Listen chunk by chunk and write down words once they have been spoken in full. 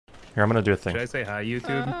Here, I'm gonna do a thing. Should I say hi,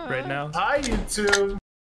 YouTube, right now? Hi, YouTube.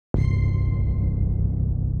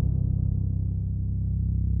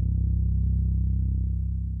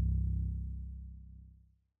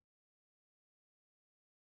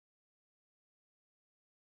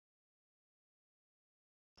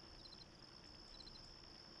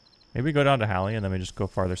 Maybe we go down to Halley and then we just go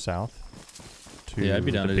farther south. To Yeah, I'd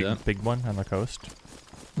be down to do that. big one on the coast.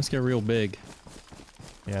 Let's get real big.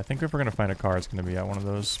 Yeah, I think if we're gonna find a car, it's gonna be at one of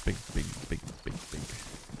those big.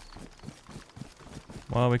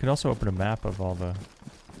 Well, we could also open a map of all the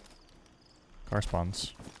car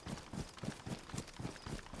spawns.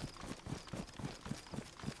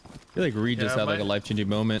 I feel like Reid just had like a life-changing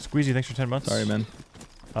moment. Squeezy, thanks for 10 months. Sorry, man.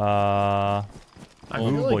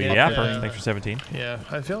 Thanks for 17. Yeah,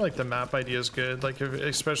 I feel like the map idea is good. Like,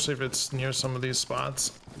 especially if it's near some of these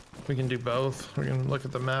spots, we can do both. We can look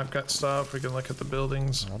at the map, got stuff. We can look at the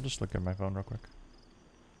buildings. I'll just look at my phone real quick.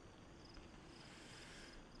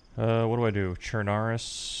 What do I do?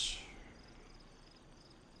 Chernarus.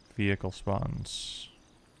 Vehicle spawns.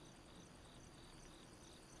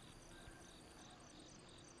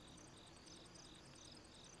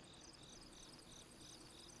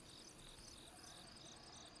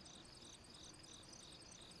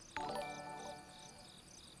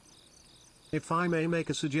 If I may make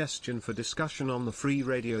a suggestion for discussion on the free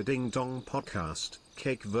Radio Ding Dong podcast,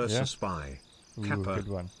 Cake vs. Spy. Kappa. Good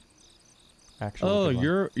one. Actually,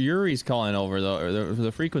 Oh, Yuri's calling over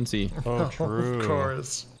the frequency. Oh, true. Of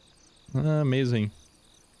course. Amazing.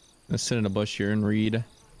 Let's sit in a bush here and read.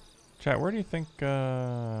 Chat, where do you think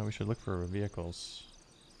we should look for vehicles?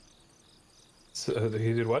 So,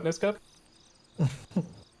 he did what, Niscup? I'm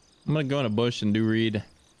gonna go in a bush and do read.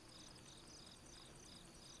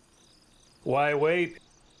 Why wait?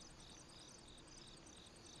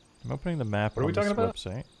 I'm opening the map What are on we talking this about?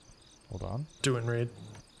 website. Hold on. Doing Reid.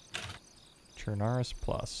 Chernarus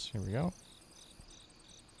Plus. Here we go.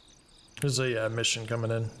 There's a mission coming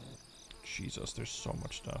in. Jesus, there's so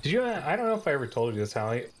much stuff. Did you? I don't know if I ever told you this,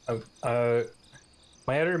 Hallie. My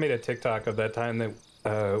editor made a TikTok of that time that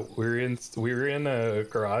we were in a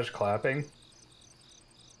garage clapping,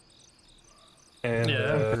 and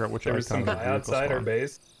figure out which there was some icon guy the vehicle outside our spawn.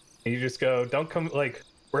 base. And you just go, "Don't come!" Like,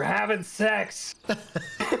 we're having sex. I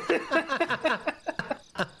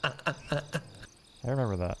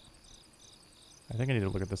remember that. I think I need to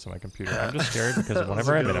look at this on my computer. I'm just scared because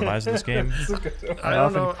whenever I minimize this game, I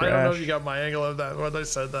don't know if you got my angle of that. When I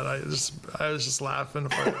said that, I was just laughing.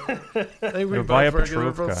 I think we You'll buy a both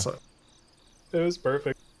were Petrovka. It was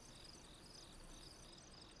perfect.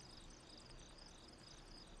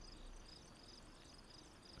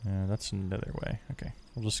 Yeah, that's another way. Okay,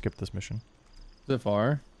 we'll just skip this mission. Is it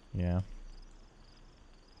far? Yeah.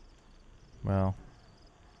 Well.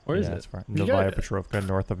 Where is yeah, it? It's far. You Novaya got- Petrovka,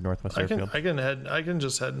 north of Northwest Airfield. I can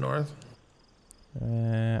just head north.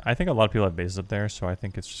 I think a lot of people have bases up there, so I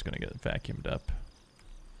think it's just gonna get vacuumed up.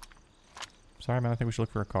 Sorry, man. I think we should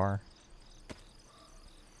look for a car.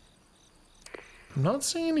 I'm not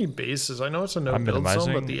seeing any bases. I know it's a no I'm build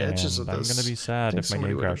minimizing, zone, but the edges of and this. I'm gonna be sad think if my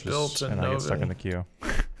somebody game would have crashes built in and I get stuck in Nova. the queue.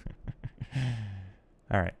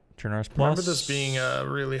 All right, Chernarus Plus. Remember this being a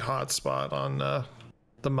really hot spot on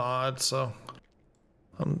the mod, so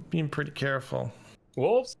I'm being pretty careful.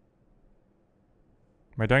 Wolves?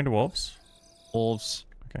 Am I dying to wolves? Wolves.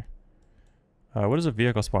 Okay. What does a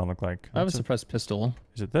vehicle spawn look like? I have a That's suppressed pistol.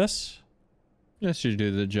 Is it this? That should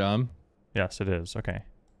do the job. Yes, it is. Okay.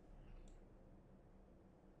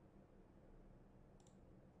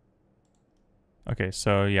 Okay,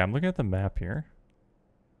 so yeah, I'm looking at the map here.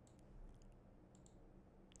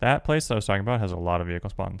 That place that I was talking about has a lot of vehicle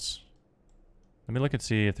spawns. Let me look and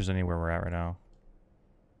see if there's anywhere we're at right now.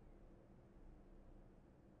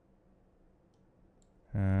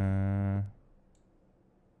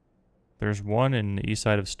 There's one in the east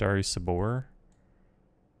side of Stary Sabor.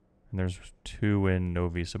 And there's two in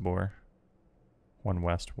Novi Sabor. One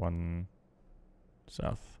west, one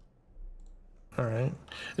south. All right.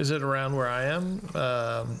 Is it around where I am?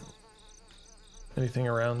 Anything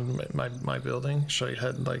around my building? Should I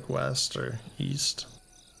head like west or east?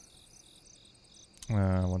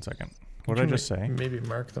 1 second. What did I just say? Maybe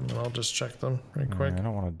mark them and I'll just check them right quick. I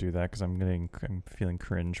don't want to do that because I'm feeling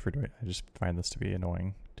cringe for doing it. I just find this to be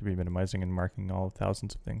annoying, to be minimizing and marking all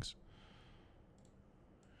thousands of things.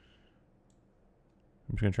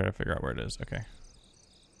 I'm just going to try to figure out where it is. Okay.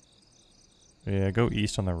 Yeah, go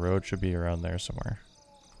east on the road. Should be around there somewhere.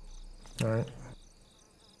 All right.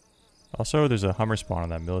 Also, there's a Hummer spawn on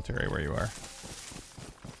that military where you are.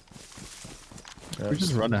 We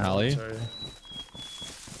just run to Halley.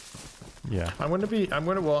 Yeah. I'm gonna be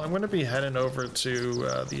heading over to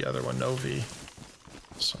the other one, Novi.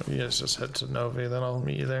 So you guys just head to Novi, then I'll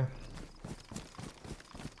meet you there.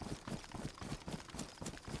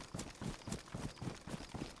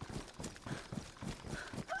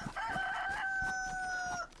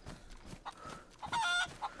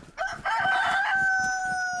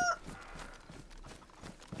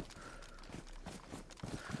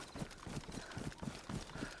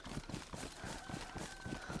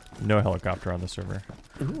 No helicopter on the server.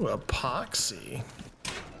 Ooh, epoxy.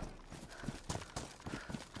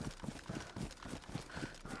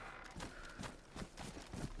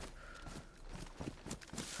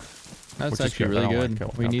 That's Which is actually good. I really don't like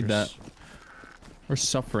good. We need that. helicopters. We're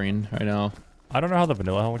suffering right now. I don't know how the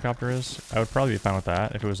vanilla helicopter is. I would probably be fine with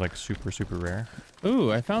that if it was like super, super rare.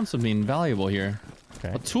 Ooh, I found something valuable here.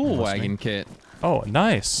 Okay. A tool I'm wagon listening. kit. Oh,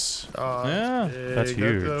 nice. Yeah, that's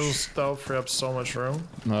huge. That'll free up so much room.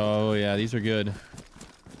 Oh yeah, these are good.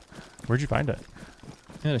 Where'd you find it?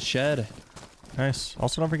 In a shed. Nice.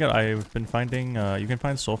 Also, don't forget, I've been finding, you can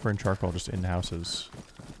find sulfur and charcoal just in houses.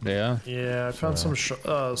 Yeah. Yeah, I found some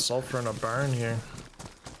sulfur in a barn here.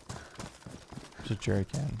 Just a jerry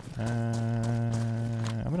can.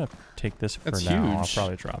 I'm gonna take this for That's now. I'll huge.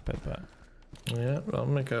 probably drop it, but Yeah, I'll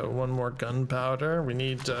make one more gunpowder. We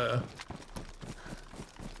need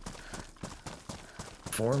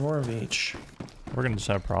 4 more of each. we're gonna just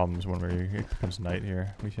have problems when it becomes night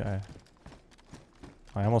here.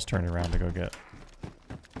 I almost turned around to go get.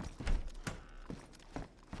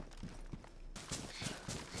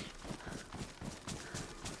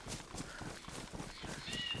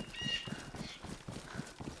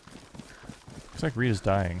 Looks like Reid is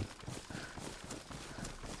dying.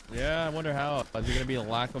 Yeah, I wonder how. Is it gonna be a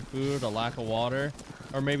lack of food, a lack of water,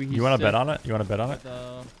 or maybe he's You want to sick? bet on it? You want to bet on it?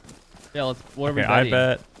 Yeah, let's. What are we Okay, I betting?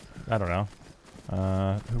 bet. I don't know.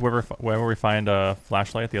 Wherever we find a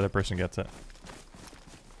flashlight, the other person gets it.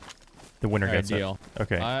 The winner Alright, gets deal. it.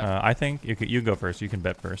 Okay. I think you go first. You can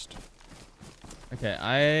bet first. Okay,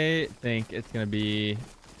 I think it's gonna be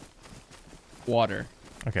water.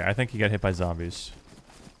 Okay, I think you got hit by zombies.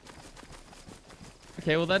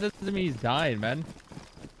 Okay, well that doesn't mean he's dying, man.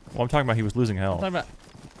 Well, I'm talking about he was losing I'm health. talking about.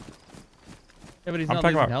 Yeah, but he's I'm not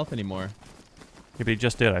talking losing about- health anymore. Yeah, but he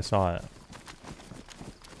just did. I saw it.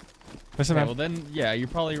 Listen, Okay, man. well then, yeah, you're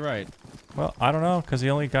probably right. Well, I don't know, because he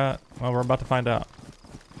only got... Well, we're about to find out.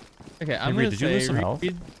 Okay, I'm Reid, gonna did you say lose some health?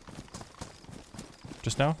 Reid-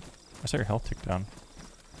 Just now? I saw your health tick down.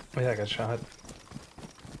 Oh, yeah, I got shot.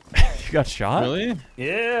 You got shot? Really?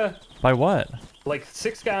 Yeah, By what? like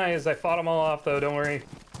 6 guys. I fought them all off though. Don't worry.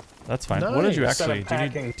 That's fine. What did you Nice. actually...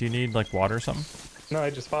 Instead of Do you need, like, water or something? No, I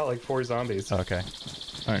just fought like 4 zombies. Oh, okay.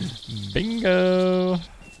 All right. Bingo!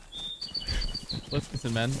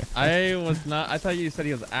 Listen, man. I thought you said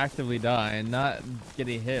he was actively dying, not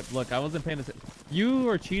getting hit. Look, I wasn't paying attention. You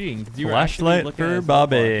were cheating because you were actually Flashlight looking at for his health bar.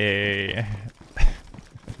 Bobby.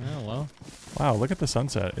 Oh well. Wow, look at the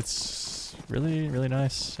sunset. It's really, really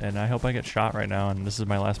nice. And I hope I get shot right now, and this is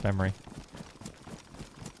my last memory.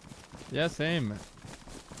 Yeah, same.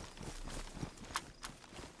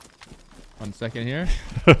 1 second here.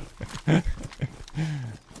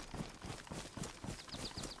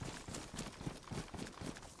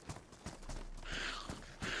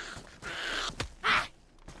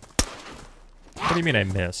 What do you mean I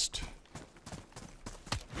missed?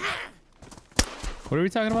 What are we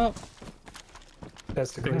talking about?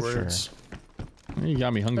 That's the Big good Sure. words. You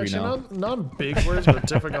got me hungry Actually, now. not big words, but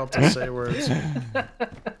difficult to say words.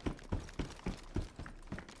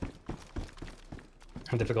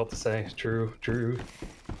 Difficult to say. True, true.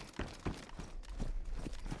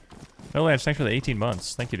 No, Lance, thanks for the 18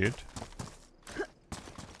 months. Thank you, dude.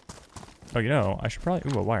 Oh, you know, I should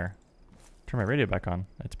probably... Ooh, a wire. Turn my radio back on.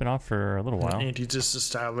 It's been off for a little while.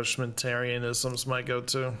 Anti-disestablishmentarianism's my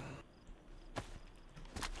go-to.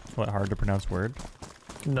 What, hard to pronounce word?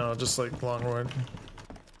 No, just like long word.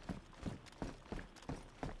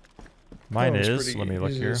 Mine it's is... pretty Let me look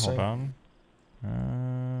easy to here. say. Hold on.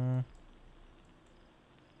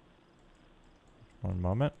 One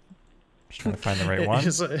moment. Just trying to find the right one.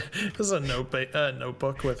 It's a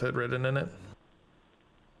notebook with it written in it.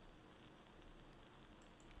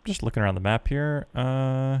 Just looking around the map here.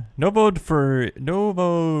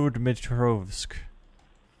 Novodmitrovsk.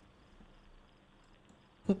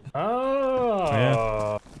 Oh.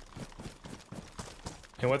 Yeah.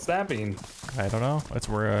 And what's that mean? I don't know. That's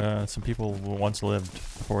where some people once lived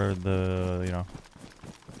before the, you know,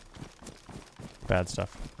 bad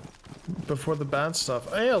stuff. Before the bad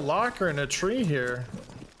stuff. Hey, a locker in a tree here.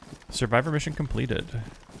 Survivor mission completed.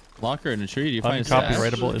 Locker in a tree. Do you find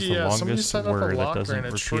Uncopyrightable is the somebody longest set up word a that locker doesn't in a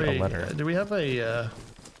repeat tree. a letter. Do we have a?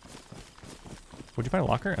 Would you find a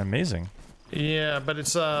locker? Amazing. Yeah, but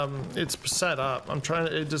it's set up. I'm trying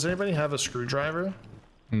to. Does anybody have a screwdriver?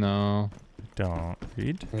 No. Don't.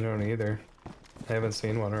 Read? I don't either. I haven't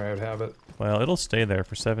seen one or I would have it. Well, it'll stay there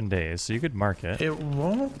for 7 days, so you could mark it. It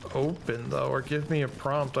won't open though, or give me a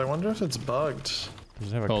prompt. I wonder if it's bugged.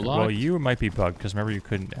 Does it have a Code well, lock? you might be bugged because remember you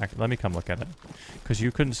couldn't. Let me come look at it, because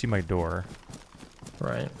you couldn't see my door.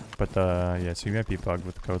 Right. But yeah, so you might be bugged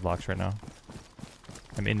with the code locks right now.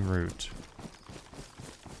 I'm en route.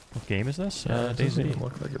 What game is this? Yeah, it doesn't DayZ. even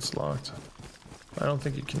look like it's locked. I don't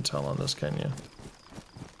think you can tell on this, can you?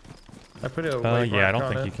 I put a waymark yeah, I don't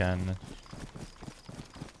on think it. you can.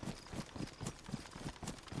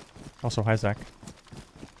 Also, hi Zach.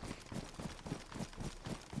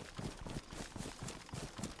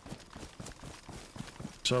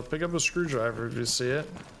 So pick up a screwdriver if you see it.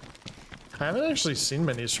 I haven't actually seen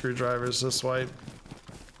many screwdrivers this way.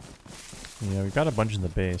 Yeah, we got a bunch in the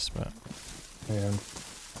base, but Man.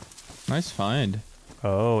 Nice find.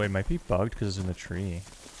 oh, it might be bugged because it's in the tree.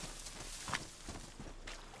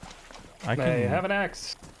 I I can. have an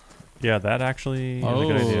axe. Yeah, that actually is a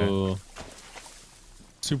good idea. Oh.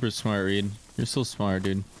 Super smart, Reid. You're so smart,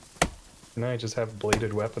 dude. And I just have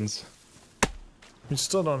bladed weapons. We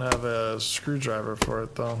still don't have a screwdriver for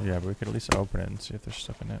it though. Yeah, but we could at least open it and see if there's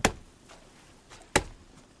stuff in it.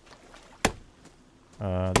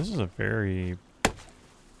 This is a very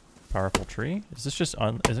powerful tree. Is this just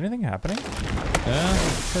is anything happening? Yeah.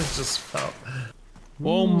 It just felt.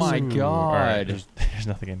 Oh my Ooh. god. Alright, there's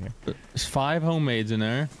nothing in here. There's 5 homemades in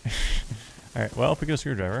there. Alright, well, if we get a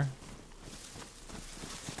screwdriver,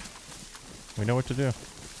 we know what to do.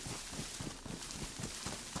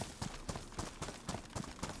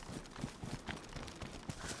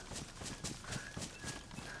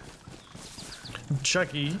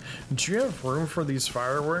 Chucky, do you have room for these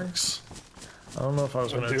fireworks? I don't know if I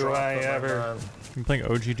was going to Do drop I them ever? or not. I'm playing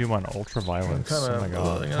OG Doom on ultra I'm violence. kind of. Oh my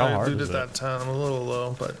god. I How hard did is it it? that time. I'm a little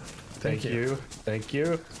low, but thank you. Thank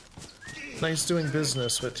you. Nice doing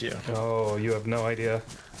business with you. Oh, you have no idea.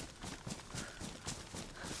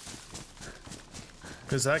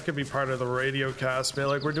 Because that could be part of the radio cast. Be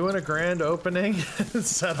like, we're doing a grand opening,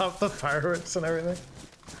 set up the fireworks and everything.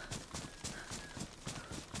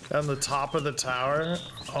 On the top of the tower.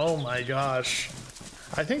 Oh my gosh.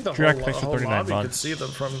 I think the Jack, whole, thanks for whole 39 lobby could months. see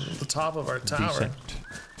them from the top of our tower. Decent.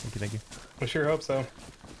 Thank you, thank you. I sure hope so.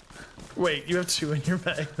 Wait, you have 2 in your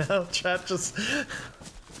bag now? Chat just...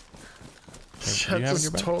 Chat you have in just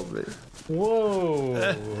your bag? told me. Whoa!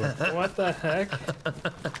 What the heck?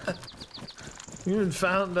 You even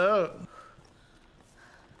found out.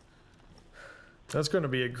 That's going to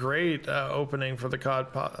be a great opening for the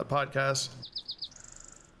COD podcast.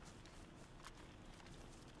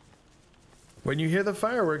 When you hear the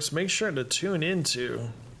fireworks, make sure to tune into.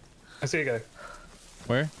 I see a guy.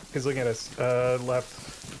 Where? He's looking at us.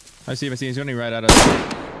 Left. I see him. He's running right at us.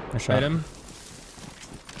 I shot Hit him.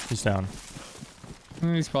 He's down.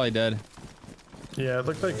 He's probably dead. Yeah, it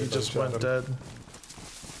looked like he just went dead.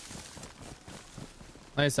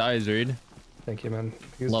 Nice eyes, Reid. Thank you, man.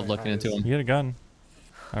 Use Love my looking eyes. into him. He had a gun.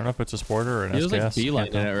 I don't know if it's a sporter or an He SKS. was like can't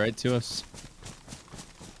beelining tell. it right to us.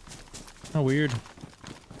 How weird.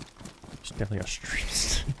 It's definitely a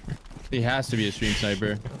stream. He has to be a stream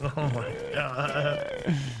sniper. Oh my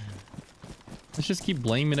god. Let's just keep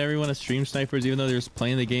blaming everyone as stream snipers, even though they're just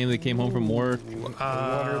playing the game. They came home from work. What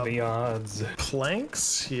are the odds?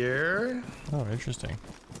 Planks here. Oh, interesting.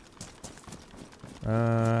 What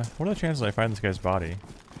are the chances I find this guy's body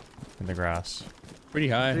in the grass? Pretty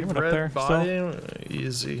high. Big Anyone up red there body.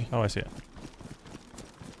 Easy. Oh, I see it.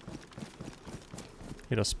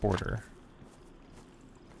 Hit a sporter.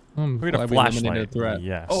 I'm We got a glad we eliminated flashlight. a threat.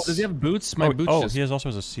 Yes. Oh, does he have boots? My boots oh just... he has also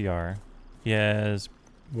has a CR. He has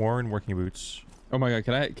worn working boots. Oh my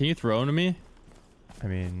god, can you throw him to me? I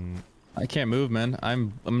mean, I can't move, man.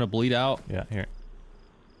 I'm gonna bleed out. yeah, here.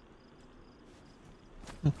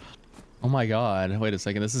 Oh my god. Wait a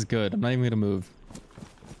second. This is good. I'm not even gonna move.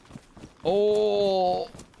 Oh,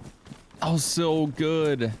 that was so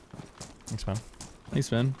good. Thanks, man.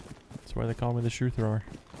 Thanks, man. That's why they call me the shoe thrower.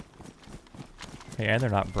 Hey, and they're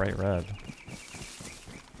not bright red.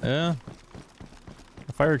 Yeah.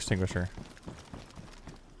 A fire extinguisher.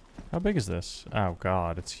 How big is this? Oh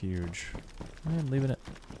god, it's huge. I'm leaving it.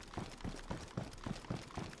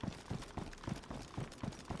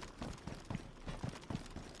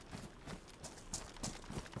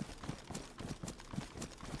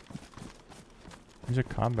 There's a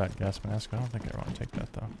combat gas mask. I don't think I want to take that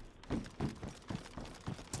though.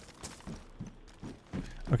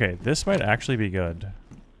 Okay, this might actually be good.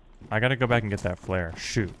 I gotta go back and get that flare.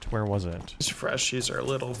 Shoot, where was it? These freshies are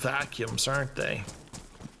little vacuums, aren't they?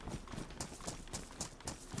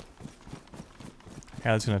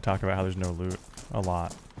 Ad's gonna talk about how there's no loot. A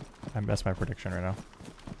lot. That's my prediction right now.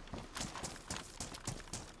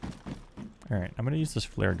 Alright, I'm gonna use this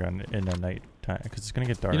flare gun in the night time because it's gonna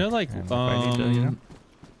get dark. You know, like, and if I need to, you know?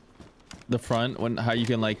 the front, how you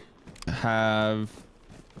can, like, have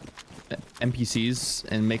NPCs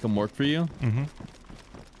and make them work for you? Mm-hmm.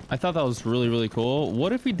 I thought that was really, really cool.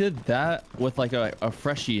 What if we did that with, like, a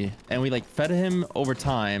freshie and we, like, fed him over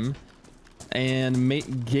time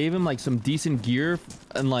and gave him, like, some decent gear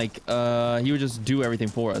and, like, he would just do everything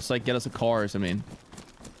for us, like, get us a car or something.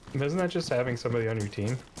 Isn't that just having somebody on your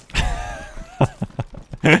team?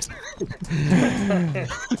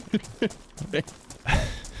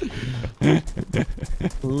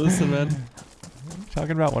 Listen, man.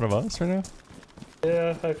 Talking about one of us right now?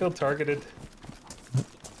 Yeah, I feel targeted.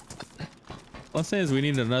 All I'm saying is we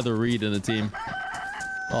need another Reid in the team.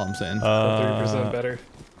 All I'm saying. 30% better.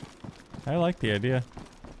 I like the idea.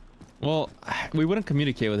 Well, we wouldn't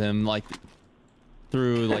communicate with him, like,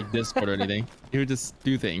 through, like, Discord or anything. He would just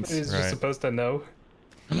do things. He's just supposed to know.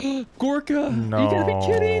 Gorka! No, You gotta be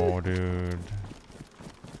kidding! dude.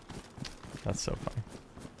 That's so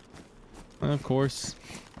funny. Of course.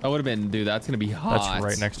 I would have been, dude, that's gonna be hot. That's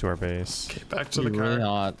right next to our base. Okay, back to Be the car. really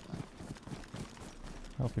hot.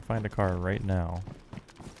 I'll help you find a car right now.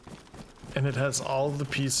 And it has all the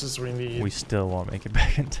pieces we need. We still won't make it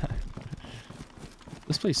back in time.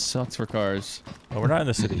 This place sucks for cars. Oh, we're not in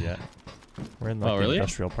the city yet. We're in like, Oh, the really?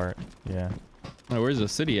 industrial part. Yeah. Oh, where's the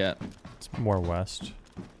city at? It's more west.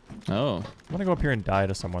 Oh. I'm gonna go up here and die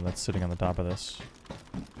to someone that's sitting on the top of this.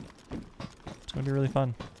 It's gonna be really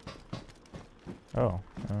fun. Oh.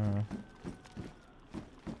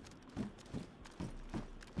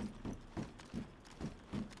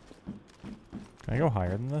 Can I go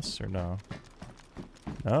higher than this or no?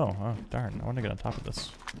 No. Oh, darn. I want to get on top of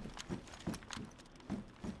this.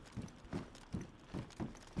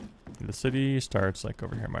 The city starts like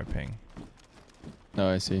over here, my ping. Oh,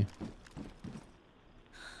 I see.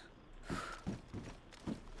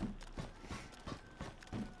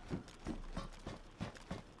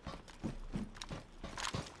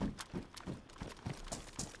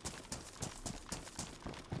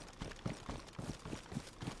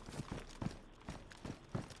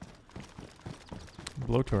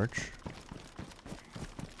 Blowtorch.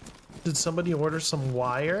 Did somebody order some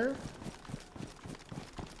wire?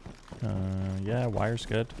 Yeah, wire's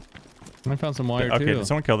good. I found some wire Okay, too. did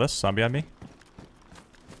someone kill this? Zombie on me?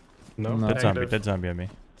 No. No. Dead zombie, Negative. dead zombie on me.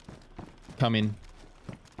 Coming.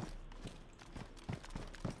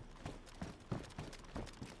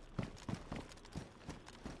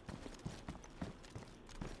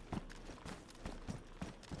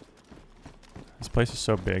 This place is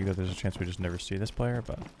so big that there's a chance we just never see this player,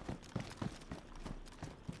 but...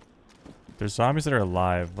 There's zombies that are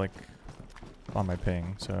alive, like, on my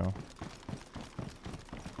ping, so...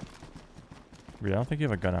 Reid, I don't think you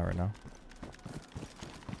have a gun out right now.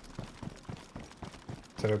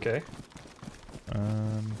 Is that okay?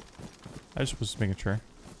 I just was making sure.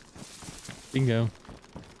 Bingo.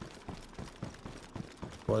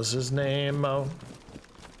 What's his name, Mo?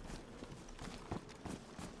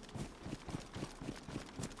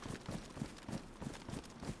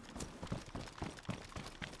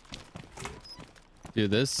 Dude,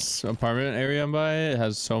 this apartment area I'm by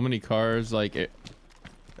has so many cars, like it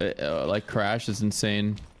like crash is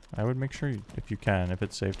insane. I would make sure, if you can, if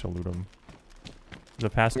it's safe to loot them. The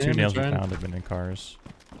past Yeah, two I'm nails we trying. found have been in cars.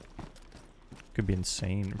 Could be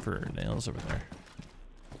insane for nails over there.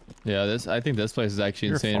 Yeah, I think this place is actually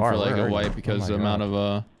You're insane far. for like Where are a you? wipe because Oh the my amount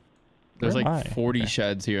of there's Where am like I? 40 Okay.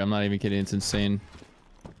 sheds here. I'm not even kidding. It's insane.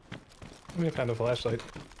 Let me find a flashlight.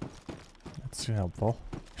 That's helpful.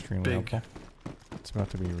 Extremely Big. helpful. It's about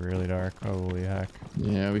to be really dark. Holy heck.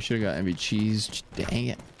 Yeah, we should have got MV cheese. Dang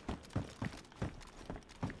it.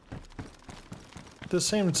 At the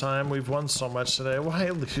same time, we've won so much today. Why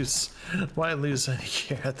lose? Why lose any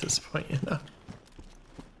gear at this point? You know,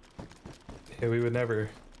 Yeah, we would never.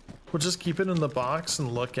 we'll just keep it in the box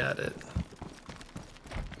and look at it.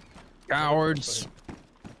 Cowards.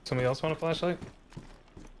 Somebody else want a flashlight?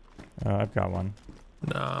 I've got one.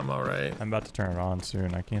 Nah, I'm all right. I'm about to turn it on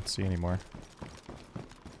soon. I can't see anymore.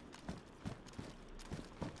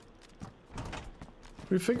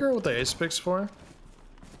 We figure out what the ace pick's for.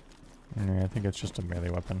 Yeah, I think it's just a melee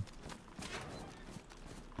weapon.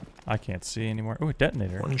 I can't see anymore. Oh, a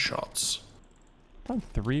detonator. One shots. Found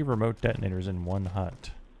 3 remote detonators in one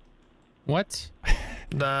hut. What?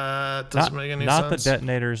 That doesn't make any not sense. the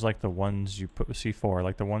detonators like the ones you put with C4,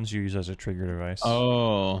 like the ones you use as a trigger device.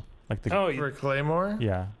 Oh. Like the For Claymore?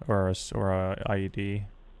 yeah, or a IED.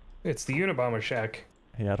 it's the Unabomber shack.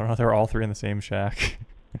 Yeah, I don't know. They're all three in the same shack.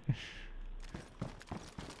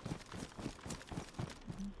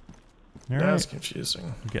 That's Alright,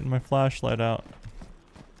 confusing. I'm getting my flashlight out.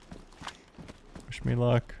 Wish me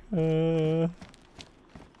luck. God.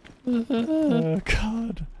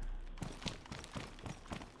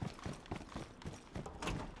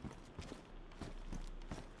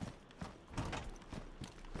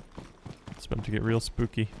 It's about to get real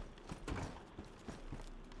spooky.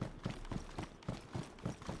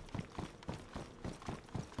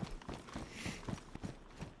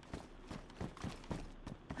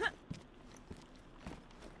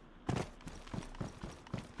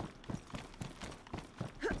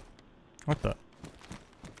 What the?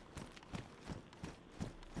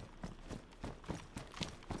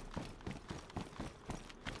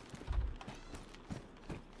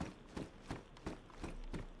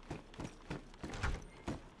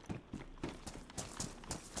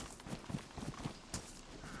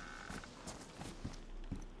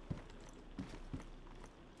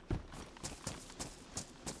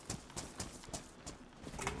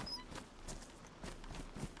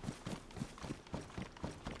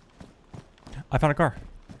 I found a car.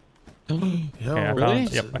 Yo, Okay, I really?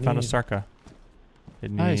 found, yep, I found a Sarka.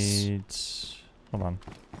 It Nice. needs... Hold on.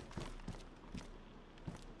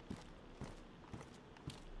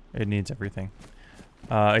 It needs everything.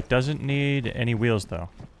 It doesn't need any wheels, though.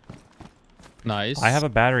 Nice. I have a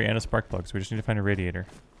battery and a spark plug, so we just need to find a radiator.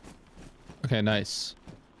 Okay, nice.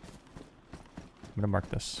 I'm gonna mark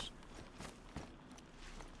this.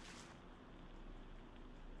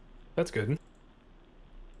 That's good.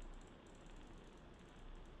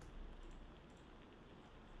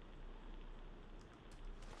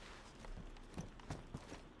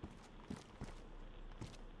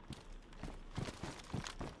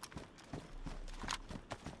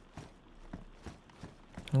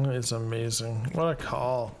 It's amazing. What a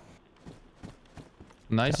call.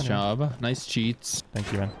 Nice Got it. job. Nice cheats.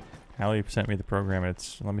 Thank you, man. Hallie sent me the program.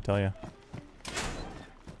 It's, let me tell you.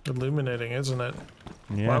 Illuminating, isn't it?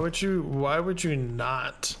 Yeah. Why would you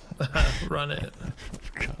not run it?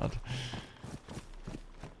 God.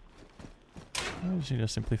 I just need to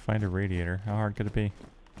simply find a radiator. How hard could it be?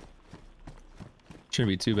 Shouldn't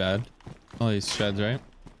be too bad. All these sheds, right?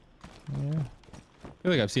 Yeah. I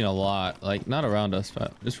feel like I've seen a lot. Like, not around us,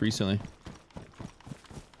 but just recently.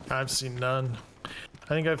 I've seen none. I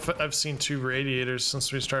think I've seen 2 radiators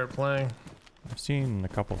since we started playing. I've seen a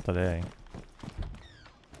couple today.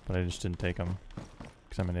 But I just didn't take them.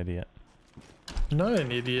 Because I'm an idiot. You're not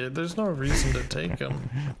an idiot. There's no reason to take them.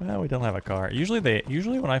 Well, we don't have a car. Usually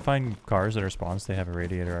when I find cars that are spawns, they have a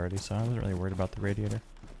radiator already, so I wasn't really worried about the radiator.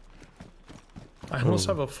 I almost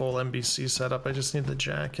have a full NBC setup. I just need the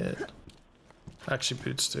jacket. Actually,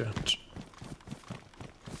 boots too.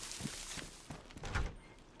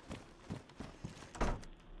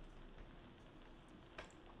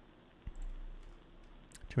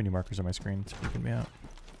 Too many markers on my screen. It's freaking me out.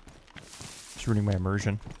 It's ruining my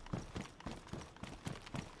immersion.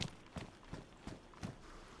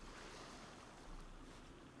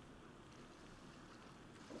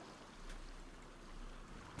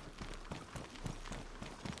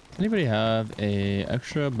 Anybody have a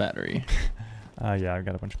extra battery? Yeah, I've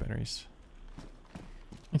got a bunch of batteries.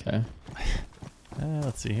 Okay.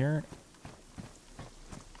 Let's see here.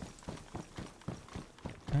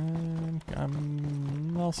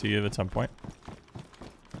 I'll see you at some point.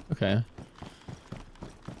 Okay.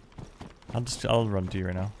 I'll run to you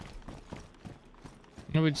right now.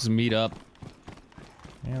 Why don't we just meet up?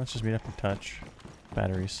 Yeah, let's just meet up and touch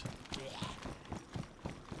batteries.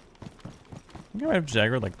 I think I might have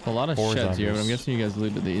Jaggered like A lot of 4 sheds here, but I'm zombies. guessing you guys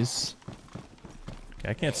looted these. Okay,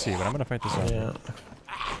 I can't see, but I'm gonna fight this zombie. Yeah.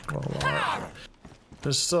 A lot.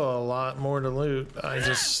 There's still a lot more to loot.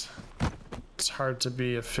 It's hard to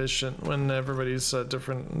be efficient when everybody's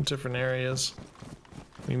different areas.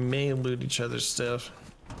 We may loot each other's stuff.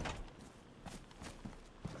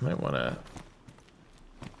 Might wanna.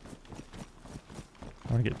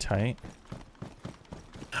 I wanna get tight.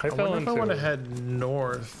 I I fell wonder if I into want to head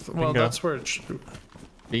north. Well, Bingo. that's where it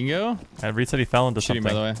Bingo? Reid said he fell into Shooting,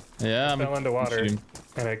 something. by the way. Yeah, fell into water shooting.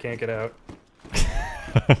 and I can't get out.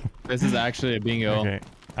 This is actually a bingo. Okay,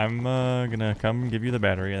 I'm gonna come give you the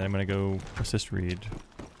battery, and I'm gonna go assist Reid.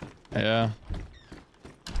 Yeah.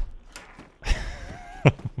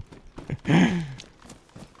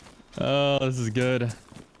 Oh, this is good. I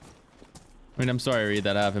mean, I'm sorry, Reid,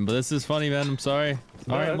 that happened, but this is funny, man. I'm sorry.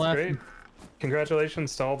 No, Sorry, I'm that's laughing. great.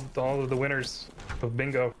 Congratulations to all of the winners of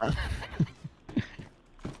bingo.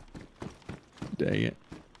 Dang it.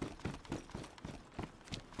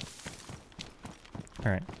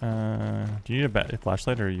 All right. Do you need a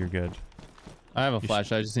flashlight or you're good? I have a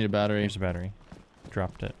flashlight. I just need a battery. Here's a battery.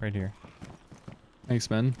 Dropped it right here.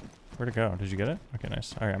 Thanks, man. Where'd it go? Did you get it? Okay,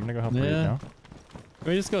 nice. All right, I'm gonna go help Yeah. Reid now. Can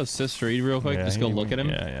we just go assist Reid real quick? Yeah, Just go look at him.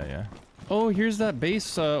 Yeah. Oh, here's that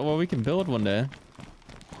base. Well, we can build one day.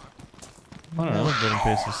 I don't know. love building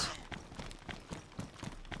bases.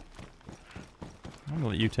 I'm gonna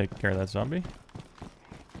let you take care of that zombie.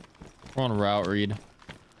 We're on route, Reid.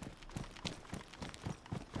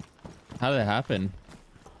 How did it happen?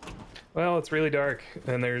 Well, it's really dark,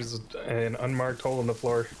 and there's an unmarked hole in the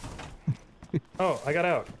floor. Oh, I got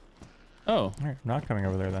out. Oh, All right, I'm not coming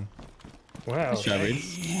over there then. Wow. nice job, Reid. Yo,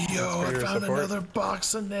 Thanks for I your found support. another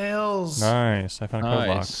box of nails. Nice. I found a code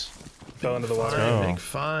box. Nice. Fell into the water. Oh. Big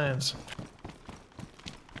finds.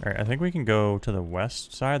 All right, I think we can go to the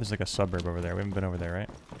west side. There's like a suburb over there. We haven't been over there, right?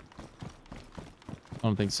 I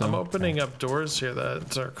don't think so. I'm opening up doors here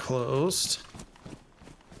that are closed.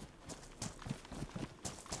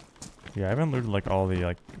 Yeah, I haven't looted like all the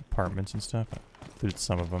like apartments and stuff. I looted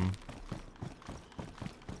some of them.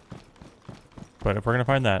 But if we're gonna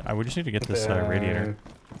find that, we just need to get this radiator.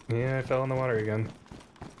 Yeah, I fell in the water again.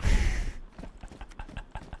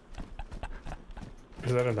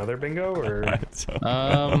 Is that another bingo or? That's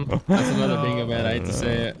another bingo, man. I hate to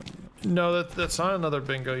say it. No, that's not another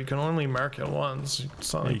bingo. You can only mark it once.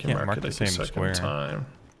 It's not Yeah, like you you can can't mark it mark a the same second square. time.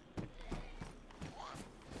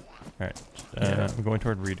 All right, Yeah. I'm going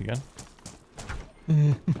toward Reid again.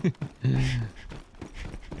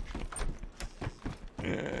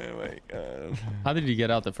 Oh my god! How did you get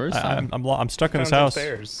out the first time? I'm stuck in this Found house.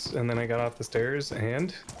 upstairs, and then I got off the stairs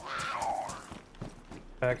and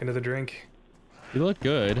back into the drink. You look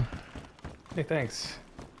good. Hey, thanks.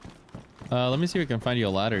 Let me see if we can find you a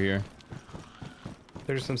ladder here.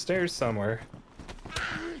 There's some stairs somewhere.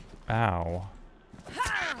 Ow!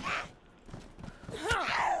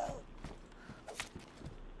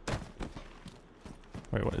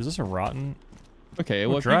 Wait, what is this? A rotten? Okay, Oh,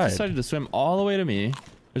 well, if you dried. decided to swim all the way to me,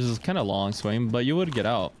 this is kind of long swim, but you would get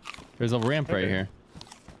out. There's a ramp right Okay. here.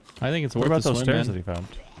 I think it's What worth about the those swim, stairs man. that he found?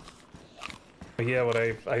 But yeah, what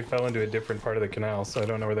I fell into a different part of the canal, so I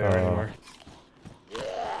don't know where they are anymore.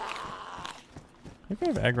 I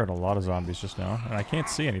think I've aggroed a lot of zombies just now, and I can't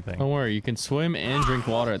see anything. Don't worry, you can swim and drink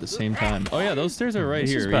water at the same time. Oh yeah, those stairs are right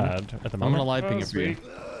this here. is Reid. bad at the I'm moment. gonna live ping Oh, it for you. sweet.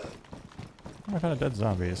 Oh, I found a dead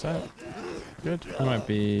zombie. Is that good? That might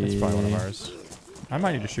be. It's probably one of ours. I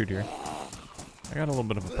might need to shoot here. I got a little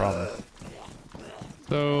bit of a problem.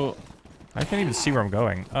 So, I can't even see where I'm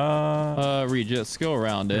going. Reid, just go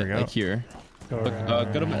around There it, we go. like here. Go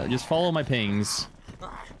to just follow my pings.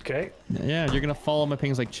 Okay, Yeah, you're gonna follow my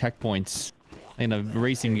pings like checkpoints in a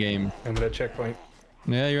racing game. I'm at a checkpoint.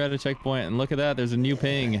 Yeah, you're at a checkpoint, and look at that. There's a new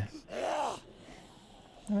ping.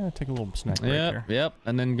 Take a little snack break Yep, here. yep,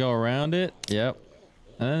 and then go around it. Yep,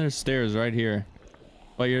 and then there's stairs right here.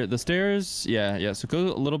 But the stairs, yeah. So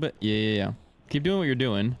go a little bit. Yeah. Keep doing what you're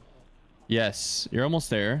doing. Yes, you're almost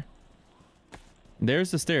there.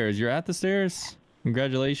 There's the stairs. You're at the stairs.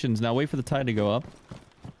 Congratulations. Now wait for the tide to go up.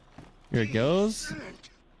 Here it goes.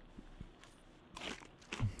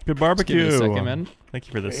 Good Just barbecue. give it a second, man. Thank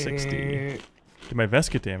you for the 60. Eh, Did my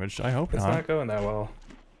vest get damaged? I hope It's not. not going that well.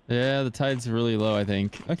 Yeah, the tide's really low, I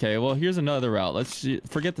think. Okay, well, here's another route.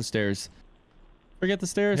 Forget the stairs. Forget the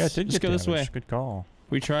stairs. Yeah, it did Just get go this way. damaged. Good call.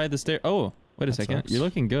 We tried the stair. Oh, wait a That second. sucks. You're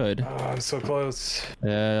looking good. Oh, I'm so close.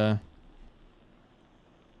 Yeah.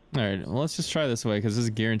 All right, well, let's just try this way because this is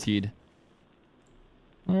guaranteed.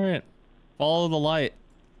 All right, follow the light.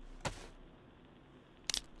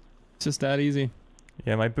 It's just that easy.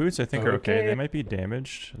 Yeah, my boots I think are okay. Okay. They might be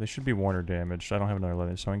damaged. They should be worn or damaged. I don't have another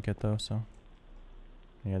leather sewing kit though, so.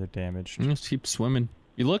 Yeah, they're damaged. Just keep swimming.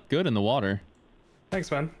 You look good in the water.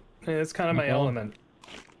 Thanks, man. It's kind of No my problem. element.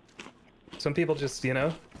 Some people just,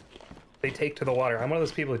 they take to the water. I'm one of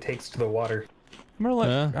those people who takes to the water. I'm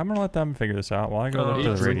gonna let them figure this out while I go Oh, look to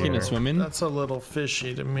You're the drinking radiator. and swimming. That's a little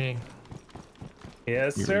fishy to me.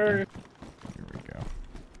 Yes, Here we sir. Here we go.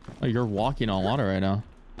 Oh, you're walking on water right now.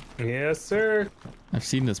 Yes, sir. I've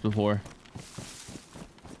seen this before.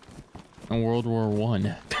 In World War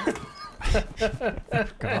One.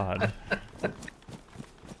 God.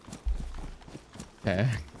 Okay.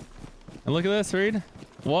 And look at this, Reid.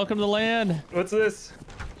 Welcome to land. What's this?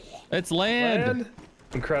 It's land. Land?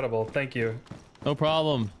 Incredible. Thank you. No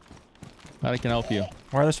problem. Glad I can help you.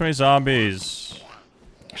 Why are there so many zombies?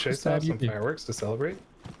 Should I Just still have have some you- fireworks to celebrate?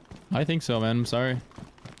 I think so, man. I'm sorry.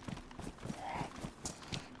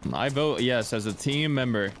 I vote yes as a team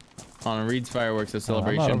member on Reid's fireworks I'm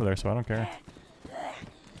celebration. not over there, so I don't care.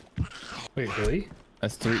 Wait, really?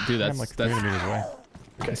 That's 3, dude. I'm like 300 meters away.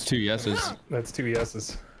 That's 2 yeses. That's 2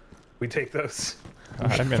 yeses. We take those.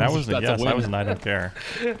 I mean, that wasn't a That's a yes. That win. was an I don't care.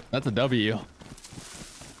 That's a W.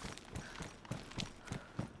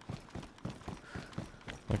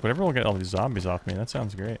 Like, whatever will get all these zombies off me, that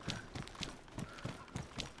sounds great.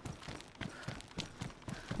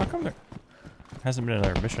 How come there hasn't been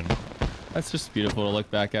another mission? That's just beautiful to look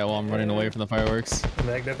back at while I'm running away from the fireworks.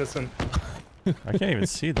 Magnificent. I can't even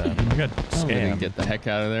see them. I got I'm gonna scammed. get the heck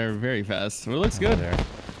out of there very fast. Well, it looks Over good. there.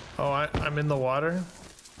 Oh, I'm in the water.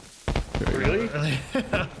 Really?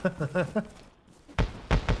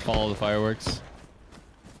 Follow the fireworks.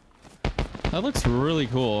 That looks really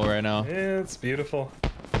cool right now. Yeah, it's beautiful.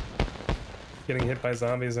 Getting hit by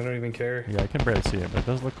zombies, I don't even care. Yeah, I can barely see it, but it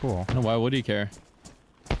does look cool. No, why would he care?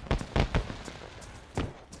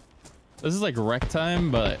 This is like wreck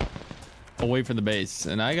time, but away from the base.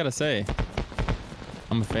 And I gotta say,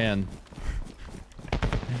 I'm a fan.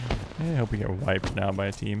 I hope we get wiped now by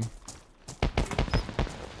a team.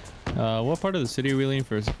 What part of the city are we leaving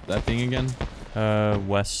for that thing again?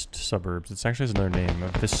 West suburbs. It's actually has another name.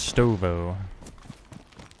 Vistovo.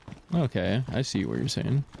 Okay, I see what you're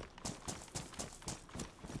saying.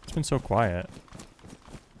 It's been so quiet.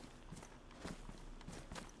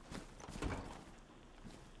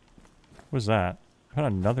 What was that? I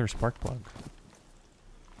found another spark plug.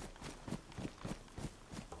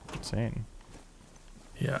 Insane.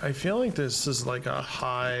 Yeah, I feel like this is like a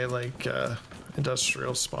high, like,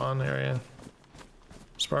 industrial spawn area.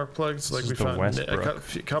 Spark plugs, This like is we the found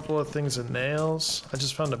Westbrook. a couple of things in nails. I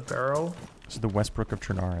just found a barrel. This is the Westbrook of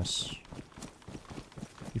Chernarus.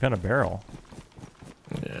 You found a barrel.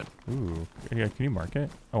 Yeah. Ooh. Yeah, can you mark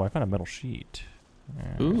it? Oh, I found a metal sheet.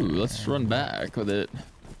 Ooh, let's run back with it.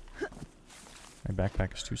 My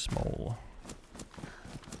backpack is too small.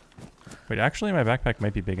 Wait, actually my backpack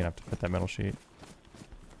might be big enough to fit that metal sheet.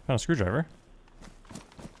 Found a screwdriver.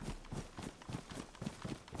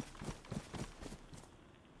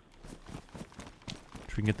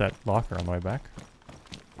 Should we get that locker on the way back?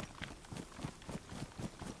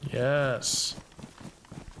 Yes.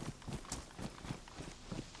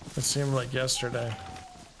 It seemed like yesterday.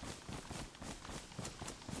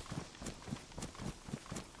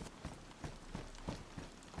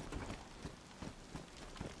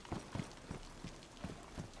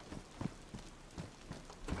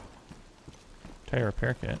 Tire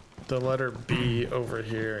repair kit. The letter B over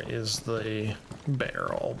here is the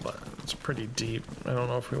barrel, but it's pretty deep. I don't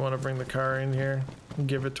know if we want to bring the car in here and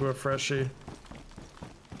give it to a freshie.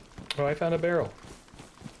 Oh, I found a barrel.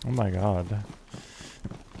 Oh my god.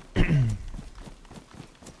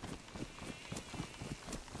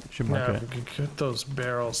 Should mark Now, it. if we could get those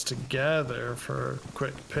barrels together for a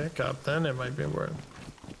quick pickup, then it might be worth.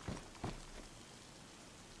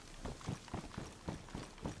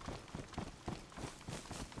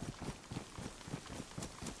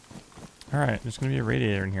 Alright, there's gonna be a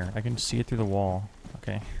radiator in here. I can see it through the wall.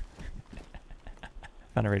 Okay.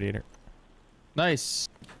 Found a radiator. Nice.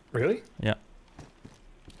 Really? Yeah.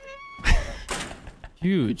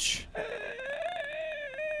 Huge.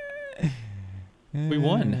 We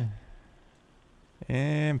won.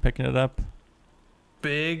 And picking it up.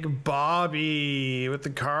 Big Bobby with the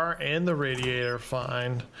car and the radiator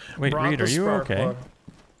find. Wait, Brought Reid, the are you spark okay? plug.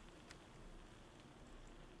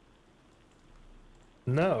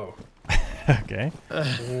 No. Okay.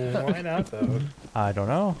 Why not, though? I don't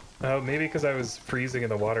know. Oh, maybe because I was freezing in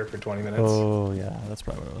the water for 20 minutes. Oh, yeah, that's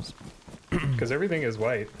probably what it was. Because everything is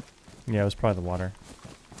white. Yeah, it was probably the water.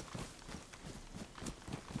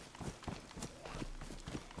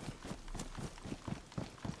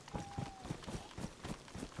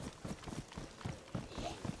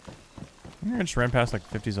 I just ran past like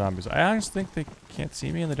 50 zombies. I honestly think they can't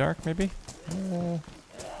see me in the dark, maybe?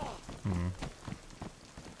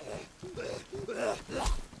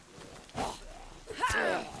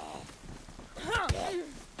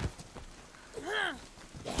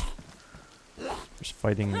 Just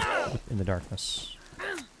fighting in the darkness.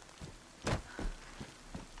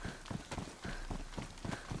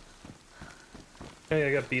 Hey,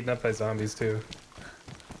 I got beaten up by zombies, too.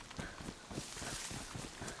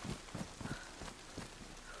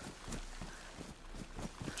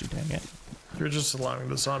 Gee, dang it. You're just allowing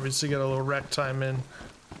the zombies to get a little wreck time in.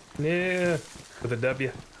 Yeah, with a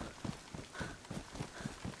W.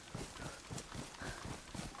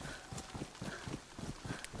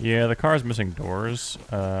 Yeah, the car's missing doors.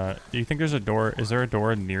 Do you think there's a door? Is there a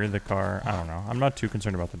door near the car? I don't know. I'm not too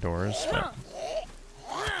concerned about the doors, but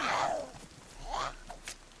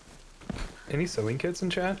Any sewing kits in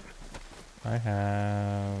chat? I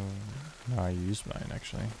have... No, I used mine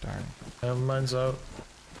actually. Darn. Yeah, mine's out.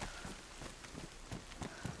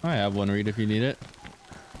 I have one, Reid, if you need it.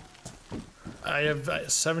 I have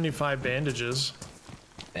 75 bandages.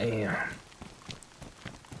 Damn. I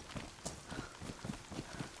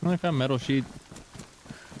only found metal sheet.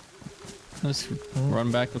 Let's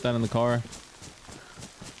run back with that in the car.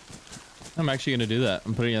 I'm actually gonna do that.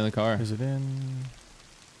 I'm putting it in the car. Is it in...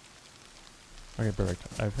 Okay, perfect.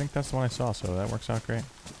 I think that's the one I saw, so that works out great.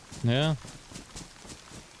 Yeah.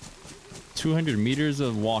 200 meters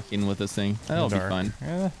of walking with this thing. That'll be fun.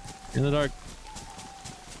 Yeah. In the dark.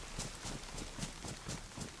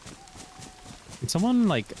 Can someone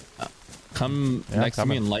like come next to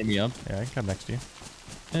me and light me up? Yeah, I can come next to you.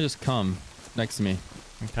 Yeah, just come next to me.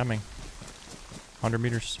 I'm coming. 100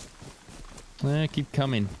 meters. Yeah, keep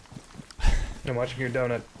coming. I'm watching your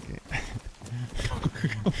donut.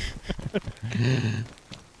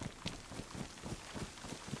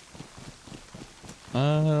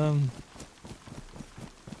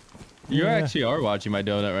 You Yeah. actually are watching my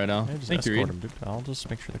donut right now. Yeah, just Thank you, escort Reid. him, dude. I'll just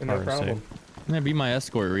make sure the No car is problem. safe. Yeah, be my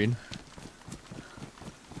escort, Reid.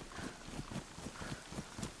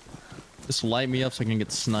 Just light me up so I can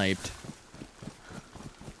get sniped.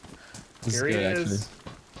 This Here he good, is.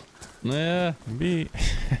 actually. Yeah. Be.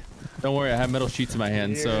 Don't worry, I have metal sheets in my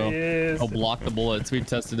hand, Here so he is. I'll block the bullets. We've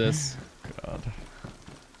tested this. God.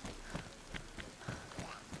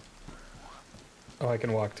 Oh, I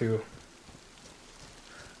can walk too.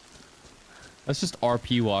 That's just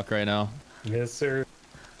RP walk right now. Yes, sir.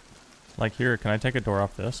 Like here, can I take a door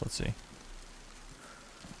off this? Let's see.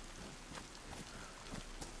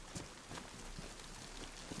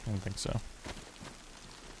 I don't think so.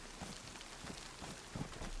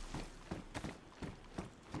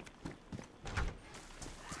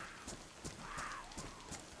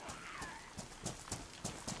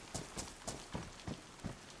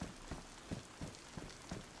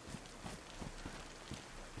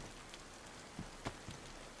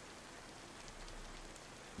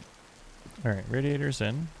 Alright, radiator's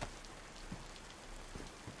in.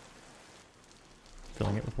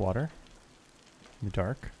 Filling it with water. In the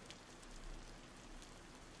dark.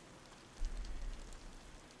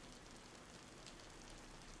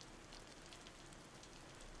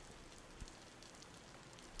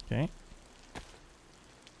 Okay.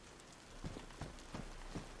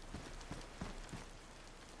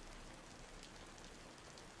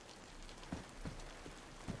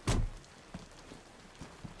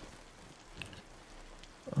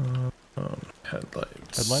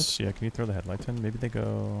 Headlights. Headlights? Yeah, can you throw the headlights in? Maybe they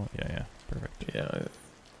go... Yeah, perfect. Yeah.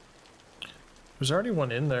 There's already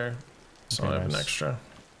one in there, so Okay, I have an nice. extra.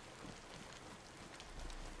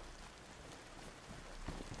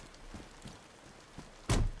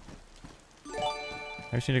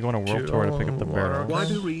 I just need to go on a world tour to pick up the Water. barrel. Why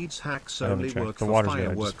do Reid's hacks I haven't only checked. work The for water's good, I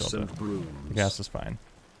just fireworks filled and it. brooms? The gas is fine.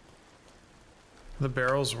 The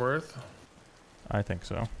barrel's worth? I think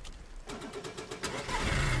so.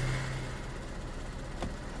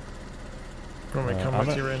 Want me to come I'm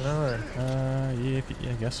with a- you right now? Or? Yeah,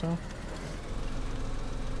 I guess so.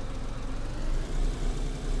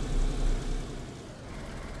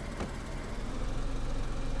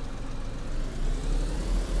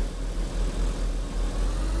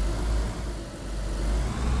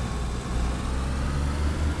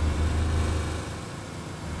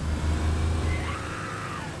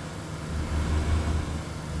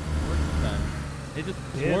 It just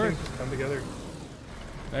Yeah, works. things come together.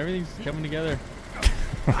 Everything's coming together.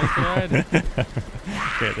 Thanks, Reid.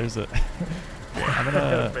 Okay, there's a... I'm I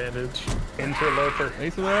got a gonna... bandage. Interloper.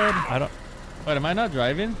 Thanks, Reid. I don't... Wait, am I not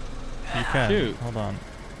driving? You can. Shoot. Hold on.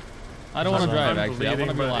 I don't want to I'm drive, actually. I want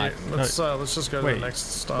to bleeding, but relax. let's just go to Wait. the next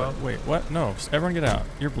stop. Wait, what? No, everyone get out.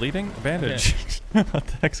 You're bleeding? Bandage. What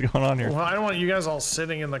the heck's going on here? Well, I don't want you guys all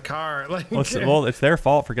sitting in the car. Like, Well, it's their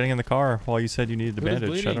fault for getting in the car while you said you needed the Who is bandage.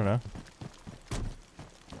 I bleeding? don't know.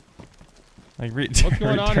 Like, Reid, What's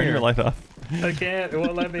going on turn here? your light off. I can't. It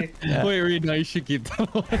won't let me. Yeah. Wait, Reid, no, you should keep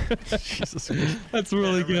that on. Jesus Christ. That's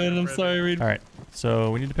really Yeah, good. I'm ready. sorry, Reid. All right,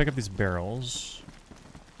 so we need to pick up these barrels.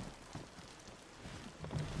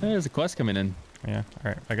 Hey, there's a quest coming in. Yeah,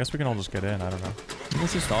 all right. I guess we can all just get in. I don't know.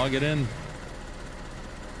 Let's just all get in.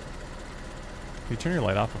 Can you turn your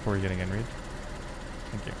light off before you're getting in, Reid?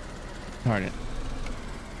 Thank you. Darn it.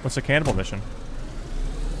 What's the cannibal mission?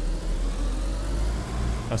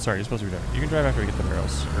 Oh, sorry. You're supposed to be driving. You can drive after we get the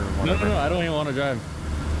barrels or No, whatever. no, no. I don't even want to drive.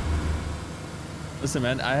 Listen,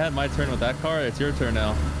 man. I had my turn with that car. It's your turn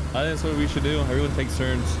now. I think that's what we should do. Everyone takes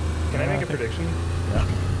turns. Can I make a prediction? Yeah.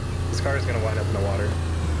 This car is gonna wind up in the water.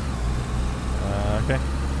 Okay.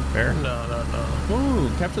 Bear? No. Ooh,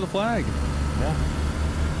 capture the flag. Yeah.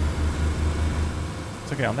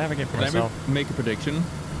 It's okay, I'll navigate for Can myself. I make a prediction?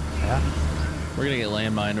 Yeah. We're gonna get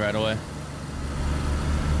landmined right away.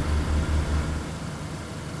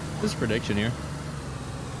 This is a prediction here.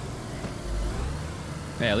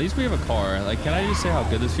 Hey, at least we have a car. Like, can I just say how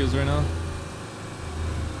good this feels right now?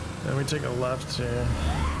 Then we take a left here.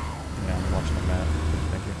 Yeah, I'm watching the map.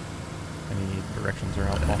 Thank you. Any directions are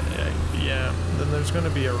helpful. Yeah. Then there's going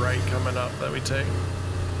to be a right coming up that we take.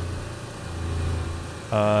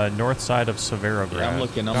 North side of Severograd. Yeah, I'm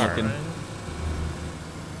looking. Right.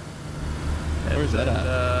 Where's that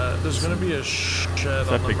at? There's going to be a shed It's on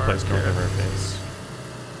that the big mark place north here. of our base.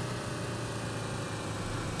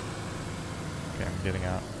 Okay, I'm getting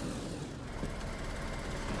out.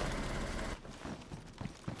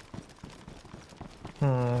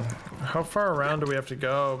 How far around do we have to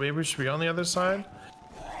go? Maybe we should be on the other side?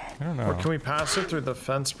 I don't know. Or can we pass it through the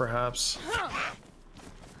fence, perhaps?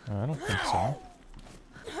 I don't think so.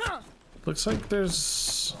 Looks like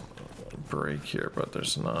there's a break here, but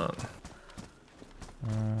there's not.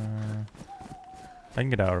 I can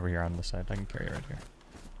get out over here on this side. I can carry it right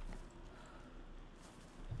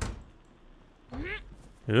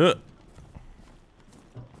here. Ugh.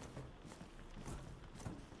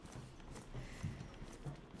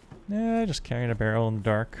 Yeah, just carrying a barrel in the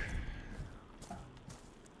dark.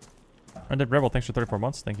 Undead Rebel, thanks for 34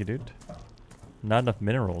 months. Thank you, dude. Not enough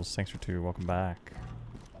minerals. Thanks for 2. Welcome back.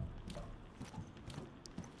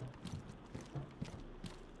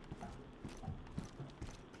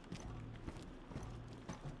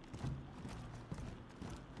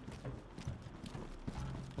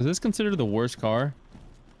 Is this considered the worst car?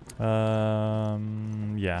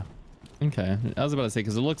 Yeah. Okay, I was about to say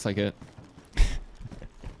because it looks like it.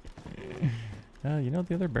 You know,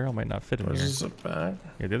 the other barrel might not fit in here. Where's this back?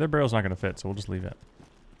 Yeah, the other barrel's not going to fit, so we'll just leave it.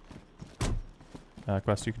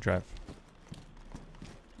 Quest, you can drive.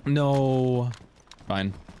 No.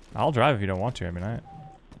 Fine. I'll drive if you don't want to. I mean,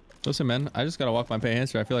 Listen, man, I just gotta walk my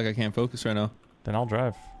pants. I feel like I can't focus right now. then I'll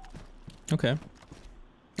drive. Okay.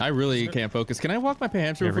 I really can't focus. Can I walk my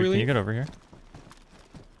pants Yeah, before we Reid, can you leave? get over here?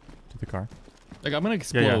 To the car. Like, I'm gonna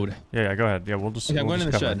explode. Yeah, go ahead. Yeah, we'll just. Okay, I'm we'll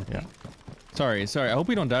going just in the cover it. shed. Sorry. I hope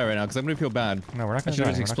we don't die right now because I'm gonna feel bad. Yeah. No, we're not I going to should die.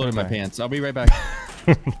 have just We're not exploded gonna my die. pants. I'll be right back.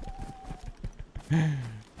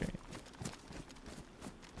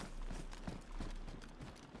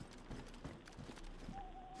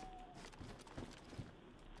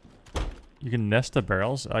 You can nest the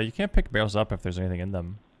barrels. You can't pick barrels up if there's anything in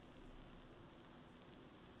them.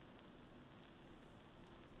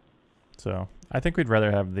 So, I think we'd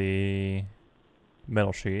rather have the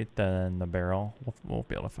metal sheet than the barrel. We'll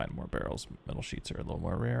be able to find more barrels. Metal sheets are a little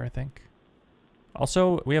more rare, I think.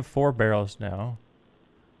 Also, we have 4 barrels now.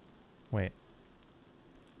 Wait.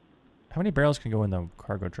 How many barrels can go in the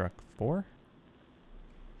cargo truck? 4?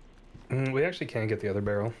 We actually can get the other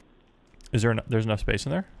barrel. Is there there's enough space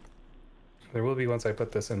in there? There will be once I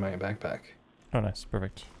put this in my backpack. Oh, nice.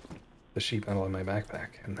 Perfect. The sheet metal in my backpack,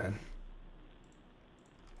 and then...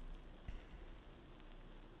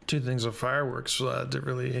 2 things of fireworks that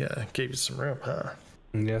really gave you some room, huh?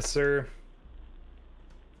 Yes, sir.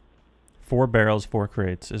 4 barrels, 4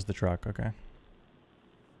 crates is the truck. Okay.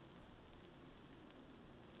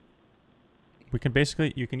 We can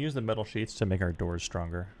basically, you can use the metal sheets to make our doors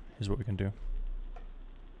stronger, is what we can do.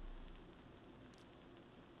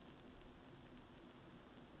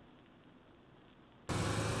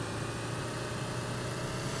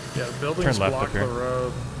 Yeah, the buildings Turn left block up the here.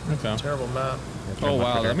 road. Okay. Terrible map. Yeah, turn Oh left wow,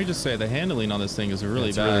 up let here. me just say the handling on this thing is really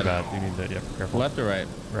It's bad. really bad. You need to, yeah, be careful. Left or right?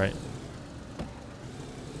 Right.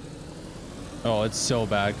 Oh, it's so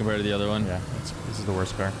bad compared to the other one. Yeah, this is the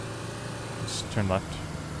worst car. Just turn left.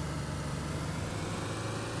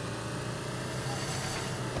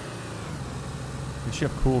 You should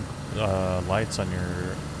have cool lights on your...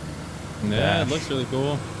 Yeah, dash. it looks really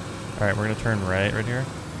cool. Alright, we're going to turn right here.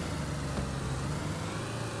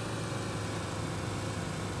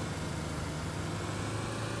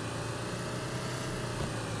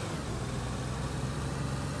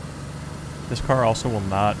 This car also will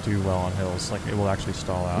not do well on hills. Like, it will actually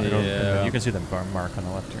stall out. Yeah. You can see the bar mark on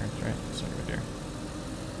the left here, right? So right there.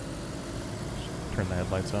 Just turn the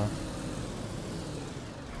headlights off.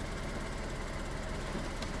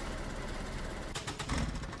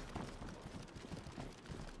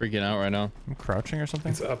 Freaking out right now. I'm crouching or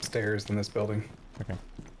something? It's upstairs in this building. Okay.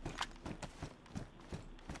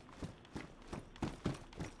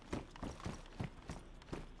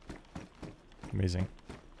 Amazing.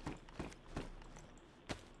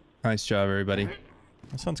 Nice job, everybody.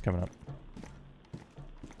 The sun's coming up.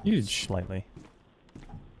 Huge. Slightly.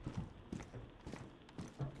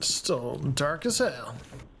 Still dark as hell.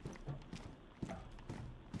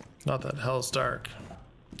 Not that hell's dark.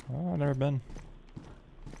 Oh, I've never been.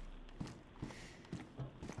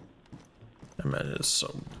 I mean, it's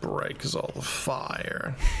so bright because all the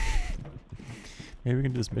fire. Maybe we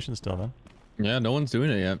can do this mission still then. Yeah, no one's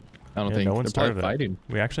doing it yet. I don't think. No one's They're started probably it. fighting.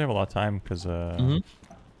 We actually have a lot of time because,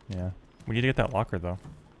 yeah. We need to get that locker though.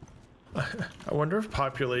 I wonder if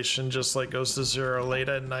population just like goes to 0 late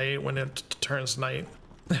at night when it turns night.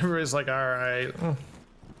 Everybody's like, all right.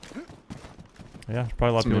 Yeah, there's probably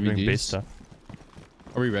a lot of Some people doing MVDs. base stuff.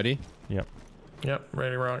 Are we ready? Yep. Yep,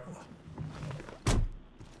 ready, rock.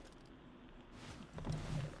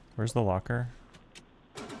 Where's the locker?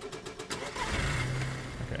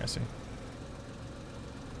 Okay, I see.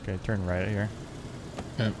 Okay, turn right here.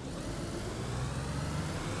 Okay.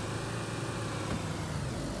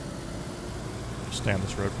 Just stay on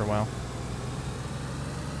this road for a while.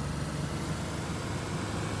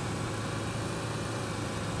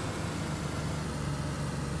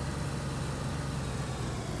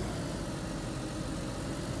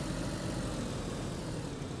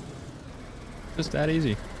 Just that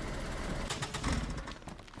easy.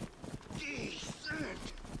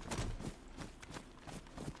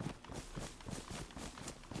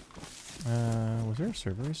 Was there a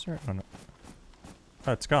server restart? Oh no.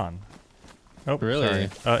 Oh, it's gone. Oh, Really?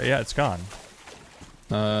 sorry. Yeah, it's gone.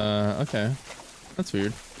 Okay. That's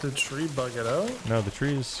weird. Did tree bug it out? No, the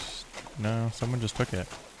trees. No, someone just took it.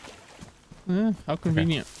 How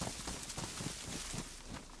convenient.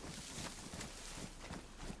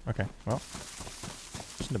 Okay, well.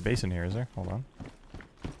 There's no base in here, is there? Hold on.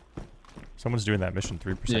 Someone's doing that mission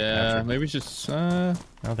 3% Yeah, capture. maybe it's just, I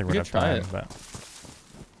don't think we're we gonna could try have time, it. but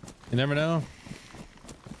you never know.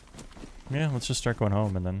 yeah, let's just start going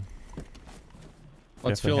home and then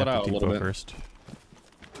Let's definitely fill it have out to a little depot bit. first.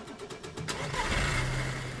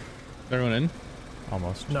 Everyone in?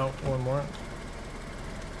 Almost. No, one more.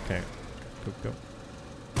 Okay, go.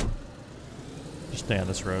 Just stay on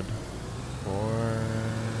this road for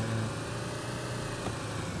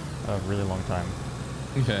a really long time.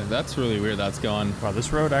 Okay, that's really weird. That's gone. Wow,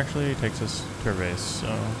 this road actually takes us to our base, so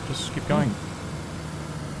just keep going.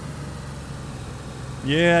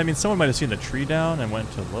 Yeah, I mean, someone might have seen the tree down and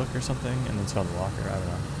went to look or something, and then saw the locker. I don't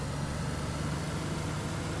know.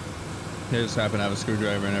 They just happen to have a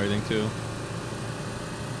screwdriver and everything too.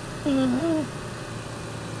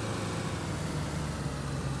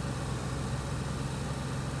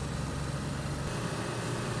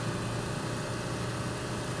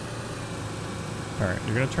 Alright,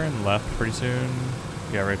 you're gonna turn left pretty soon.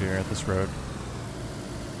 Yeah, right here at this road.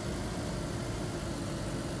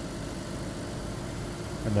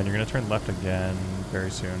 And then you're gonna turn left again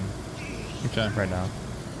very soon. Okay. Right now.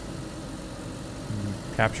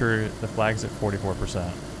 Capture the flags at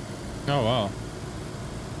 44%. Oh wow.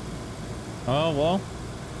 Oh well.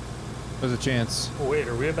 There's a chance. Wait,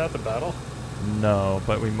 are we about to battle? No,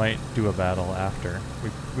 but we might do a battle after.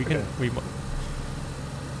 We can Okay.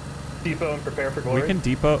 Depot and prepare for glory? we can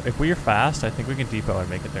depot if we are fast. I think we can depot and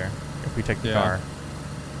make it there if we take the Yeah. car.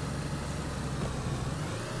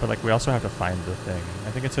 But like we also have to find the thing.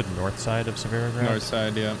 I think it's the north side of Severa Ground. North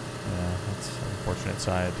side, yeah. Yeah, that's an unfortunate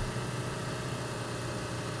side.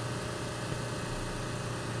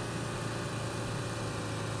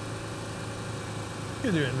 You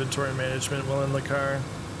can do inventory management while in the car.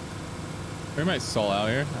 We might stall out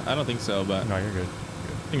here. I don't think so, but No, you're good.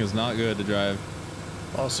 I think it's not good to drive.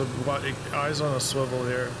 Also, eyes on a swivel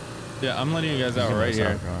here. Yeah, I'm letting you guys You out can right let us here.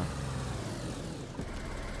 out, go on.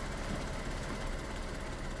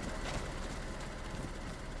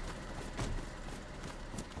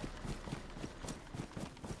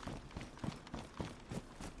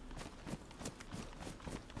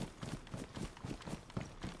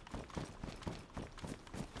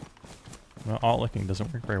 Well, alt looking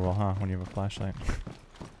doesn't work very well, huh? When you have a flashlight.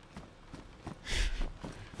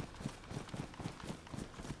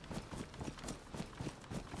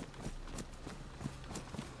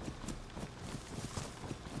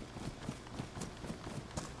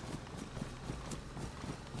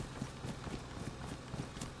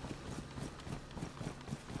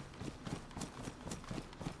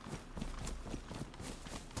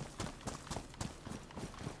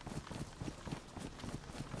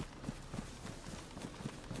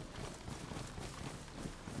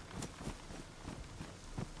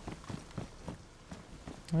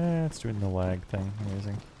 It's doing the lag thing.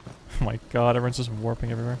 Amazing. Oh my god, everyone's just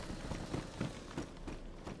warping everywhere.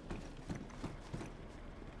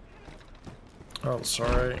 Oh,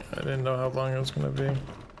 sorry. I didn't know how long it was going to be.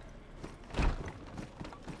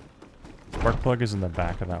 Spark plug is in the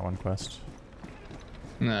back of that one quest.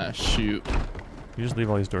 Nah, shoot. You just leave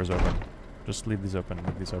all these doors open. Just leave these open.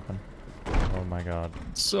 Leave these open. Oh my god.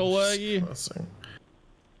 So laggy.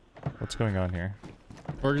 What's going on here?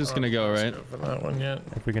 We're just gonna go, right? Go for that one yet.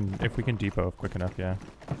 If we can depot quick enough, yeah.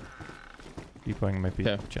 Depoting might be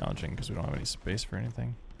challenging because we don't have any space for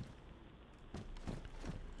anything.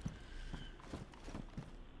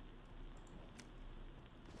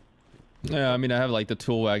 Yeah, I mean, I have like the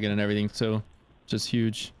tool wagon and everything, so just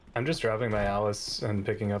huge. I'm just dropping my Alice and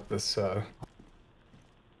picking up this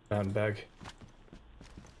mountain bag.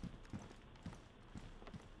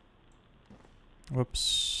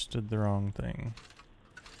 Whoops, did the wrong thing.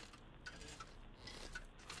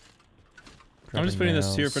 I'm just putting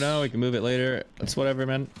this here for now. We can move it later. It's whatever,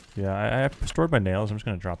 man. Yeah, I have stored my nails. I'm just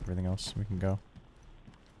gonna drop everything else. We can go.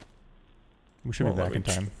 We should be back in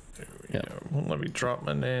time. Yeah, won't let me drop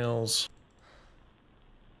my nails.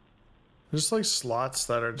 There's like slots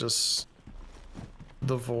that are just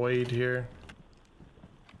the void here.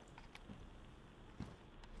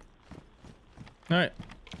 All right.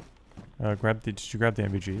 Did you grab the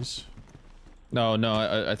MVGs? No,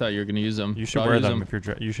 I thought you were gonna use them. You should wear them if you're.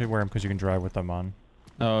 You should wear them because you can drive with them on.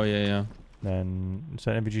 Oh yeah. Then does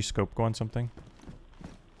that MVG scope go on something?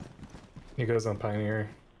 It goes on Pioneer.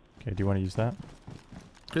 Okay, do you want to use that?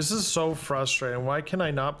 This is so frustrating. Why can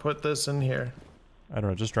I not put this in here? I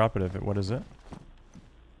don't know. Just drop it. What is it?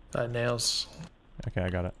 Nails. Okay, I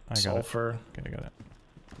got it. Sulfur. Okay, I got it.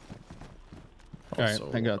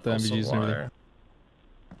 Alright, I got the MVGs and everything.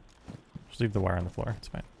 Just leave the wire on the floor. It's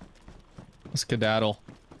fine. Skedaddle.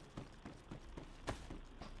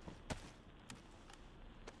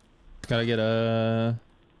 Gotta get a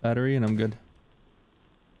battery and I'm good.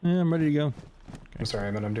 Yeah, I'm ready to go. Okay. I'm sorry,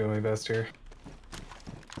 man. I'm doing my best here.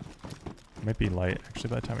 Might be light actually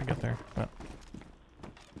by the time we get there. But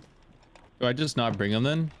Do I just not bring them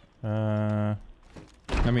then?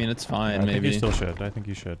 I mean, it's fine. I maybe. think you still should. I think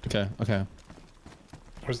you should. Okay.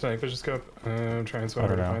 Where's the night vision scope? I'm trying so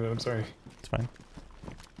hard to find it. I'm sorry. It's fine.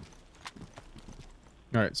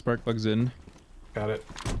 All right, spark plugs in. Got it.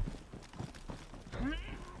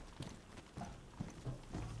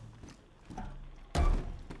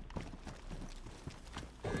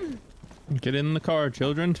 Get in the car,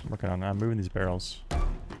 children. Working on that. I'm moving these barrels.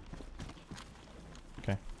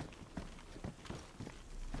 Okay.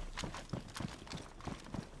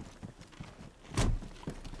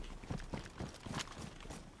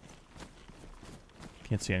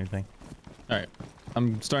 Can't see anything. All right,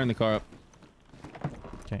 I'm starting the car up.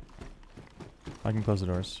 Okay. I can close the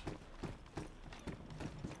doors.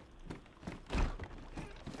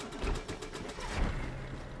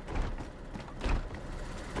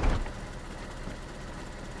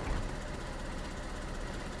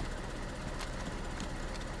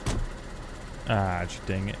 Ah,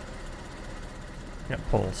 dang it. Got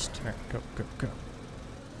pulsed. Alright, go.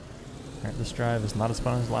 Alright, this drive is not as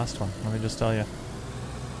fun as the last one. Let me just tell you.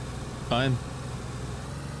 Fine.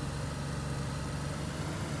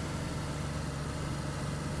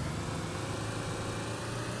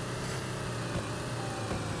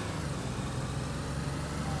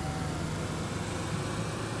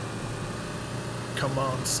 Come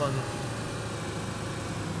on, son.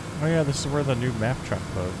 Oh yeah, this is where the new map truck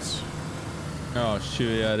loads. Oh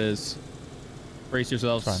shoot, yeah it is. Brace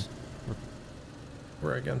yourselves. It's fine.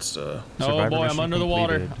 We're against Oh Survivor boy, I'm mission under the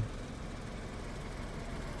water. completed.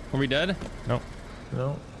 Are we dead? Nope.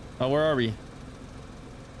 No. Oh, where are we?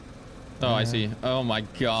 Oh, I see. Oh my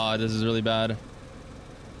god, this is really bad.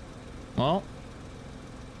 Well,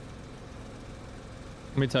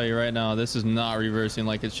 let me tell you right now, this is not reversing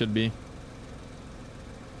like it should be.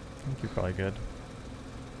 I think you're probably good.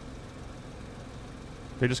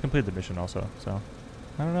 They just completed the mission also, so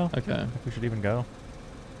I don't know. Okay. If we should even go.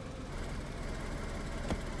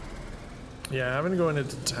 Yeah, having to go into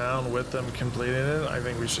town with them completing it, I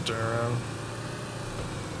think we should turn around.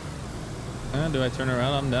 Do I turn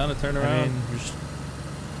around? I'm down to turn I around. mean,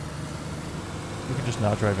 we could just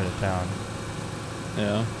not drive into town.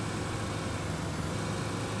 Yeah.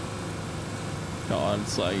 God,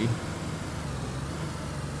 it's laggy.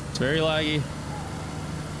 It's very laggy.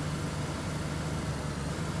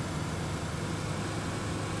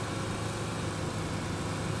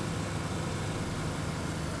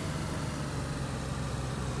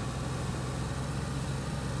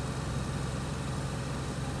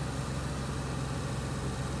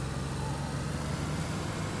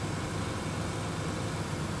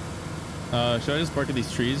 Should I just park at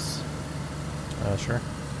these trees? Sure.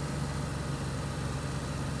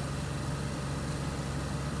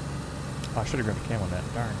 Oh, I should have grabbed the cam on that.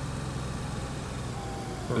 Darn.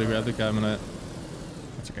 Should I grab the cabinet?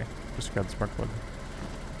 That's okay. Just grab the spark plug.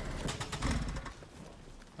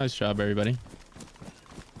 Nice job, everybody.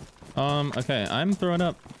 Okay, I'm throwing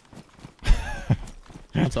up.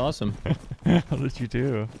 That's awesome. What did you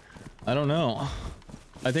do? I don't know.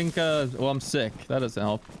 I think, well, I'm sick. That doesn't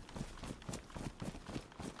help.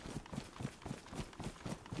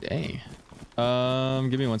 Dang.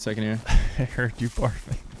 Give me 1 second here. I heard you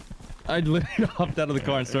barfing. I literally hopped out of the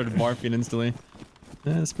car and started barfing instantly.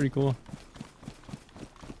 Yeah, that's pretty cool.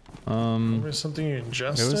 Maybe something you It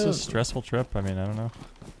ingested? was a stressful trip. I mean, I don't know.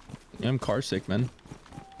 Yeah, I'm car sick, man.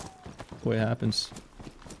 The way it happens.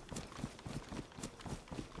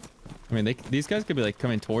 I mean, these guys could be like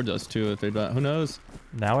coming towards us too if they're not. Who knows?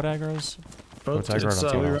 Now it aggroes? But it's aggroed on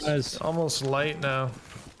someone else. it's almost light now.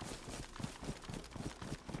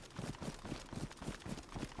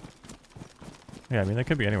 Yeah, I mean, they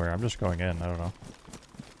could be anywhere. I'm just going in. I don't know.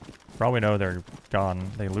 For all we know, they're gone.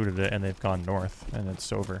 They looted it, and they've gone north, and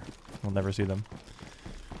it's over. We'll never see them.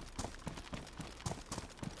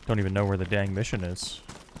 Don't even know where the dang mission is.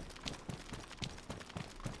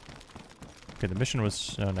 Okay, the mission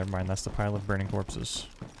was... Oh, never mind. That's the pile of burning corpses.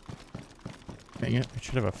 Dang it. It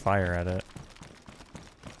should have a fire at it.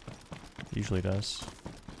 Usually does.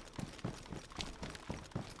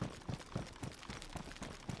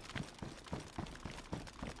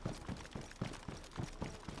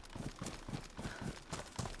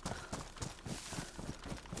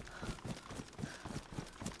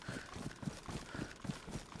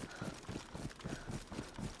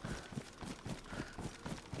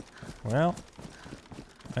 Well,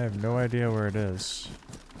 I have no idea where it is.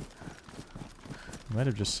 I might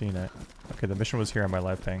have just seen it. Okay, the mission was here on my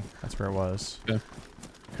live ping. That's where it was. Okay.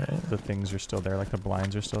 Okay. The things are still there, like the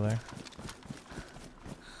blinds are still there.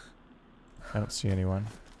 I don't see anyone.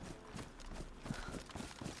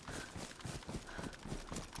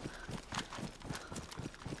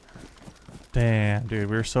 Damn, dude,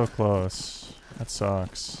 we were so close. That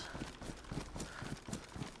sucks.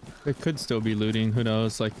 It could still be looting. Who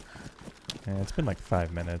knows? Like, Yeah, it's been like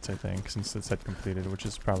 5 minutes, I think, since it said completed, which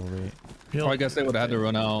is probably... oh, I guess they would have had to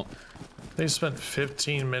run out. They spent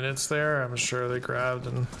 15 minutes there. I'm sure they grabbed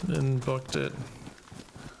and booked it.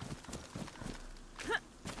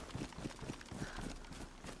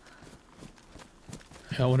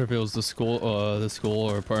 I wonder if it was the school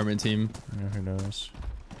or apartment team. Yeah, who knows?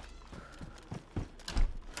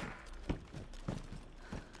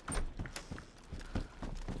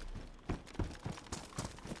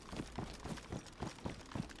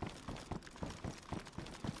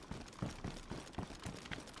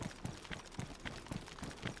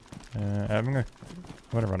 I'm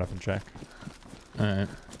gonna run up and check. Alright.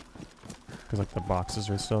 Because like the boxes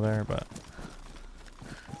are still there, but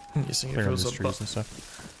You think if clear it the was trees and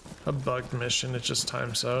stuff. a bugged mission, it just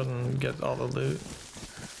times out and get all the loot.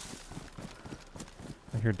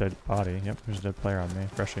 I hear dead body. Yep, there's a dead player on me.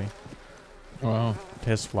 Freshie. Wow. It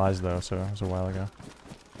has flies though, so it was a while ago.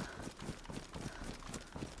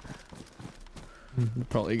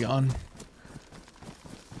 Probably gone.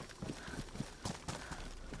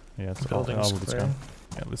 Yeah, it's Building's it's clear. gone.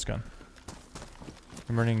 Yeah, it's gone.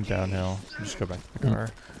 I'm running downhill. Just go back to the car.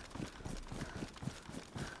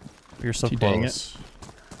 You're so Gee, dang it. close.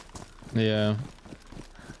 Yeah.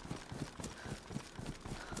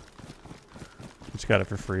 Just got it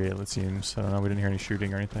for free, it seems. I don't know, we didn't hear any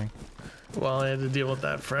shooting or anything. Well, I had to deal with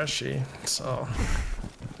that freshie, so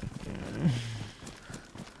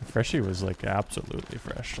Freshie was like absolutely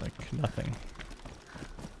fresh, like nothing.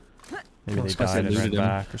 Maybe Well, they it's 'cause died they and ran looted him.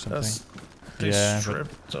 back or something. that's they Yeah, but-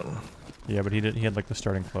 stripped them. Yeah, but he had like the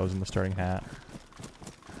starting clothes and the starting hat.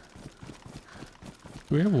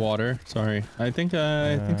 Do we have water? Sorry. I think I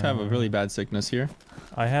have a really bad sickness here.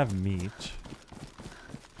 I have meat.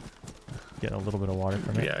 Get a little bit of water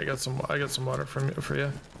from it. Yeah, I got some water for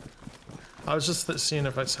you. I was just seeing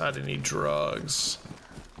if I had any drugs.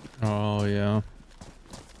 Oh yeah.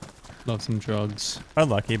 Love some drugs.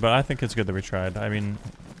 Unlucky, but I think it's good that we tried. I mean,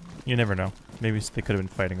 you never know. Maybe they could have been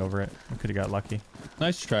fighting over it. We could have got lucky.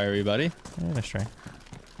 Nice try, everybody. Yeah, nice try.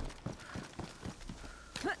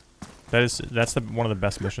 That's one of the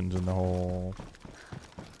best missions in the whole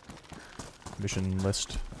mission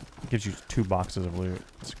list. It gives you 2 boxes of loot.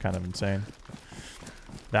 It's kind of insane.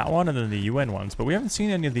 That one and then the UN ones, but we haven't seen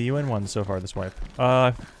any of the UN ones so far this wipe.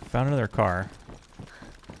 I found another car.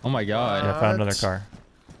 Oh my god. Yeah, I found another What? car.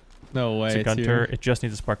 No way. It's a it's Gunter. here. It just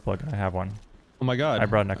needs a spark plug. I have one. Oh my god. I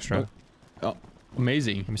brought an extra. Oh,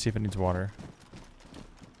 amazing. Let me see if it needs water.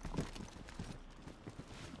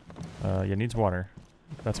 Yeah, it needs water.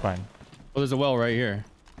 That's fine. Oh, there's a well right here.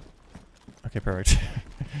 Okay, perfect.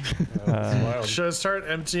 That's wild. Should I start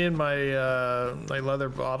emptying my my leather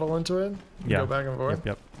bottle into it? And Yeah. Go back and forth.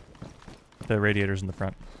 Yep. The radiator's in the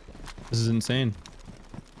front. This is insane.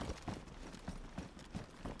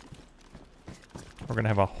 We're gonna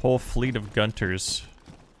have a whole fleet of Gunthers.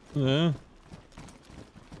 Yeah.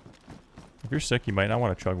 If you're sick, you might not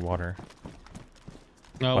want to chug water.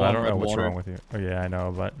 No, But I don't know what's water. wrong with you. Oh yeah, I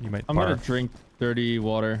know, but you might I'm gonna barf. drink dirty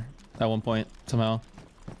water at one point somehow.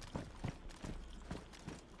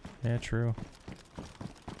 Yeah, true.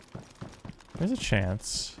 There's a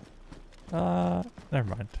chance. Never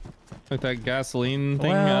mind. Like that gasoline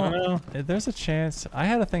thing. I Well, don't know. there's a chance. I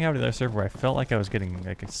had a thing out of the other server where I felt like I was getting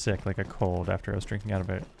like a sick, like a cold after I was drinking out of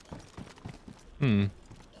it. Hmm.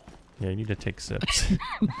 Yeah, you need to take sips.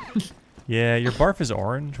 Yeah, your barf is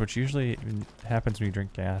orange, which usually happens when you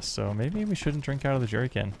drink gas. So maybe we shouldn't drink out of the jerry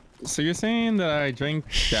can. So you're saying that I drank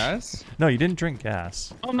gas? No, you didn't drink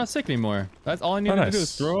gas. Oh, I'm not sick anymore. That's all I needed Oh, to do is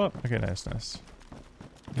nice. throw up. Okay, nice, nice.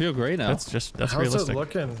 I feel great now. That's How's realistic. it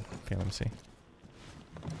looking? Okay, let me see.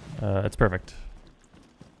 It's perfect.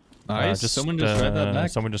 Nice. Someone just read that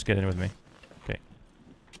back. Someone just get in with me. Okay.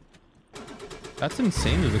 That's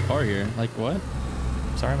insane. There's a car here. Like what?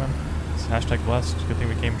 Sorry, man. It's hashtag blessed. Good thing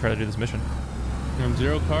we came and tried to do this mission. From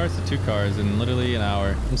 0 cars to 2 cars in literally an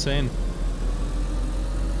hour. Insane.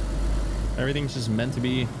 Everything's just meant to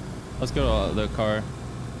be. Let's go to the car.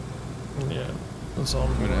 Yeah, that's all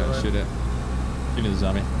I'm I'm gonna gonna shoot it. Shoot the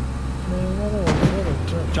zombie.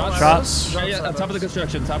 Shots. Shots. Yeah, on top of the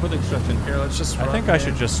construction. Top of the construction. Here, let's just. I run think I in.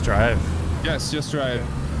 should just drive. Yes, just drive.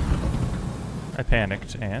 I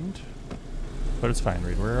panicked but it's fine,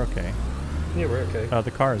 Reid. We're okay. Yeah, we're okay. The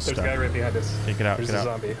car is There's stuck. a guy right behind us. Okay, get out, There's get a out.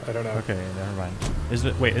 zombie. I don't know. Okay, never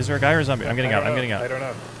mind. Wait, is there a guy or a zombie? I'm getting out. I'm getting out. I don't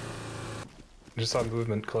know. I just saw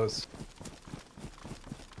movement close.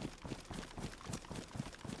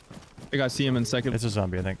 I think I see him in second. It's a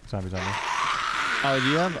zombie, I think. Zombie. Do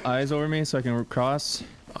you have eyes over me so I can cross?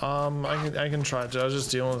 I can try to. I was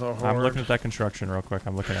just dealing with a horde. I'm looking at that construction real quick.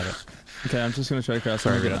 I'm looking at it. Okay, I'm just gonna try to cross.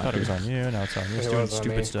 Sorry, Let me Reid, I get thought out it was here. on you. Now it's on you. It's It doing was on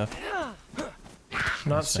stupid me. stuff.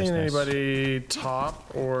 Not Nice, seeing nice, nice. anybody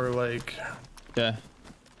top or like Yeah,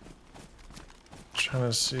 trying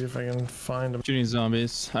to see if I can find them. shooting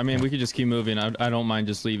zombies. I mean, we could just keep moving. I don't mind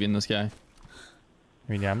just leaving this guy.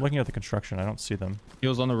 I mean, yeah, I'm looking at the construction. I don't see them. He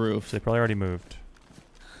was on the roof. So they probably already moved.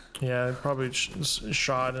 Yeah, they probably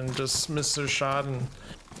shot and just missed their shot and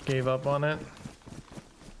gave up on it.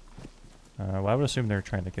 Well, I would assume they're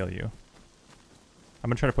trying to kill you. I'm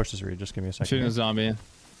gonna try to push this, Reid. Just give me a second. Shooting here. a zombie.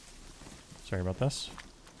 Sorry about this.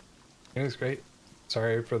 It was great.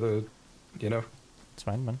 Sorry for the, It's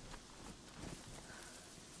fine, man.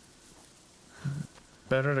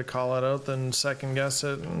 Better to call it out than second guess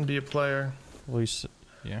it and be a player. At least,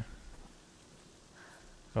 yeah.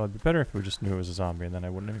 Well, it'd be better if we just knew it was a zombie, and then I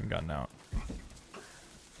wouldn't have even gotten out.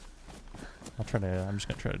 I'm just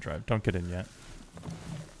gonna try to drive. Don't get in yet.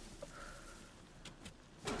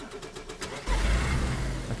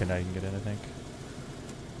 Okay, now you can get in, I think.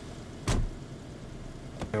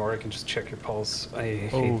 Or I can just check your pulse. I hate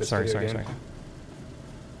Oh, this sorry. video game.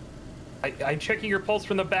 I'm checking your pulse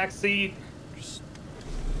from the back seat. Just,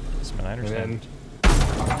 yes, man, I understand.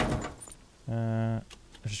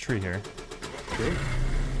 There's a tree here. True.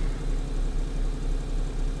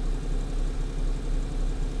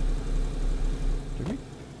 Did we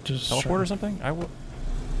Just teleport or something? I will.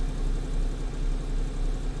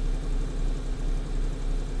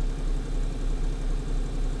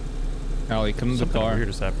 Allie, come to the Something car. weird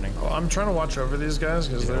is happening. Oh, I'm trying to watch over these guys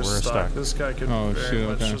because Yeah, they're we're stuck. stuck. This guy could Oh, very shoot,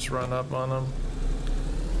 much okay. just run up on them.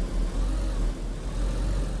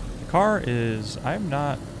 The car is. I'm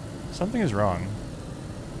not. Something is wrong.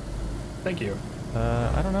 Thank you.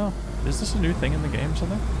 I don't know. Is this a new thing in the game?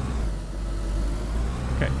 Something?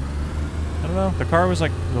 Okay. I don't know. The car was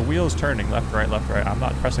like the wheels turning left, right, left, right. I'm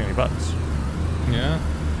not pressing any buttons. Yeah.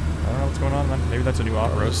 I don't know what's going on, man. Maybe that's a new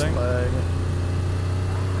off-road Just thing. lag.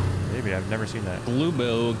 Maybe I've never seen that. Blue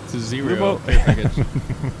bill to 0. Blue boat. Pay package.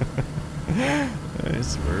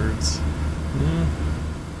 Nice words. Yeah.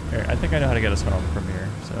 Here, I think I know how to get us home from here.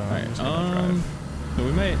 So I'm Alright, just gonna drive. so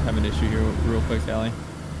we might have an issue here real quick, Allie.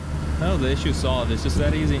 No, the issue's solved. It's just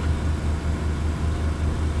that easy.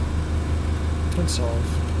 Good solve.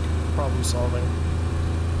 Problem solving.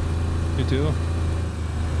 You too?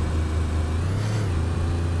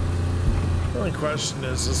 The only question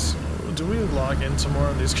is do we log into more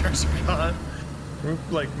of these cars or not? We,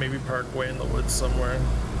 like maybe park way in the woods somewhere.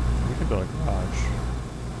 We could build a garage.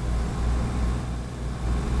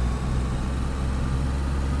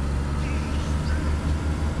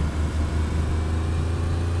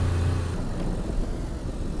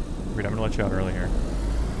 Reid, I'm gonna let you out early here.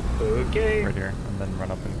 Okay. Right here, and then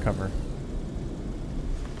run up and cover.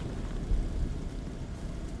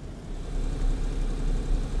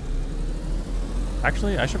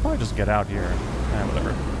 Actually, I should probably just get out here.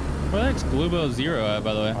 Whatever. Where the heck's Glubo Zero at,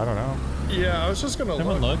 by the way? I don't know. Yeah, I was just gonna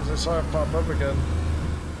Someone look look. because I saw it pop up again.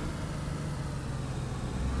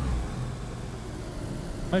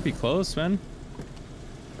 Might be close, man.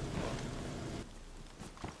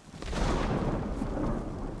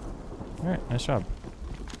 Alright, nice job.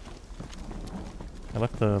 I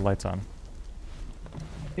left the lights on.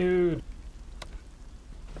 Dude.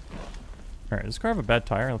 Alright, does this car have a bad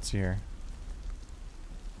tire? Let's see here.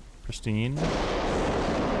 Pristine.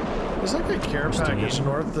 There's like a care package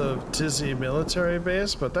north of Tizzy military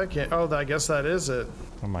base, but that can't. Oh, I guess that is it.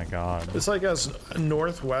 Oh my god. It's like as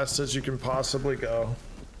northwest as you can possibly go.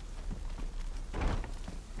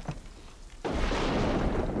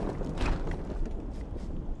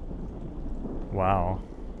 Wow.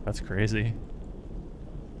 That's crazy.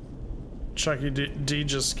 Chucky D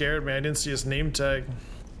just scared me. I didn't see his name tag.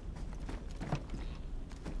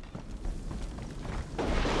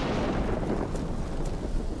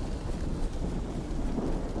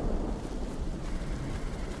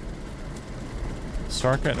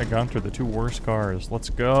 Sarkas and a Gunthers, the two worst cars. Let's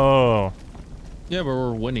go. Yeah, but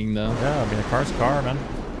we're winning though. Yeah, I mean, a car's a car, man.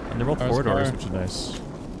 And they're both Car's four doors, car. which is nice.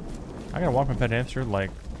 I gotta walk my pet hamster,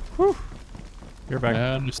 like, whew. You're back.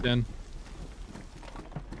 I understand.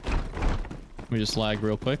 Let me just lag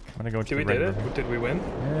real quick. I'm gonna go to Did we the did red room. it? Did we win?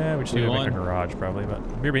 Yeah, we just We need to make a won. garage, probably, but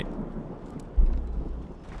BRB.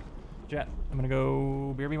 Jet, I'm gonna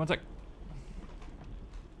go BRB 1 sec.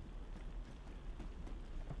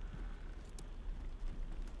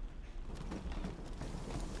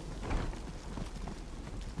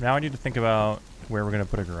 Now I need to think about where we're gonna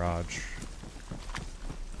put a garage.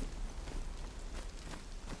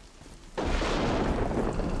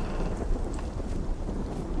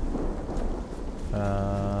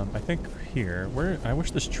 I think here. Where? I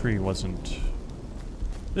wish this tree wasn't.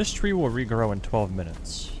 This tree will regrow in 12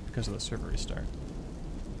 minutes because of the server restart.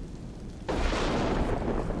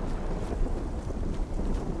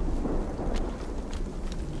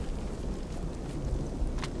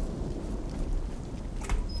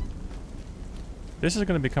 This is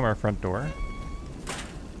going to become our front door.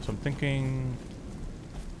 So I'm thinking.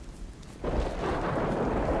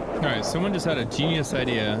 All right, someone just had a genius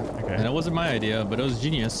idea, Okay. and it wasn't my idea, but it was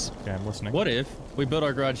genius. Okay, I'm listening. What if we built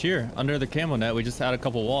our garage here under the camo net? We just add a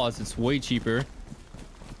couple walls. It's way cheaper.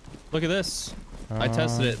 Look at this. I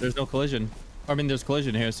tested it. There's no collision. I mean, there's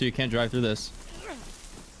collision here, so you can't drive through this.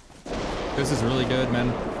 This is really good, man.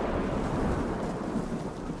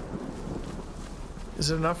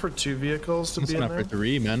 Is it enough for 2 vehicles to It's be in enough there? for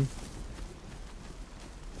 3, man.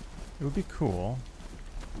 It would be cool.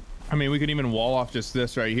 I mean, we could even wall off just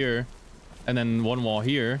this right here, and then one wall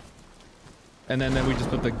here, and then we just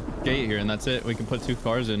put the gate here, and that's it. We can put 2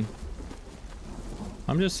 cars in.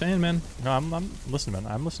 I'm just saying, man. No, I'm listening, man.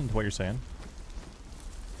 I'm listening to what you're saying.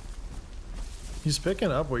 He's picking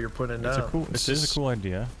up what you're putting down. It's a cool. It is a cool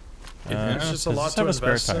idea. It's just a does lot this to have a spare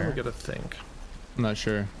invest in. tire? We gotta think. I'm not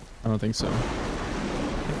sure. I don't think so.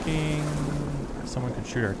 Thinking someone could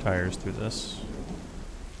shoot our tires through this,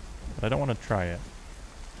 but I don't want to try it.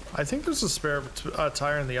 I think there's a spare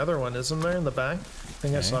tire in the other one, isn't there, in the back? I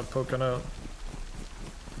think I Okay. saw it poking out.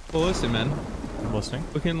 Well, listen, man. I'm listening.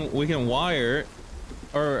 We can wire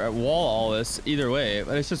or wall all this either way,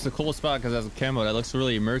 but it's just a cool spot because it has a camo that looks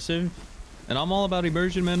really immersive, and I'm all about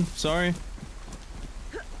immersion, man. Sorry.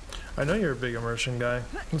 I know you're a big immersion guy.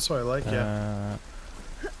 That's why I like you.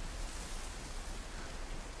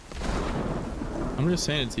 I'm just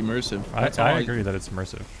saying it's immersive. That's all I agree that it's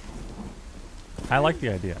immersive. I like the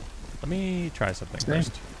idea. Let me try something Same.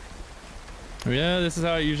 first. Yeah, this is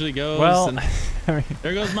how it usually goes. Well, and I mean,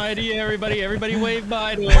 there goes my idea, everybody. Everybody wave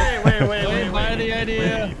bye to it. Wave bye to the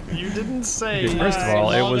idea. You didn't say. okay, first of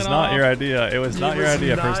all, it was logging not off. your idea. It was not your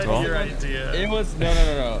idea, first of all. Your idea. It was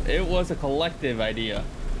no. It was a collective idea.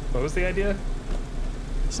 What was the idea?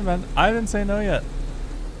 Listen, man, I didn't say no yet.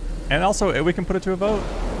 And also, we can put it to a vote.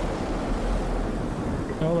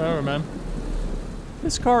 Oh, whatever, man.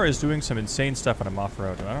 This car is doing some insane stuff when I'm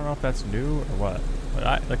off-road. I don't know if that's new or what,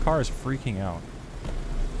 but the car is freaking out.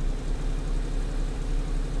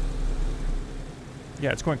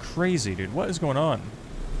 Yeah, it's going crazy, dude. What is going on?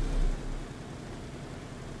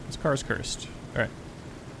 This car is cursed. All right.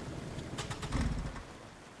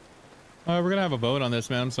 We're gonna have a vote on this,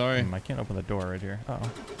 man. I'm sorry. I can't open the door right here. Uh-oh.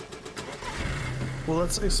 Well,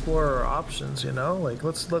 let's explore our options. You know, like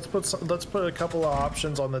let's put a couple of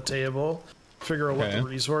options on the table. Figure out what the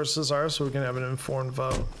resources are, so we can have an informed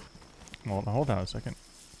vote. Well, hold on a second.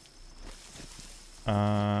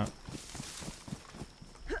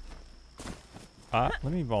 Let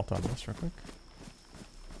me vault on this real quick.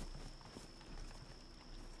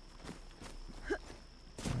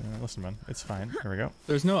 listen, man. It's fine. Here we go.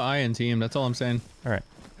 There's no I in team. That's all I'm saying. All right.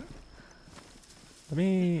 Let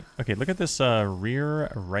me. Okay, look at this rear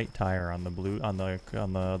right tire on the blue on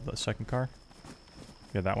the second car.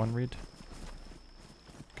 Yeah, that one, Reid.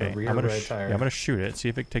 Okay, rear I'm gonna right tire. Yeah, I'm gonna shoot it. See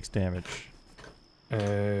if it takes damage.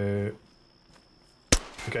 Okay.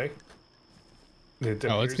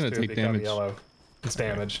 Oh, it's gonna take become damage. Yellow. It's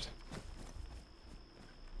damaged.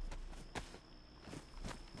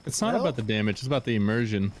 It's not about the damage. It's about the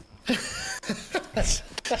immersion. You're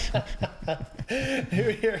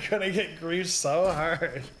gonna get griefed so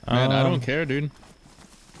hard. Man, I don't care, dude.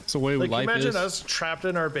 It's the way Like, life imagine is. us trapped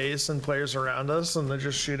in our base and players around us, and they're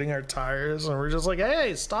just shooting our tires, and we're just like,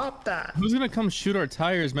 "Hey, stop that!" Who's gonna come shoot our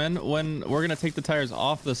tires, man? When we're gonna take the tires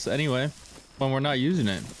off this anyway, when we're not using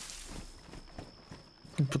it.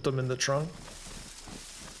 Put them in the trunk.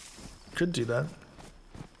 Could do that.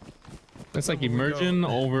 It's like Where would we immersion go?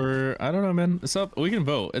 over. I don't know, man. It's up. We can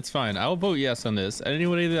vote. It's fine. I'll vote yes on this.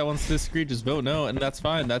 Anybody that wants to disagree, just vote no, and that's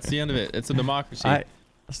fine. That's the end of it. It's a democracy.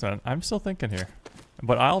 Listen, I'm still thinking here,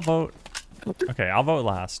 but I'll vote. Okay, I'll vote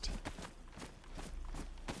last.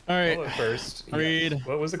 All right, I'll go first. Reid. Yes.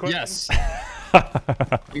 What was the question? Yes.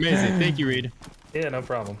 Amazing. Thank you, Reid. Yeah, no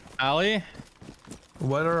problem. Ali.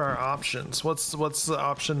 What are our options? What's the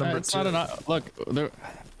option number It's 2? not an look. There.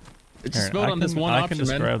 Just Aaron, vote on this one I option, can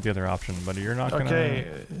describe man. the other option, but you're not gonna. Okay.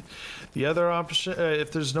 The other option,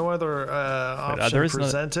 if there's no other option there is no-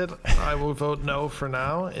 presented, I will vote no for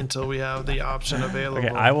now until we have the option available.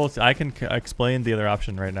 Okay, I will. I can explain the other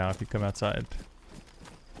option right now if you come outside.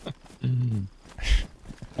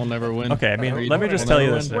 We'll never win. Okay, I mean, Reid. let me just We'll tell you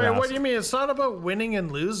never this. win. Wait, what Ross. do you mean? It's not about winning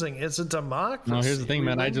and losing. It's a democracy. No, here's the thing, We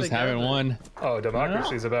man. I win just haven't together. won. Oh,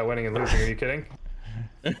 democracy is about winning and losing. Are you kidding?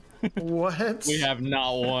 What? We have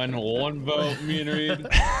not won one vote, me and Reid.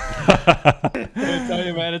 I tell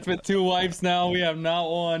you, man, it's been 2 wipes now. We have not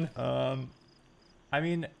won. I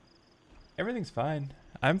mean, everything's fine.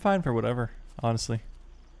 I'm fine for whatever, honestly.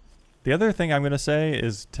 The other thing I'm gonna say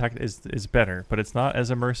is is better, but it's not as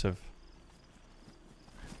immersive.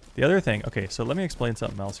 The other thing, okay, so let me explain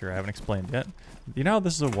something else here I haven't explained yet. You know how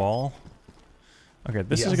this is a wall? Okay,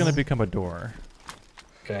 this is Yes. gonna become a door.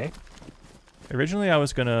 Okay. Originally,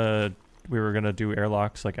 we were gonna do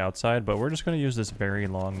airlocks like outside, but we're just gonna use this very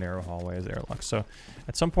long, narrow hallway as airlocks. So,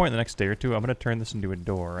 at some point in the next day or two, I'm gonna turn this into a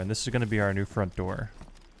door, and this is gonna be our new front door.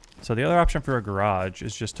 So the other option for a garage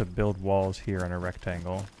is just to build walls here on a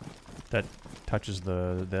rectangle that touches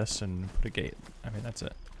this and put a gate. I mean, that's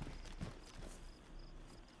it.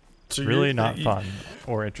 So Really you're- not fun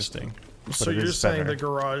or interesting. So but it you're is saying better. the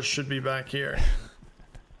garage should be back here?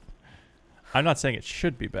 I'm not saying it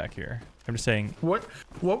should be back here. I'm just saying What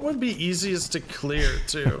would be easiest to clear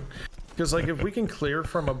too? Because like if we can clear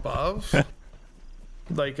from above,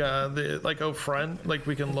 like out front, like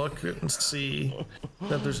we can look and see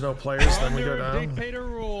that there's no players, then we go Under a down. dictator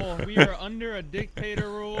rule. We are under a dictator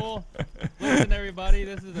rule. Listen, everybody,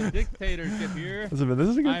 this is a dictatorship here. listen, this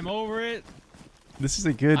is a good. I'm over it. This is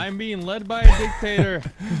a good. I'm being led by a dictator.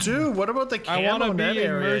 Dude, what about the I want camo to be net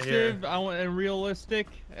area here? immersive. I want and realistic,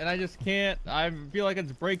 and I just can't. I feel like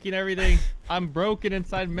it's breaking everything. I'm broken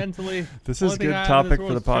inside mentally. This Only is thing good I have in this topic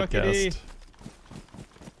for the world is Chuck E. podcast.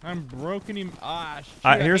 I'm broken. Shit, I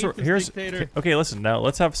Here's hate this here's dictator. okay. Listen, now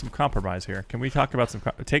let's have some compromise here. Can we talk about some?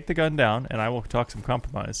 Take the gun down, and I will talk some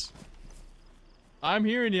compromise. I'm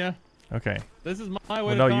hearing you. Okay. This is my Well,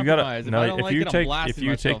 way no, to you compromise. gotta. No, if I don't if like you it, I'm take blasting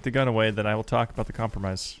myself. the gun away, then I will talk about the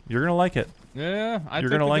compromise. You're gonna like it. Yeah, I You're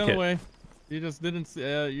took gonna the like gun it. away. You just didn't.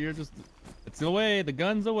 You're just. It's away. The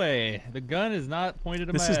gun's away. The gun is not pointed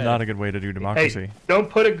at This my is head. not a good way to do democracy. Hey,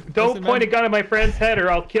 don't Listen, point a man. gun at my friend's head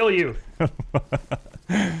or I'll kill you.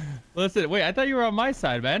 Listen, wait. I thought you were on my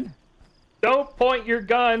side, man. Don't point your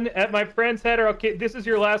gun at my friend's head or I'll kill. This is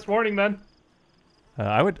your last warning, man.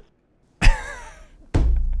 I would.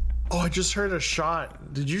 Oh, I just heard a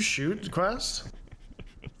shot. Did you shoot, Quest?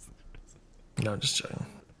 No, just checking.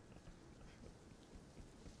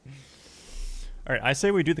 All right, I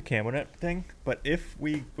say we do the camo net thing, but if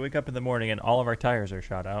we wake up in the morning and all of our tires are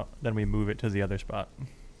shot out, then we move it to the other spot.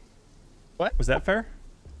 What? Was that fair?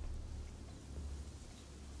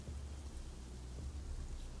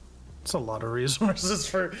 It's a lot of resources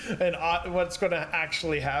for what's going to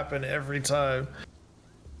actually happen every time.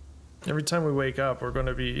 Every time we wake up, we're going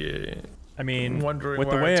to be. I mean, Wondering with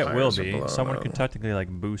the why way our it will tires are be, blown someone out. could technically like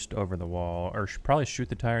boost over the wall, or probably shoot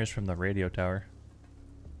the tires from the radio tower.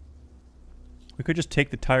 We could just take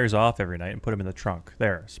the tires off every night and put them in the trunk.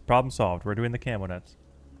 There, problem solved. We're doing the camo nets.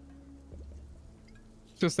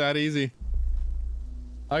 It's just that easy.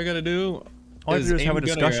 All you gotta do All I have is to do is aim have a gun at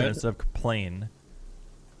your discussion head. instead of complain.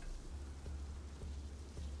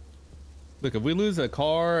 Look, if we lose a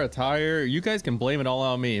car, a tire, you guys can blame it all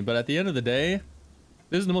on me. But at the end of the day,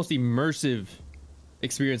 this is the most immersive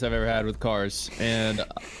experience I've ever had with cars. And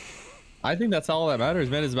I think that's all that matters,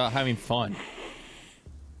 man, is about having fun.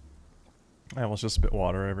 I almost just spit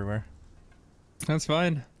water everywhere. That's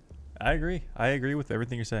fine. I agree. I agree with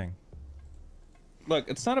everything you're saying. Look,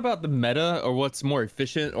 it's not about the meta or what's more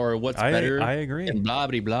efficient or what's better. I agree. And blah,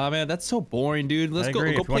 blah, blah, man. That's so boring, dude. Let's go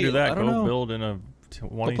if you play. want to do that, I don't go know. build in a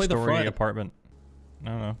 20-story apartment. I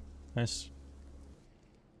don't know. Nice.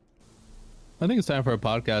 I think it's time for a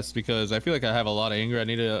podcast because I feel like I have a lot of anger I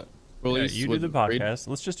need to release. Yeah, you do the podcast.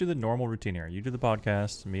 Let's just do the normal routine here. You do the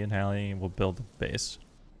podcast. Me and Hallie will build the base.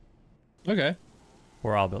 Okay.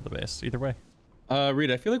 Or I'll build the base. Either way.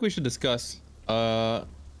 Reid, I feel like we should discuss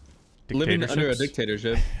living under a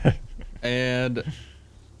dictatorship and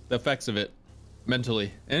the effects of it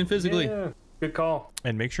mentally and physically. Yeah, good call.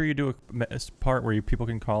 And make sure you do a part where people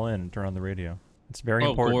can call in and turn on the radio. It's very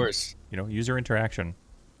important. Of course. You know, user interaction.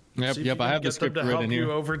 Yep, See if yep. you I can have the get them script to written help here.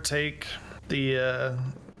 you overtake the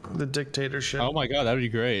dictatorship. Oh my god, that would be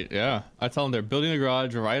great. Yeah. I tell them they're building a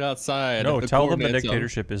garage right outside. No, the tell them the coordinates of-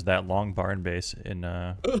 dictatorship is that long barn base in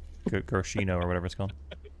Groshino or whatever it's called.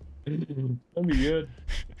 That'd be good.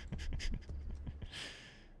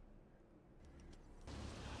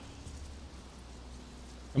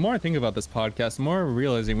 The more I think about this podcast, the more I'm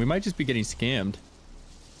realizing we might just be getting scammed.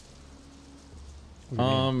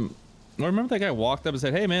 I remember that guy walked up and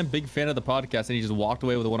said, "Hey man, big fan of the podcast," and he just walked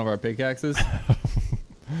away with one of our pickaxes.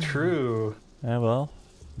 True. Yeah, well,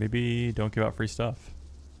 maybe don't give out free stuff.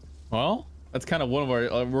 Well, that's kind of one of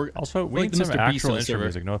our. We're Also, we like need the some Mr. Beast actual on the intro server.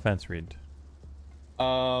 music. No offense, Reid.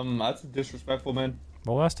 That's disrespectful, man.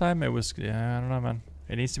 Well, last time it was, yeah, I don't know, man.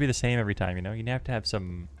 It needs to be the same every time, you know? You have to have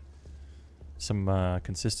some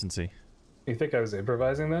consistency. You think I was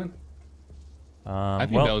improvising that?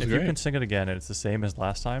 think well, that was if great. you can sing it again and it's the same as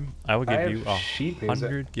last time, I will I give have you sheet music.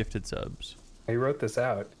 100 gifted subs. I wrote this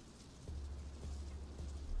out.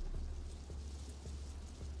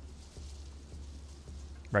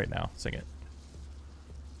 Right now, sing it.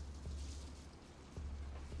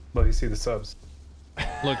 Well, you see the subs.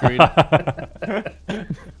 Look, Reid.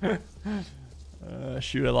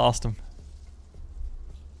 Shoot, I lost him.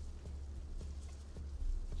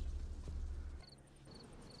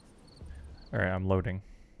 Alright, I'm loading.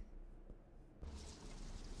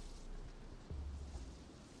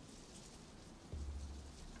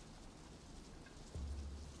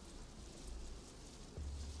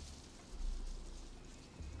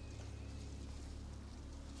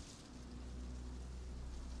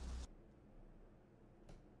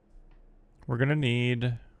 We're gonna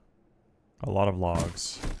need a lot of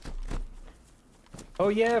logs. Oh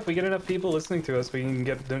yeah, if we get enough people listening to us, we can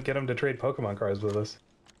get them to trade Pokemon cards with us.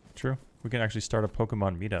 True. We can actually start a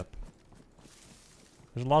Pokemon meetup.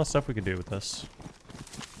 There's a lot of stuff we could do with this.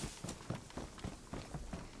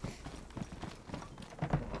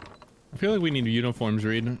 I feel like we need uniforms,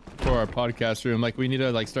 Reid, for our podcast room. Like we need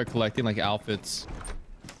to like start collecting like outfits.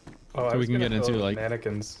 Oh, So I we was can gonna get into, fill it with like-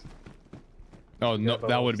 mannequins. Oh no, Yeah,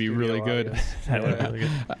 that would be studio really good. audience. That would be really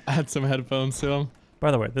good. Add some headphones to them. By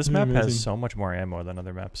the way, this That'd map be has amazing. so much more ammo than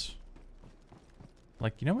other maps.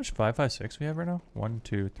 Like, you know how much 5.56 we have right now? 1,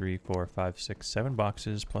 2, 3, 4, 5, 6, 7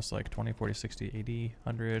 boxes plus like 20, 40, 60, 80,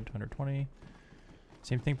 100, 120.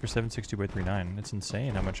 Same thing for 762 by 39. It's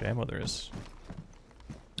insane how much ammo there is.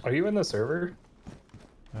 Are you in the server?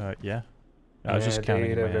 Yeah. I was just counting in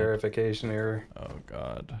Data my head. verification error. Oh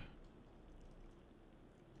god.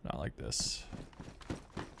 Not like this.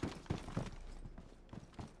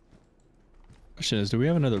 Question is, do we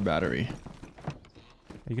have another battery?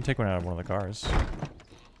 You can take one out of one of the cars.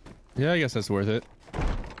 Yeah, I guess that's worth it.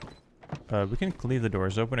 We can leave the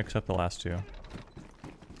doors open except the last two.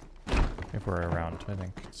 If we're around, I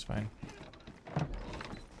think it's fine.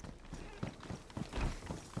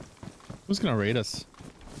 Who's gonna raid us?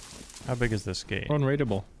 How big is this gate? We're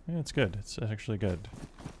unraidable. Yeah, it's good. It's actually good.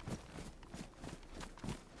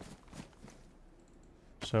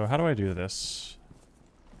 So how do I do this?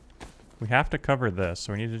 We have to cover this,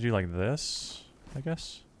 so we need to do like this, I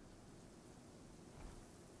guess.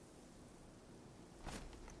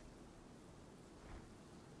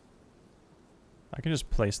 I can just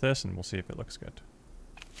place this and we'll see if it looks good.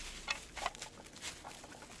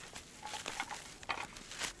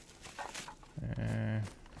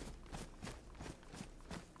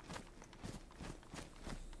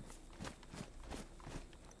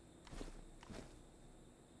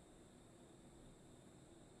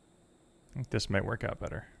 I think this might work out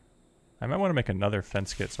better. I might want to make another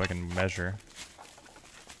fence kit so I can measure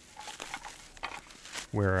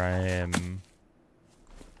where I am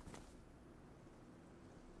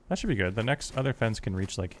That should be good. The next other fence can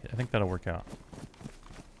reach, like, I think that'll work out.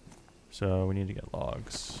 So we need to get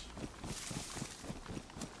logs.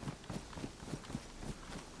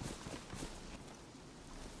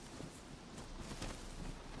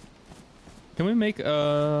 Can we make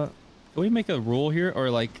a rule here, or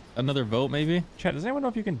like another vote maybe? Chat, does anyone know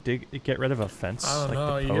if you can get rid of a fence? I don't like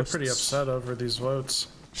know. the You get pretty posts? upset over these votes.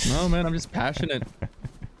 No, man, I'm just passionate.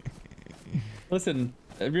 Listen,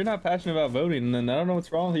 if you're not passionate about voting, then I don't know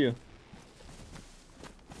what's wrong with you.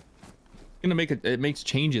 Gonna make it makes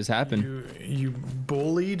changes happen. You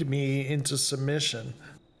bullied me into submission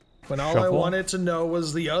when all I Shuffle? wanted to know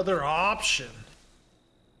was the other option.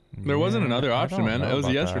 There wasn't another I option, don't man. know It was a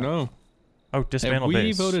about yes that. or no. Oh, If dismantle we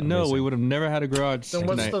base. voted no, we Amazing. would have never had a garage Then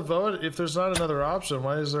what's tonight. the vote? If there's not another option,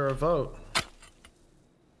 why is there a vote?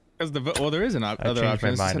 Because well, there is an other changed my option.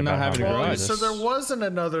 It's just mind not about having a how Well, to you do garage. said this. there wasn't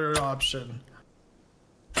another option.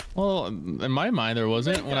 Well, in my mind, there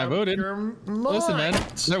wasn't when I voted. Listen, man,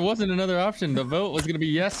 there wasn't another option. The vote was gonna be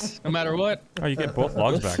yes, no matter what. Oh, you get both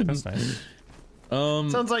logs back. That's nice.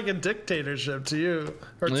 Sounds like a dictatorship to you.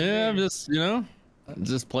 Or to Yeah, I'm me. just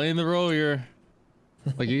just playing the role here.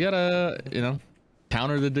 Like you gotta,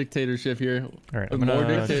 counter the dictatorship here. All right, With I'm more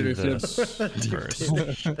gonna do dictatorship. this first.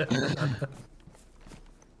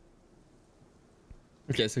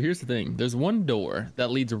 Okay, so here's the thing. There's one door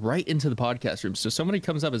that leads right into the podcast room. So somebody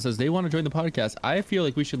comes up and says they want to join the podcast. I feel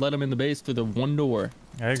like we should let them in the base through the one door.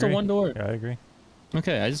 I agree. Just the one door. Yeah, I agree.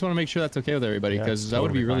 Okay, I just want to make sure that's okay with everybody Yeah, because it's that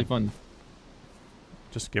would be totally really fine. fun.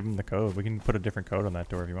 Just give them the code. We can put a different code on that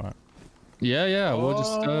door if you want. Yeah, we'll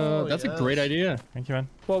just Oh, that's a yes. great idea. Thank you, man.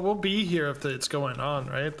 Well, we'll be here if it's going on,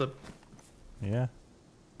 right? Yeah.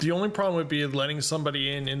 The only problem would be letting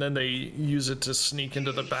somebody in and then they use it to sneak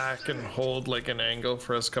into the back and hold like an angle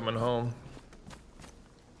for us coming home.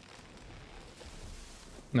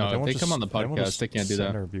 No, Then if we'll they just- come on the then we'll podcast, just they can't do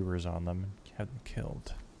send that. our viewers on them and have them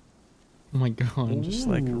killed. Oh my god. Just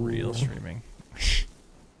like real streaming.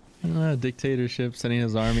 Dictatorship sending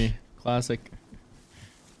his army. Classic.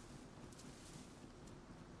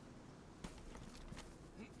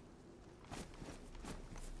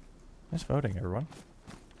 Nice voting, everyone.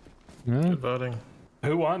 Yeah, Good voting.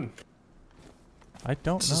 Who won? I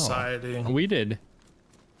don't know. Society. we did.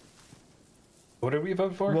 What did we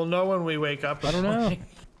vote for? We'll know when we wake up. I don't know.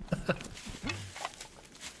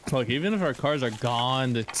 Look, even if our cars are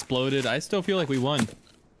gone, exploded, I still feel like we won.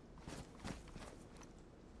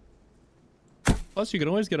 Plus, you can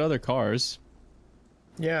always get other cars.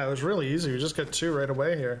 Yeah, it was really easy. We just got 2 right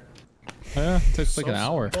away here. Yeah, it took like So an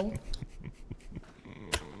hour. simple.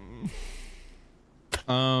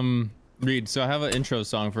 Reid, so I have an intro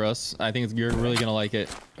song for us. I think you're really gonna like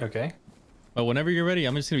it. Okay. But whenever you're ready,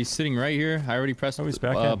 I'm just gonna be sitting right here. I already pressed he's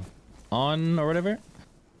back in. on or whatever.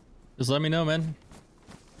 Just let me know, man.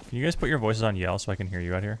 Can you guys put your voices on yell so I can hear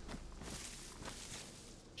you out here?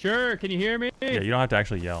 Sure, can you hear me? Yeah, you don't have to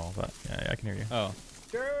actually yell, but yeah, I can hear you. Oh.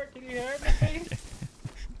 Sure, can you hear me?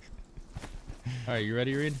 All right, you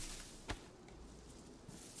ready, Reid?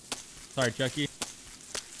 Sorry, Chucky.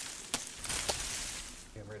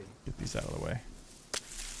 I'm ready. Get these out of the way.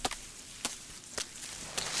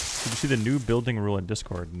 Did you see the new building rule in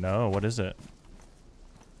Discord? No, what is it?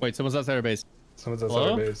 Wait, someone's outside our base. Someone's outside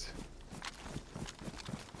Hello? our base.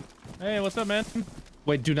 Hey, what's up, man?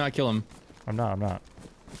 Wait, do not kill him. I'm not.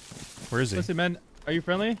 Where is he? Listen, man, are you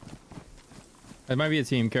friendly? It might be a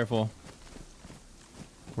team. Careful.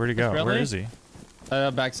 Where'd he go? Friendly? Where is he?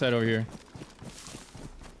 Backside over here.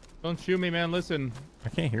 Don't shoot me, man. Listen. I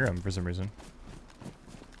can't hear him for some reason.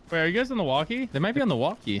 Wait, are you guys on the walkie? They might be on the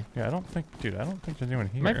walkie. Yeah, I don't think there's anyone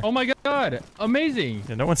here. Oh my god! Amazing!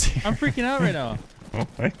 Yeah, no one's here. I'm freaking out right now. Oh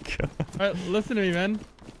my god. All right, listen to me, man.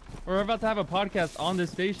 We're about to have a podcast on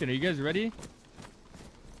this station. Are you guys ready?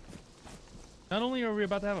 Not only are we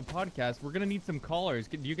about to have a podcast, we're gonna need some callers.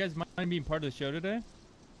 Do you guys mind being part of the show today?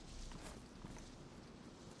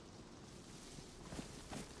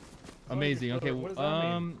 Amazing. Okay. What does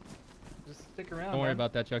that mean? Just stick around. Don't worry man.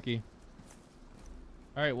 about that, Chucky.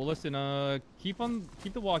 All right. Well, listen. Keep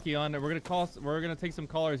the walkie on. We're gonna take some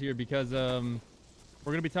callers here because we're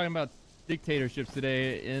gonna be talking about dictatorships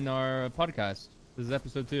today in our podcast. This is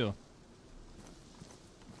episode 2.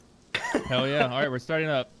 Hell yeah! All right, we're starting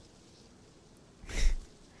up.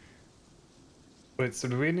 Wait, so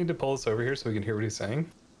do we need to pull this over here so we can hear what he's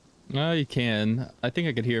saying? No, you can. I think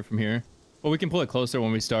I could hear it from here. Well, we can pull it closer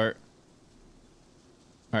when we start.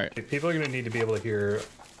 All right. Okay, people are going to need to be able to hear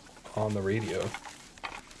on the radio.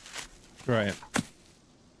 Right.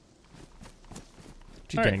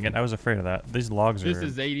 Gee, All right. dang it, I was afraid of that. These logs This are...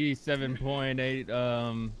 is 87.8.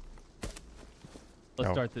 Let's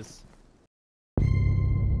Oh. start this.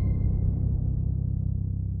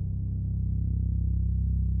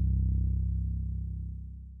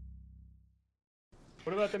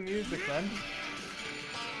 What about the music, man?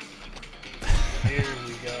 Here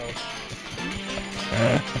we go.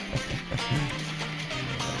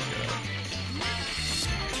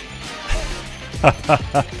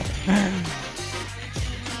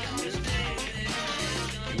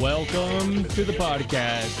 Welcome to the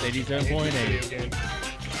podcast, 87.8.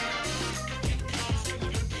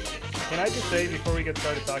 Can I just say before we get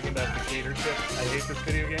started talking about dictatorship, I hate this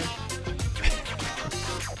video game.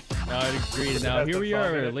 I agree. Now here we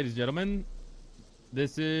are, ladies and gentlemen.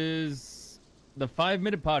 This is the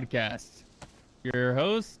 5-minute podcast. Your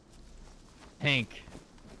host, Hank,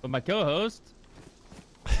 with my co-host,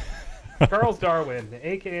 Charles Darwin,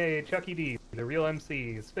 aka Chucky D, the real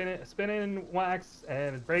MC, spinning wax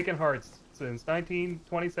and breaking hearts since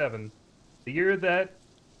 1927, the year that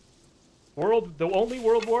the only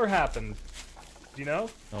World War happened. Do you know?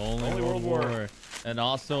 the only World War. And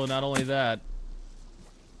also, not only that,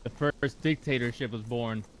 the first dictatorship was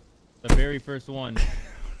born. The very first one.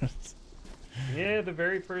 Yeah, the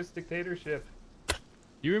very first dictatorship.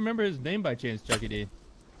 Do you remember his name by chance, Chucky D?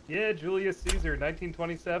 Yeah, Julius Caesar,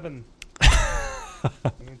 1927.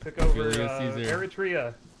 He took over Julius Caesar.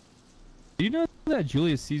 Eritrea. Do you know that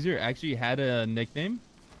Julius Caesar actually had a nickname?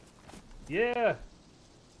 Yeah,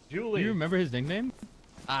 Do Julie. you remember his nickname?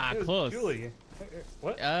 Ah, It was close. Julie.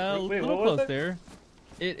 What? A Wait, little what was close it? there.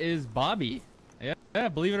 It is Bobby. Yeah,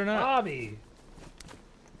 believe it or not. Bobby.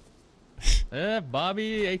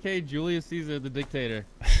 Bobby, aka Julius Caesar, the dictator.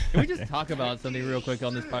 Can we just talk about something real quick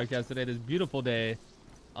on this podcast today? This beautiful day.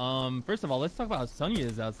 First of all, let's talk about how sunny it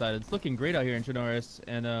is outside. It's looking great out here in Chernarus,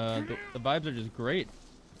 and the vibes are just great.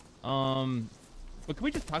 But can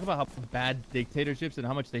we just talk about how bad dictatorships and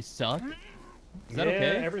how much they suck? Is that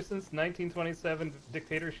okay? Ever since 1927,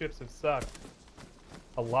 dictatorships have sucked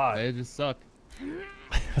a lot. They just suck.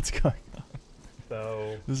 What's going on?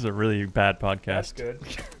 So This is a really bad podcast. that's good.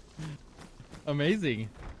 Amazing.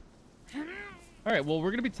 All right, well,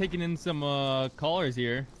 we're gonna be taking in some callers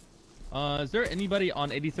here. Is there anybody on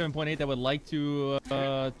 87.8 that would like to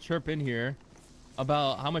chirp in here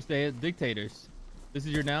about how much they hate dictators? This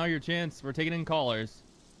is your chance. We're taking in callers.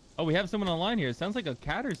 Oh, we have someone online here. It sounds like a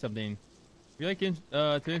cat or something. Would you like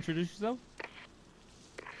to introduce yourself?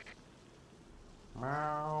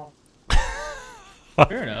 Meow.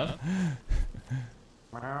 Fair enough.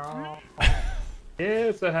 Meow.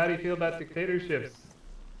 Yeah, so how do you feel about dictatorships?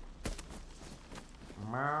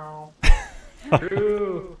 Meow.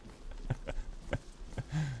 True.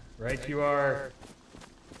 Right you are.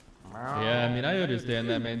 Yeah, I mean, I understand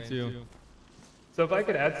that, man, too. So if I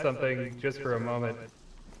could add something just for a moment.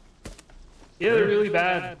 Yeah, they're really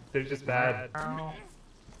bad. They're just bad.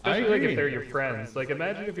 Especially like if they're your friends. Like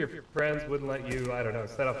imagine if your friends wouldn't let you, I don't know,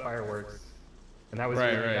 set up fireworks. And that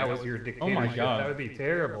was your dictatorship. Oh my God. That would be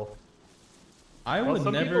terrible. I Well, would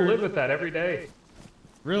some never... people live with that every day.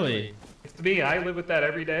 Really? It's me, I live with that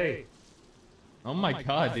every day. Oh my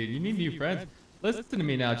God, dude, you need new friends. Listen to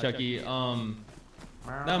me now, Chucky. Now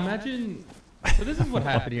imagine. So this is what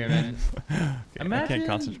happened here, man. Okay, I can't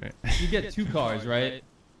concentrate. You get two cars, right?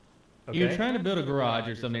 Okay? You're trying to build a garage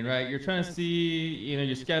or something, right? You're trying to see,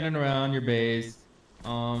 you're scouting around your base.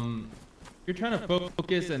 You're trying to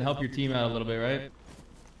focus and help your team out a little bit, right?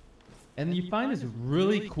 And you find this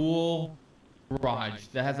really cool garage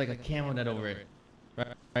that has like a camo net over it,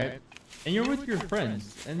 right? And you're with your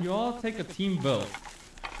friends, and you all take a team vote.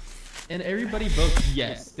 And everybody votes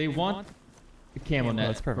yes. They want the camo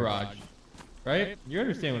net garage, right? You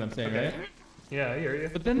understand what I'm saying, right? Yeah, I hear you.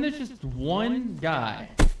 But then there's just one guy,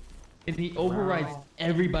 and he overrides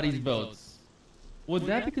everybody's votes. Would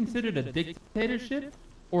that be considered a dictatorship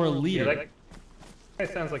or a Yeah, leader?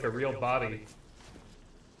 that sounds like a real body.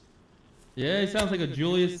 Yeah, he sounds like a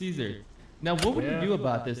Julius Caesar. Now, what would you do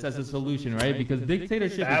about this as a solution, right? Because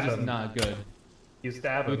dictatorship is just not good. You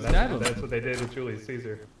stab him. Would stab him. That's what they did with Julius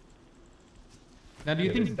Caesar. Now, do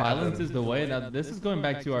you think violence is the way? Now, this is going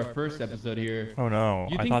back to our first episode here. Oh no,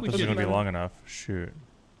 You I think thought we this was should- going to be long enough. Shoot.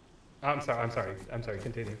 I'm sorry.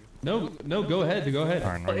 Continue. No, go ahead. Go ahead.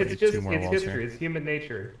 Darn, we're Well, gonna it's need just, two more it's walls history. here. It's human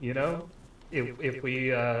nature, you know? If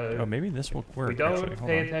we, Oh, maybe this will work. we don't actually. Hold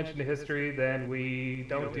pay on. attention to history, then we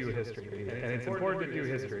don't do history. And it's important to do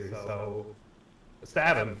history, so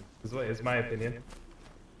stab him, is my opinion.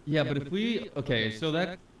 Yeah, but if we okay, so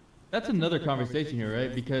that's another conversation here,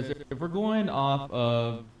 right? Because if we're going off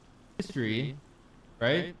of history,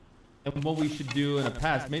 right, and what we should do in the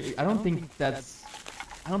past, maybe I don't think that's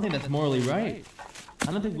morally right.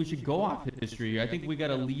 I don't think we should go off history. I think we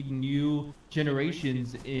gotta lead new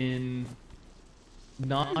generations in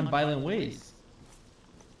non-violent ways.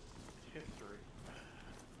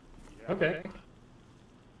 Okay.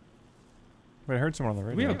 Wait, I heard someone on the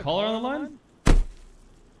radio. Do we have a caller on the line?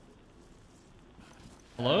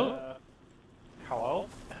 Hello? Hello?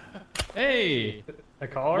 Hey! A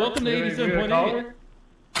caller? Welcome to Do we have a 87.8. caller?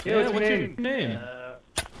 Yeah, what's what's your your name? name?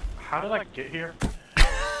 How did I get here?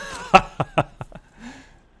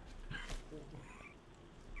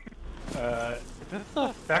 Is this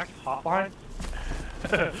the fact hotline?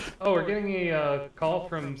 Oh, we're getting a call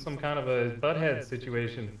from some kind of a butthead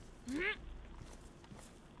situation.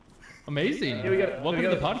 Amazing. Yeah, we got Welcome we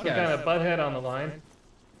to got the some kind of podcast. butthead on the line.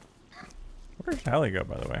 Where'd Hallie go,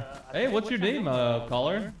 by the way? Hey, what's your name,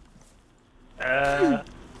 caller? My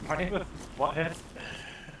name is Butthead.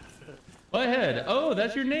 Butthead. Oh,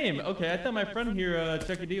 that's your name. Okay, I thought my friend here,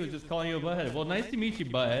 Chucky D, was just calling you a butthead. Well, nice to meet you,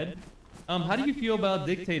 Butthead. How do you feel about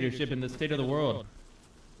dictatorship in the state of the world?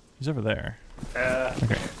 He's over there.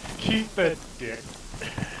 Keep it, dick.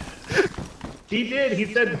 He did.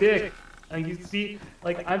 He said dick. And you see,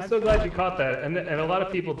 like, I'm so glad you caught that. And a lot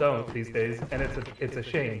of people don't these days, and it's a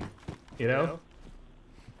shame, you know.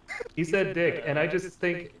 He said dick, and I just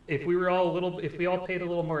think if we all paid a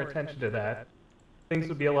little more attention to that, things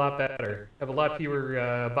would be a lot better. Have a lot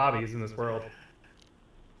fewer Bobbies in this world.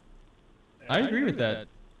 I agree with that.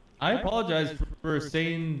 I apologize for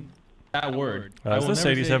saying that word. I Is will this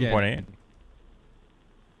never say again. 87.8?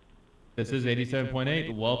 This is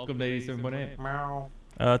 87.8. Welcome to 87.8. Meow.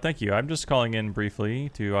 Thank you. I'm just calling in briefly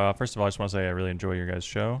to, first of all, I just want to say I really enjoy your guys'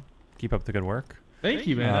 show. Keep up the good work. Thank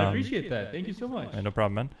you, man. I appreciate that. Thank you so much. No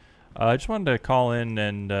problem, man. I just wanted to call in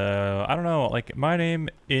and, I don't know, like, my name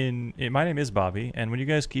is Bobby, and when you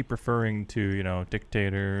guys keep referring to, you know,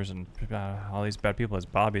 dictators and all these bad people as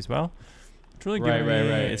Bobbies, well, it's really giving me,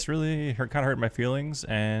 it's really kind of hurt my feelings,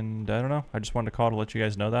 and I don't know, I just wanted to call to let you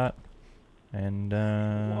guys know that, and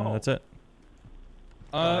that's it.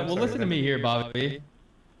 Well, listen to me here, Bobby.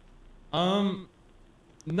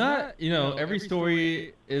 Not, you know, every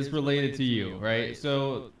story is related to you, right?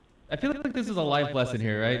 So I feel like this is a life lesson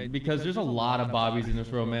here, right? Because there's a lot of Bobbies in this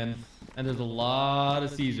world, man, and there's a lot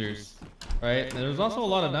of Caesars, right? And there's also a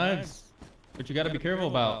lot of knives, which you got to be careful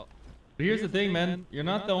about. But here's the thing, man. You're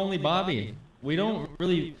not the only Bobby. We don't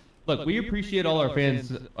really look. We appreciate all our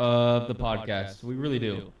fans of the podcast. We really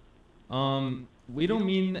do. We don't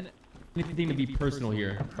mean anything to be personal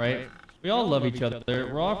here, right? We all love each other.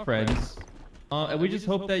 We're all friends. And we just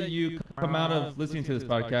hope that you come out of listening to this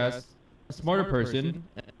podcast a smarter person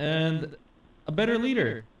and a better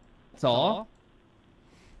leader. That's all.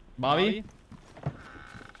 Bobby?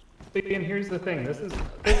 And here's the thing. This is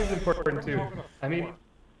important too. I mean,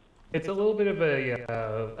 it's a little bit of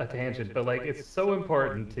a tangent, but like it's so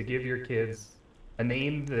important to give your kids a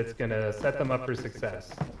name that's gonna set them up for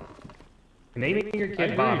success. Naming your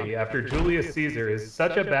kid Bobby after Julius Caesar is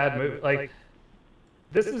such a bad move. Like,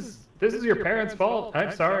 this is your parents' fault.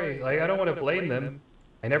 I'm sorry. Like, I don't want to blame them.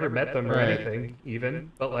 I never met them or anything,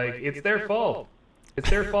 even. But like, it's their fault. It's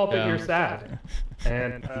their fault that you're sad.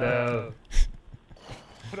 And What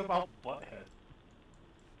about Butthead?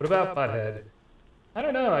 what about Butthead? I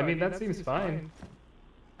don't know. I mean, that seems fine.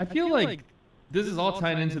 I feel like this is all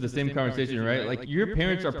tied into the same conversation, right? Like, your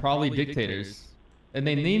parents are probably dictators. And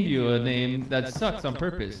they named you a name that sucks on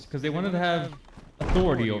purpose because they wanted to have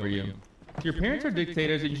authority over you. So your parents are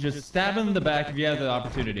dictators and you just stab them in the back if you have the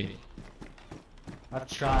opportunity. I've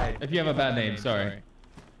tried. If you have a bad name, sorry.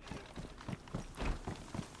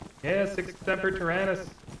 Yeah, Six-Tempered Tyrannus.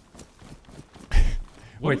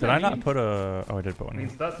 Wait, did I not put a... Oh, I did put one in.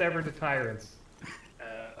 Means thus ever to tyrants.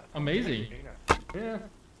 Amazing. Yeah.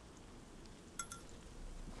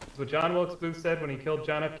 That's what John Wilkes Booth said when he killed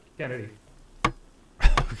John F. Kennedy.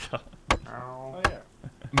 Oh, yeah.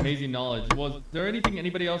 Amazing knowledge. Was there anything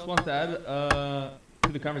anybody else wants to add to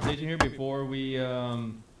the conversation here before we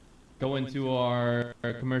go into our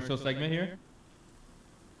commercial segment here?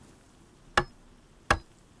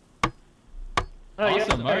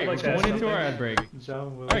 Awesome. All right, we're going into our ad break. All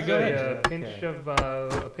right, go ahead. A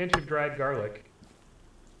pinch of dried garlic.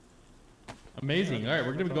 Amazing. All right,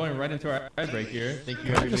 we're going to be going right into our ad break here. Thank you,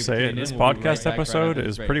 Can I everybody. just for say tuning it, this in. We'll be right podcast back right episode after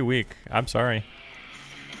this is break. pretty weak. I'm sorry.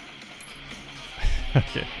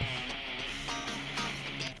 Okay.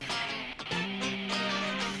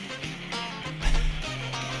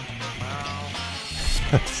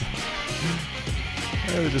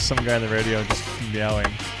 There's just some guy on the radio just meowing.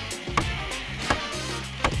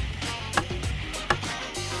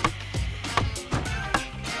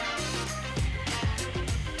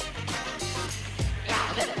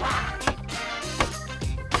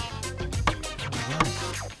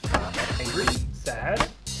 Angry? Sad?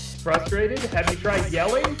 Frustrated? Have you tried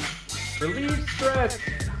yelling? Relieve stress.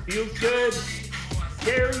 Feels good.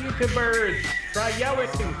 Scare you to birds. Try yelling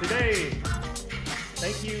today.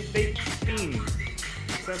 Thank you, Baked Beans.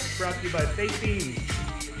 That's brought to you by Baked Beans.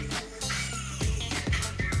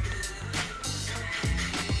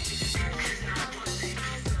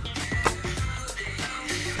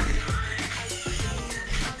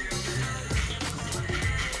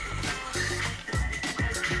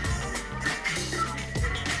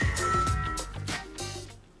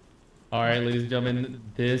 All right, ladies and gentlemen,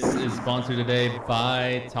 this is sponsored today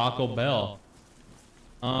by Taco Bell.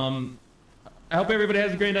 I hope everybody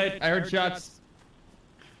has a great night. I heard shots.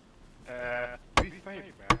 Be funny,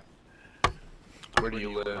 man. Where do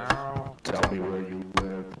you live? Tell me where you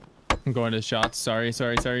live. I'm going to shots. Sorry.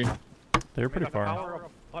 They're pretty far.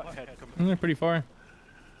 They're pretty far.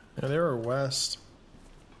 Yeah, they were west.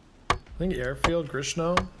 I think airfield,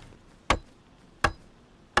 Grishno.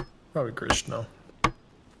 Probably Grishno.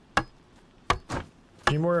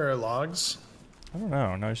 Any more logs? I don't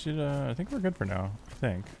know. No, I think we're good for now. I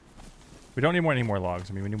think. We don't need any more logs.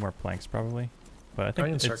 I mean, we need more planks probably. But I think I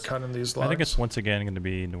can start cutting these logs. I think it's once again going to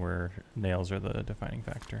be where nails are the defining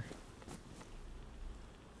factor.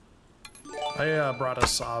 I brought a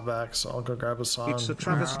saw back, so I'll go grab a saw. It's a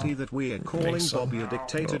travesty that we're calling Bobby a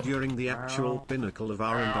dictator during the actual pinnacle of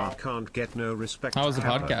R&R can't get no respect. How was the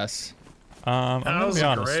Kappa. podcast? I'm That gonna was be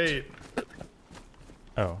honest. great.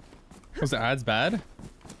 Oh, Was the ads bad?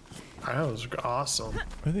 That was awesome.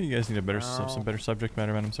 I think you guys need a better, some better subject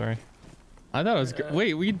matter, man. I'm sorry. I thought it was good.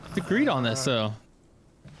 Wait, we agreed on this, so.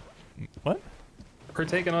 What? We're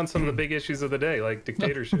taking on some of the big issues of the day, like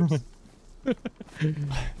dictatorships.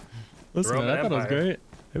 Listen, Roman I thought it was Empire. great.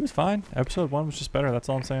 It was fine. Episode 1 was just better. That's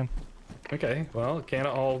all I'm saying. Okay, well, it can't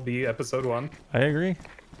all be episode 1. I agree.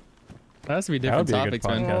 That has to be That would different be a good topics,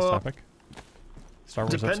 man. podcast Well, topic. Star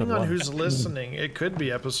Wars Depending episode on 1. who's listening, it could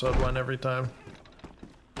be episode 1 every time.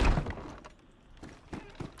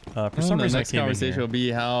 For some The reason, next I came in conversation here. will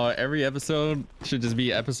be how every episode should just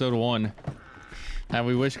be episode 1. And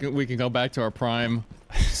we wish we could go back to our prime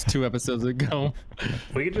just 2 episodes ago.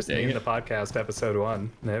 We could just Dang name it. the podcast episode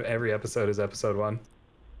 1. Every episode is episode 1.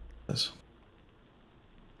 Yes.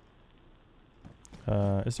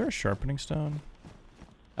 Is there a sharpening stone?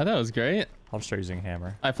 I thought it was great. I'll start using a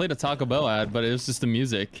hammer. I played a Taco Bell ad, but it was just the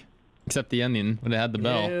music. Except the ending, when it had the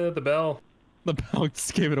bell. Yeah, the bell. The bell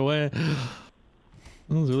just gave it away.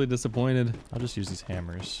 I was really disappointed. I'll just use these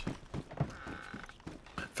hammers.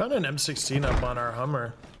 Found an M16 up on our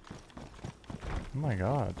Hummer. Oh my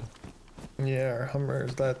god. Yeah, our Hummer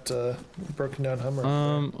is that broken down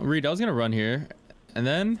Hummer. Reid, I was gonna run here, and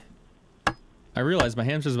then I realized my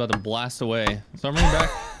hamster's about to blast away. So I'm running back,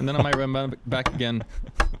 and then I might run back again.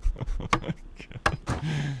 Oh my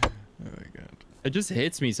god. It just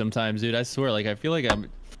hits me sometimes, dude. I swear, like I feel like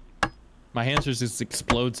my hamsters just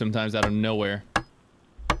explode sometimes out of nowhere.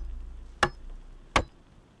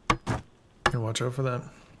 Watch out for that.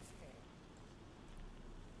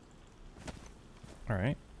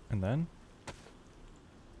 Alright. And then?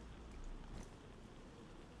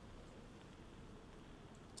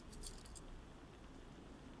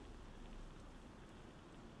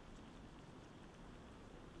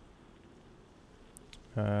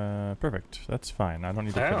 Perfect. That's fine. I don't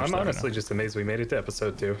need to finish I'm that right honestly now. just amazed we made it to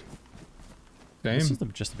episode 2. Same. This is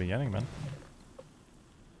just the beginning, man.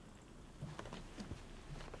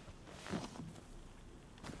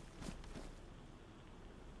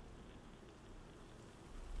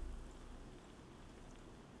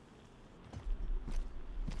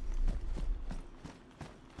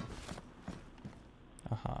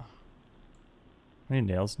 Aha. Any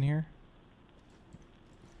nails in here?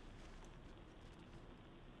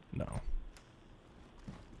 No.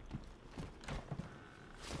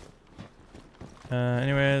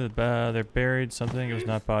 Anyway, they're buried something. It was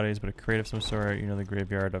not bodies, but a crate of some sort. You know, the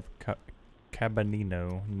graveyard of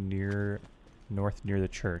Cabanino, north near the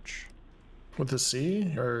church. With the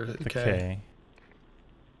C or The K? K.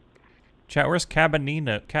 Chat, where's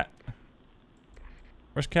Cabanino?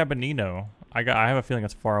 Where's Cabanino? I have a feeling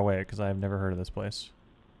it's far away because I've never heard of this place.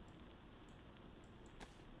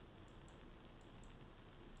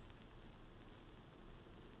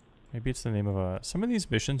 Maybe it's the name of a. Some of these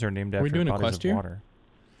missions are named we after doing a bodies quest of here? water.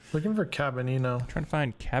 Looking for Cabanino. I'm trying to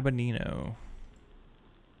find Cabanino.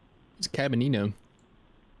 It's Cabanino.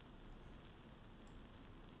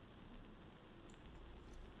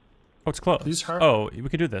 Oh, it's close. These har- Oh, we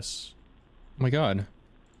could do this. Oh my god.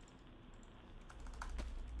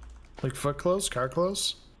 Like foot close, car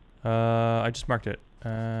close? I just marked it.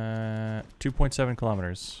 2.7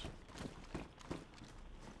 kilometers.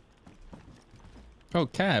 Oh,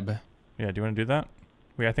 cab. Yeah, do you want to do that?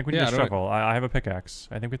 Wait, I think we need Yeah, a do it. shovel. I have a pickaxe.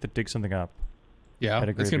 I think we have to dig something up. Yeah, At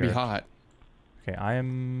a it's gonna be graveyard. hot. Okay, I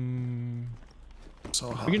am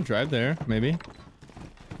So hot. We can drive there, maybe.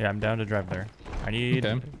 Yeah, I'm down to drive there. I need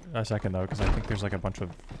Okay. a second though, because I think there's like a bunch of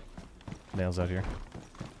nails out here.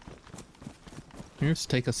 Here, just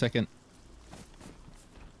take a second.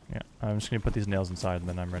 Yeah, I'm just gonna put these nails inside and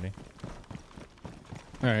then I'm ready.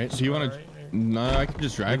 All right. Do you want to? No, I can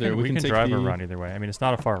just drive there. We can take drive the... or run either way. I mean, it's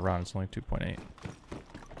not a far run. It's only 2.8.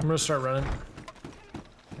 I'm gonna start running.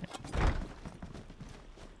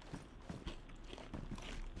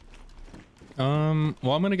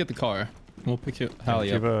 Well, I'm gonna get the car. We'll pick you,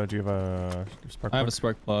 Hallie up. Do you have a spark plug? I have a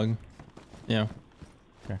spark plug. Yeah.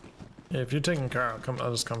 Okay. Yeah, if you're taking car,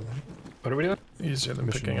 I'll just come. What are we doing? Easier than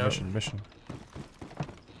Mission, picking up. mission. Mission.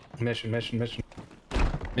 Mission.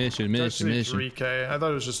 It's actually 3K. I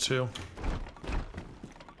thought it was just 2.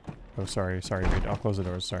 Oh, sorry, Reid. I'll close the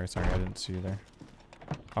doors. Sorry, I didn't see you there.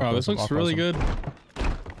 Oh, this looks really good.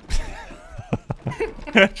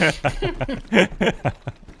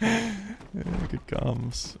 Good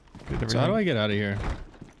comes. Good So how do I get out of here?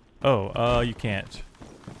 Oh, you can't.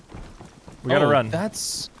 We gotta run.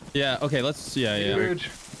 That's... Yeah, okay, let's... Yeah.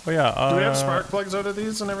 Oh yeah. Do we have spark plugs out of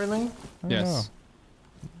these and everything? Yes.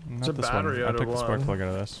 Not It's a this battery one. out I took of the spark one. plug out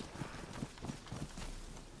of this.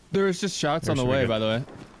 There was just shots on the should be way, good. by the way.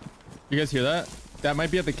 You guys hear that? That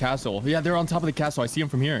might be at the castle. Yeah, they're on top of the castle. I see them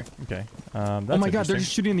from here. Okay. Oh my god, they're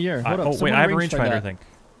just shooting in the air. Hold up. Oh wait, someone I have a range rangefinder, that. I think.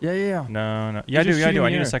 Yeah. No. Yeah, I just do. shooting I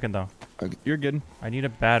in need the a air. second though. Okay, you're good. I need a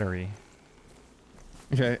battery.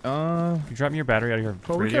 Okay, You drop me your battery out of your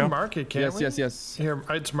Well, we radio? can mark it, can't we? yes. Here,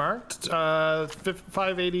 it's marked.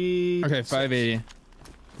 580. Okay, 580.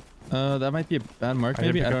 That might be a bad mark, I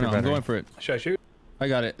didn't maybe? pick I up don't your know. I'm battery. going for it. Should I shoot? I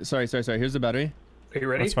got it. Sorry. Here's the battery. Are you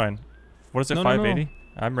ready? That's fine. What is it, No. 580?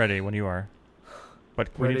 I'm ready when you are. But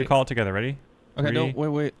we need to Ready. call it together. Ready? Okay, Three. no,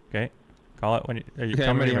 wait. Okay. Call it when you... Okay, tell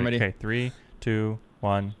I'm me when ready, you're I'm ready. Okay, 3, 2,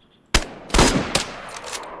 1.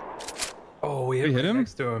 Oh, we hit right him?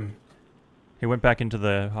 next to him. He went back into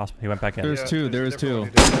the hospital. He went back in. There's two, there is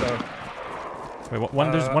different two. one who did it, so- Wait, one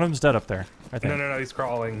of them's dead up there, I think. No, he's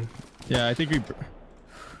crawling. Yeah, I think we...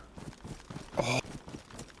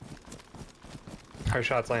 Our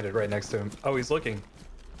shots landed right next to him. Oh, he's looking.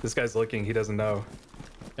 This guy's looking. He doesn't know.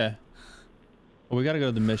 Yeah. Well, we gotta go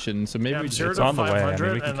to the mission, so maybe Yeah, we I'm just... 0 It's to on the way. I mean,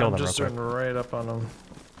 500, we can and kill I'm them just real doing right up on them.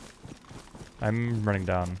 I'm running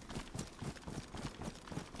down.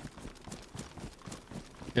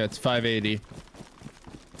 Yeah, it's 580.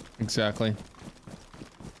 Exactly.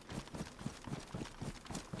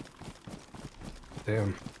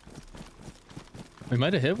 Damn. We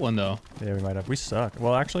might have hit one, though. Yeah, we might have. We suck.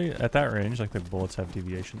 Well, actually, at that range, like, the bullets have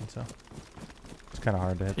deviation, so... It's kind of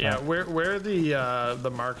hard to hit Yeah, that. where the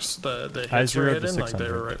marks, the I hits were zeroed to hidden, like they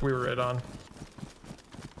 600. were we were right on.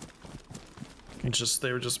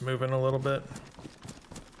 They were just moving a little bit.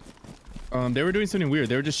 They were doing something weird.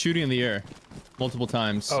 They were just shooting in the air multiple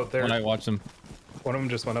times Oh, they're- when I watched them. One of them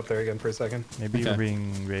just went up there again for a second. Maybe Okay. we're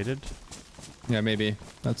being raided. Yeah, maybe.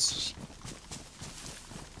 That's...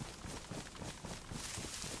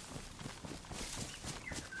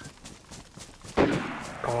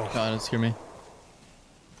 Oh, God, it scared me.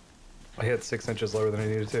 I hit 6 inches lower than I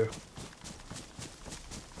needed to.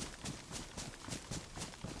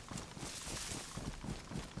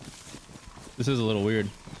 This is a little weird.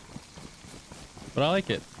 But I like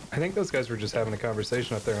it. I think those guys were just having a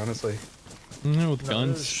conversation up there, honestly. With No, they're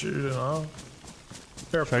guns. shooting off.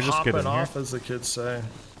 They're Should I just get popping in here? off, as the kids say.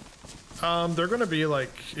 They're gonna be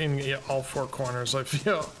like in all 4 corners. I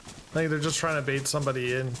feel like they're just trying to bait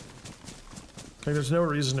somebody in. Like there's no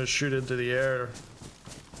reason to shoot into the air.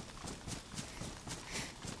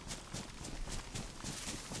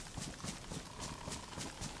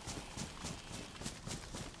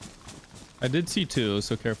 I did see 2,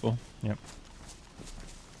 so careful. Yep.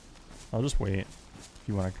 I'll just wait. If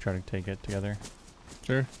you want to try to take it together.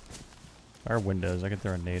 Sure. Our windows. I could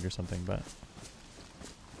throw a nade or something, but...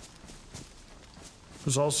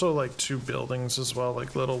 There's also like 2 buildings as well,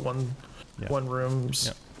 like little one rooms.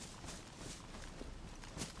 Yep.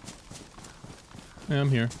 Yeah, I'm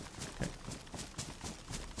here.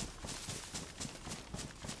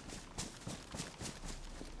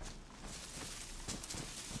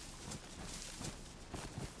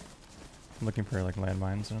 I'm looking for, like,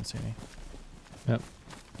 landmines. I don't see any. Yep.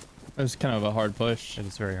 It was kind of a hard push. It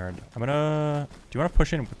is very hard. I'm gonna... Do you want to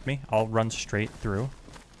push in with me? I'll run straight through.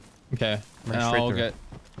 Okay. Run And straight I'll through. get...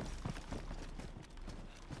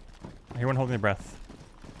 Everyone holding their breath.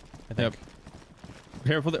 I think. Yep.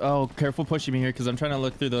 Careful. Careful pushing me here, because I'm trying to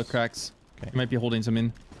look through the cracks. Okay. You might be holding some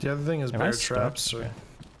in. The other thing is Am I bear stuck? traps. Okay.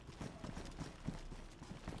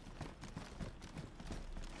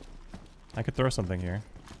 I could throw something here.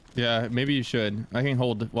 Yeah, maybe you should. I can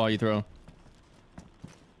hold while you throw.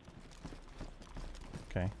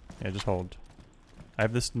 Yeah, just hold. I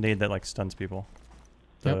have this nade that like stuns people.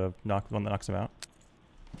 The one that knocks them out.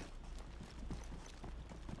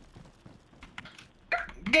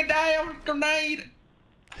 Get down, grenade!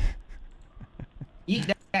 Eat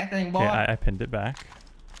that thing, boy. Okay, I pinned it back.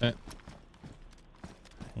 Okay.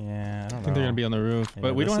 Yeah, I don't know. I think they're gonna be on the roof, Yeah,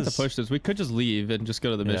 but we don't have this to push this. We could just leave and just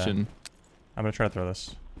go to the Yeah. mission. I'm gonna try to throw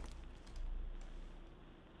this.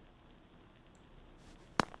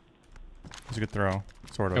 It was a good throw,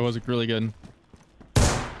 sort of. It was really good.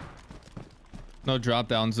 No drop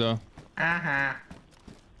downs though. Uh-huh.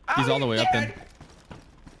 He's all the way up then.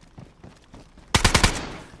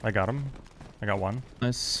 I got him. I got one.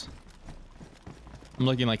 Nice. I'm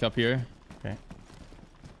looking like up here. Okay.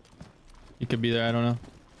 He could be there. I don't know.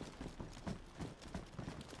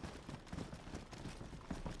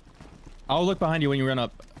 I'll look behind you when you run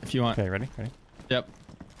up if you want. Okay, ready? Ready? Yep.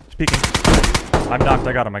 Speaking. I'm knocked.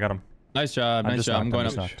 I got him. I got him. Nice job. I'm Nice just job. knocked, I'm going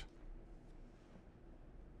just up. knocked.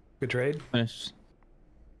 Good trade. Finish.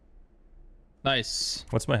 Nice.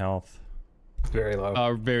 What's my health? Very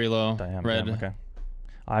low. Very low. Damn. Red. Damn, okay.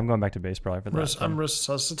 I'm going back to base probably for that. I'm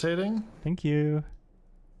resuscitating. Thank you.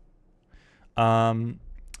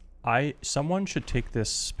 Someone should take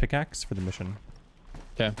this pickaxe for the mission.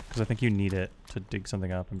 Okay. Because I think you need it to dig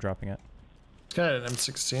something up. I'm dropping it. This guy had an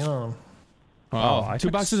M16 on him. Wow. Oh, I 2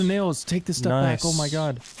 took boxes of nails. Take this stuff back. Oh my Nice.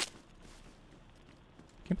 god.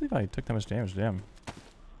 Can't believe I took that much damage. Damn.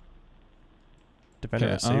 Defender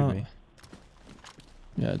Okay, saved me.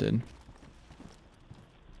 Yeah, I did.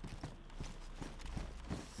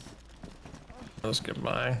 Let's get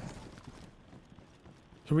by.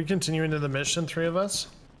 Can we continue into the mission, 3 of us?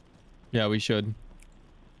 Yeah, we should.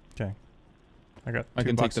 Okay. I got I two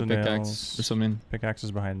can take boxes the of pickaxe nails. or something. Pickaxe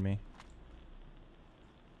is behind me.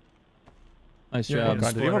 Nice Yeah, Oh job.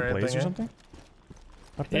 god, did you have a Explorer, I blaze or think, something?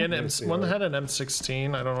 Up He there? had one had an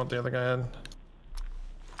M16. I don't know what the other guy had.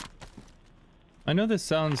 I know this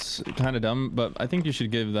sounds kind of dumb, but I think you should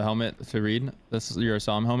give the helmet to Reid. This is your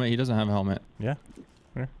Assam helmet. He doesn't have a helmet. Yeah.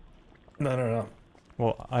 No.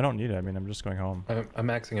 Well, I don't need it. I mean, I'm just going home. I'm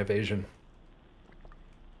maxing evasion.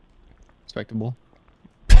 Respectable.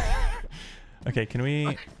 Okay, can we? You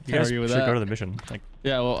Can't guys argue with should that. go to the mission. Like,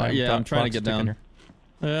 Yeah, well, yeah, I'm trying to get down.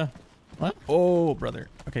 Yeah. What? Oh, brother.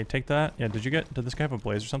 Okay, take that. Yeah, did this guy have a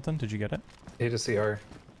blaze or something? Did you get it? Hit a CR.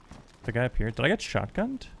 The guy up here. Did I get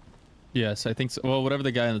shotgunned? Yes, I think so. Well, whatever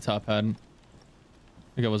the guy in the top had. I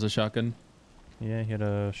think it was a shotgun. Yeah, he had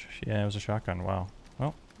a. Yeah, it was a shotgun. Wow.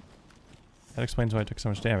 Well, that explains why I took so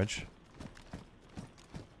much damage.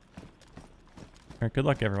 Alright, good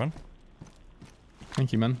luck, everyone.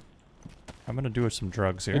 Thank you, man. I'm gonna do some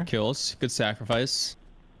drugs here. Good kills. Good sacrifice.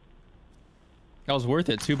 That was worth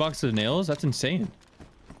it. 2 boxes of nails? That's insane.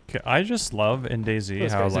 Okay, I just love in DayZ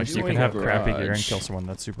Those how guys are like you doing can have a crappy gear and garage. kill someone.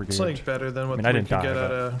 That's super good. It's like better than what I mean, I we didn't could die, get but-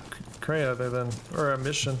 out of Cray other than, or a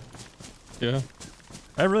mission. Yeah.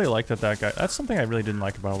 I really like that guy. That's something I really didn't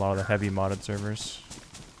like about a lot of the heavy modded servers.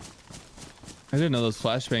 I didn't know those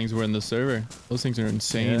flashbangs were in the server. Those things are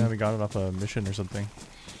insane. Yeah, we got it off a mission or something.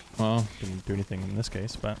 Wow. Didn't do anything in this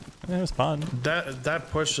case, but it was fun. That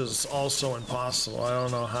push is also impossible. I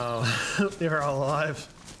don't know how you're all alive.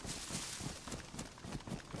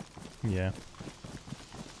 Yeah.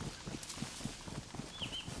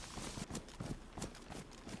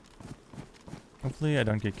 Hopefully I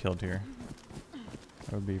don't get killed here.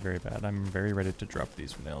 That would be very bad. I'm very ready to drop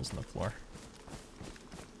these nails on the floor.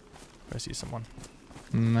 If I see someone.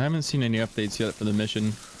 I haven't seen any updates yet for the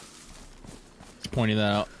mission. Just pointing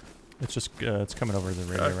that out. It's just, it's coming over the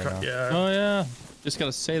radio right now. Yeah. Oh yeah. Just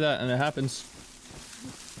gotta say that and it happens.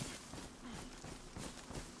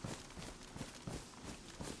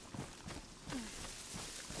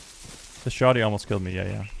 The shoddy almost killed me,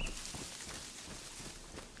 yeah.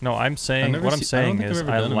 No, I'm saying, never what I'm see- I don't saying think I've is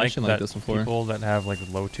ever I done a like mission like that this before. people that have like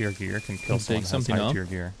low tier gear can kill Take someone that has something high up. tier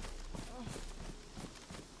gear.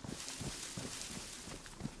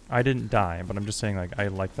 I didn't die, but I'm just saying like I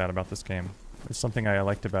like that about this game. It's something I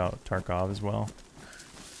liked about Tarkov as well.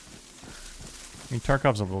 I mean,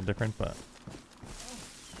 Tarkov's a little different, but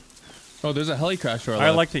Oh, there's a heli crash to our I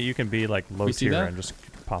left. like that you can be like low We see tier that? and just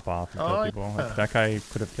pop off and Oh, kill people. yeah. Like, that guy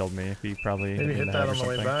could have killed me if he probably Maybe in hit the that head or on the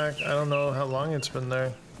way something. back. I don't know how long it's been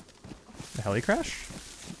there. The heli crash?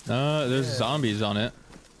 There's zombies on it.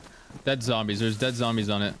 Dead zombies. There's dead zombies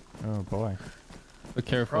on it. Oh boy. Be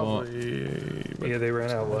careful. Probably. Yeah, they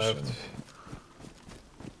ran out left.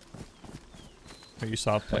 Oh, you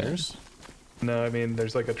saw players? No, I mean,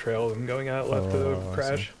 there's like a trail of them going out left Oh, to I see.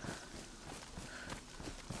 crash.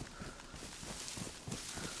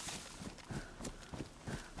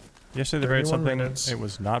 Yesterday they raided 31 something. minutes. It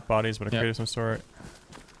was not bodies, but a Yep. crate of some sort.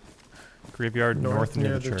 Graveyard north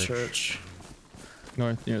near the church.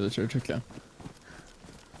 North near the church. Okay.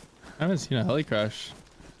 I haven't seen a heli crash.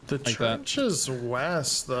 The like church is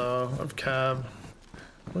west though of Cab.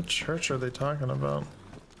 What church are they talking about?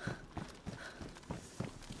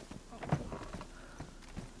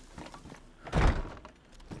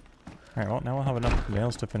 Alright, well now we'll have enough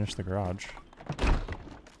nails to finish the garage.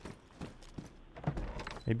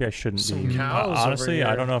 Maybe I shouldn't Some be. cows Honestly, over I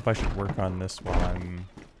here. don't know if I should work on this while I'm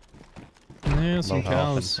Yeah, some low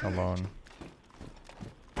health cows. and alone.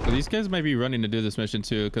 But these guys might be running to do this mission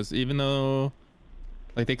too, because even though,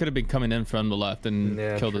 like, they could have been coming in from the left and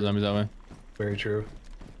killed the zombies that way. Very true.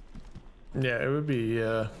 Yeah, it would be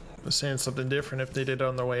saying something different if they did it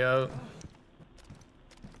on their way out.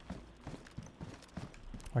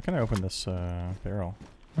 Why can't I open this barrel?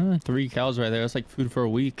 3 cows right there. That's like food for a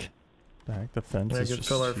week. The heck, the fence I is could just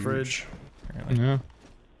fill our huge, fridge. apparently. Yeah.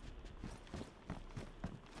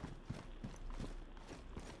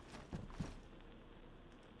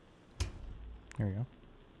 Here we go.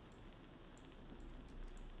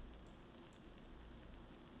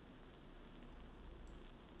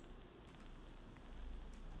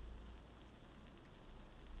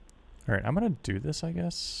 Alright, I'm gonna do this, I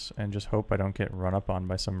guess, and just hope I don't get run up on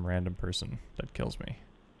by some random person that kills me.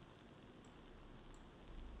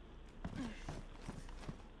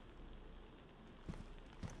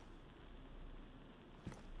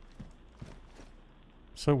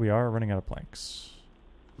 So we are running out of planks.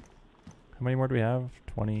 How many more do we have?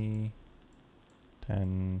 20,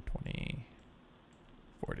 10, 20,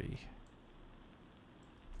 40,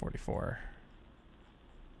 44.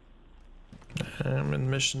 I'm in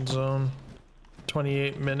mission zone.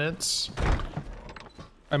 28 minutes.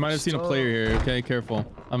 I might have seen a player here. Okay, careful.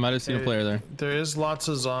 I might have seen a player there. There is lots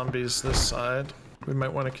of zombies this side. We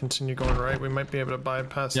might want to continue going right. We might be able to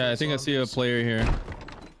bypass. Yeah, I these think I see a zombies. player here.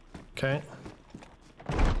 Okay.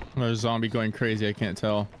 Or a zombie going crazy. I can't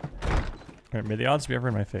tell. Alright, may the odds be ever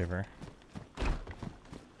in my favor.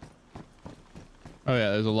 Oh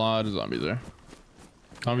yeah, there's a lot of zombies there.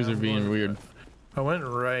 Zombies are being weird. I went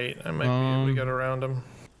right. I might be able to get around them.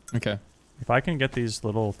 Okay. If I can get these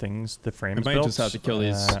little things, the frames might built, just have to kill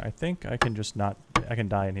these. I think I can just not. I can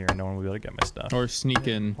die in here and no one will be able to get my stuff. Or sneak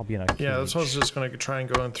in. I'll be in a Yeah, that's why I was just gonna try and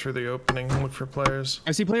go in through the opening and look for players.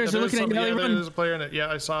 I see players. They're looking at me. How they run. There's a player in it.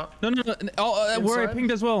 Yeah, I saw. No, no, no. Oh, where I Inside?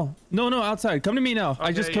 pinged as well. No, no, outside. Come to me now.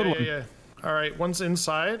 I just killed one. Yeah. All right, one's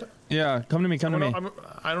inside. Yeah, come to me. Come to me.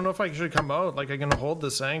 I don't know if I should come out. Like I can hold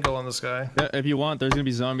this angle on this guy. Yeah, if you want, there's gonna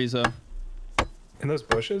be zombies. In those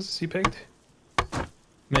bushes he picked?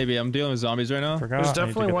 Maybe I'm dealing with zombies right now. There's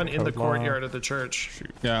definitely one in the courtyard of the church.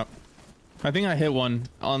 Shoot. Yeah, I think I hit one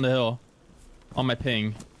on the hill, on my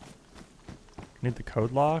ping. Need the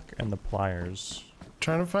code lock and the pliers.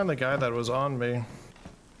 Trying to find the guy that was on me.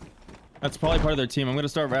 That's probably part of their team. I'm gonna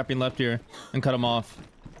start wrapping left here and cut them off.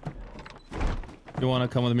 You wanna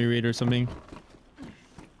come with me, Reid, or something?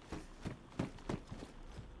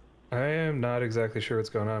 I am not exactly sure what's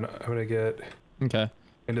going on. I'm gonna get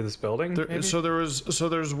into this building. There's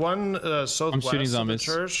one southwest of the zombies.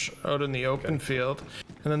 church out in the open field,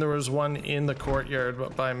 and then there was one in the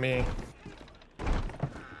courtyard by me.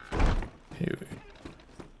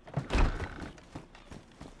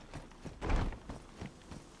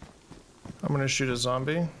 I'm gonna shoot a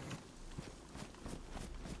zombie.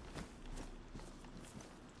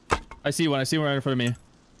 I see one. I see one right in front of me.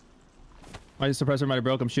 My suppressor might have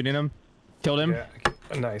broke. I'm shooting him. Killed him. Yeah,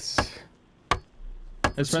 nice.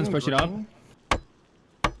 His friend's pushing up.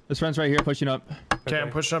 His friend's right here pushing up. Okay, I'm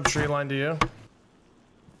pushing up tree line to you.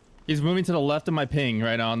 He's moving to the left of my ping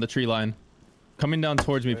right now on the tree line. Coming down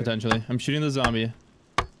towards me potentially. I'm shooting the zombie.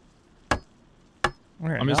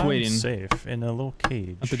 Alright, I'm just now waiting. I'm safe in a little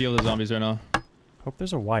cage. I have to deal with the zombies right now. Hope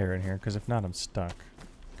there's a wire in here, because if not, I'm stuck.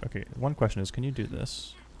 Okay, one question is, can you do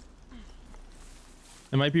this?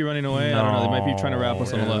 They might be running away. I don't know. They might be trying to wrap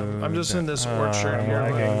us on the left. I'm just in this orchard here.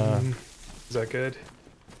 Is that good?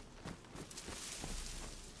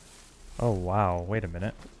 Oh wow! Wait a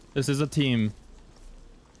minute. This is a team.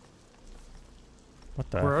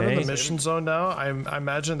 What the We're out heck? of the mission zone now. I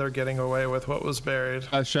imagine they're getting away with what was buried.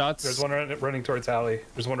 Shots. There's one running towards Hallie.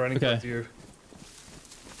 There's one running towards you.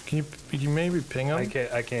 Can you maybe ping him? I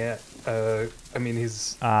can't. I mean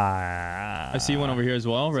he's. I see one over here as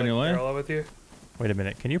well, running away. Parallel with you. Wait a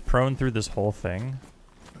minute. Can you prone through this whole thing?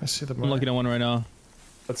 I see the. I'm looking at one right now.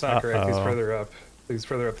 That's not correct. He's further up. He's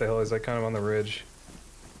further up the hill. He's like kind of on the ridge.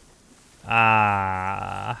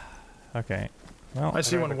 Okay. Well, I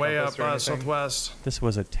see one way up southwest. This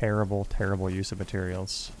was a terrible, terrible use of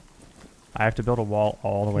materials. I have to build a wall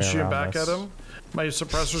all the way You shoot around back this. at him. My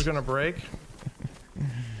suppressor's gonna break.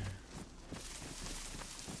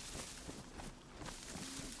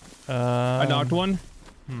 I knocked one.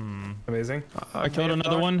 Amazing. I killed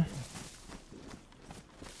another one.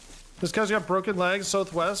 This guy's got broken legs,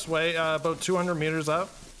 southwest, way about 200 meters up.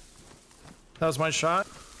 That was my shot.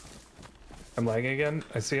 I'm lagging again.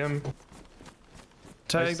 I see him.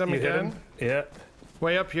 Tagged him You hit again. him? Yeah.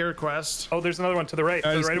 Way up here, Quest. Oh, there's another one to the right. To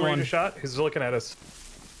the There's right of where you one. just shot. He's looking at us.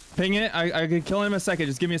 Ping it. I could kill him in a second.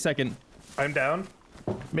 Just give me a second. I'm down.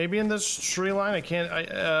 Maybe in this tree line. I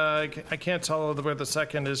can't tell where the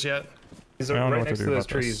second is yet. He's I don't know right what to next do to those about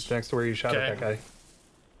trees, this. next to where you shot at that guy.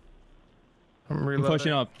 I'm I'm reloading.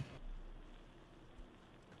 pushing up.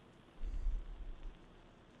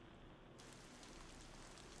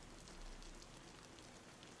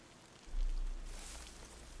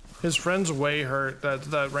 His friend's way hurt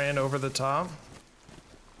that ran over the top.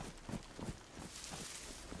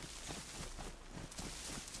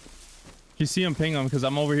 You see him, ping him, because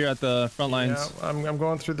I'm over here at the front lines. Yeah, I'm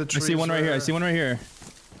going through the I trees. see one right here. I see one right here.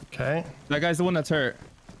 Okay. That guy's the one that's hurt.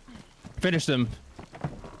 Finished him.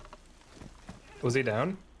 Was he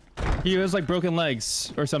down? He has like broken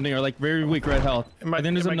legs or something, or like very weak red health. I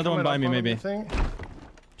think there's another one by me, maybe. I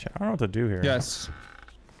don't know what to do here. Yes.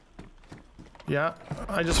 Yeah,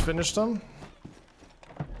 I just finished him.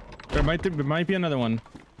 There might be another one.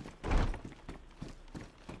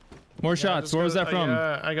 More shots. Where was that from?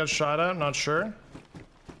 I got shot at. Not sure.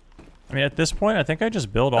 I mean, at this point, I think I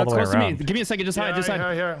just build all That's the way close to around. me. Give me a second. Just hide. Just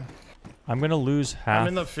hide. Here. I'm gonna lose half. I'm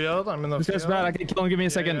in the field. This guy's bad. I can kill him. Give me a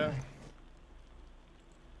second. Yeah.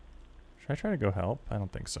 Should I try to go help? I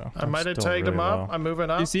don't think so. I might have still tagged him really up. low. I'm moving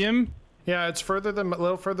up. You see him? Yeah, it's a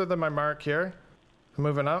little further than my mark here. I'm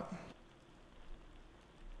moving up.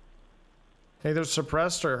 Either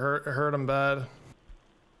suppressed or hurt him bad.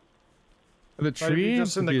 The Might be tree?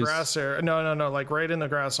 just in the Confused. grass here. No, like right in the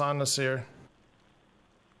grass on us here.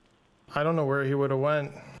 I don't know where he would have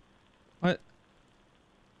went. What?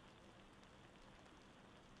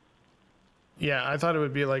 Yeah, I thought it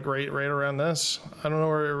would be like right around this. I don't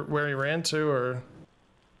know where he ran to or.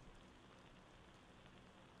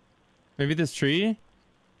 Maybe this tree?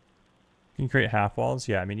 Can you create half walls?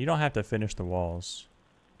 Yeah, I mean, you don't have to finish the walls.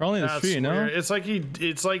 Probably this That's tree, no? weird. It's like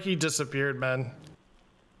he disappeared, man.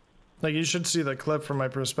 Like you should see the clip from my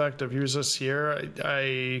perspective. He was just here.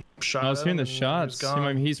 I shot him. I was hearing the and he was shots.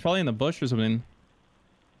 gone. He's probably in the bush or something.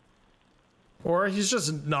 Or he's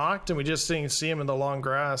just knocked and we just didn't see him in the long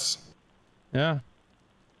grass. Yeah.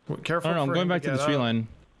 Careful. I don't know. I'm for going him back to the get tree up. line.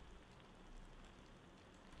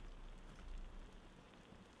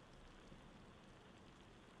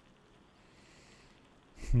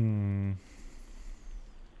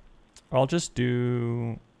 I'll just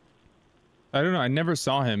do. I don't know. I never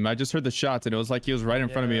saw him. I just heard the shots and it was like he was right in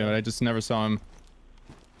front of me, but I just never saw him.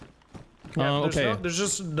 Yeah, Okay. there's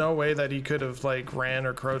just no way that he could have like ran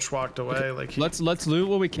or crouch walked away. Like Let's loot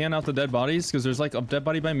what we can out the dead bodies, because there's like a dead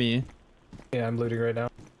body by me. Yeah, I'm looting right now.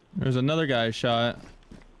 There's another guy shot.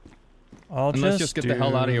 And let's just get the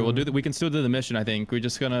hell out of here. We'll do. We can still do the mission. I think we're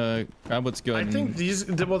just gonna grab what's good. I think this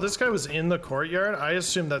guy was in the courtyard. I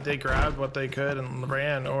assumed that they grabbed what they could and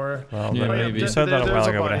ran, or Well, Yeah, then maybe. you said that a There's while a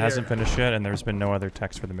ago, but body it hasn't here. finished yet, and there's been no other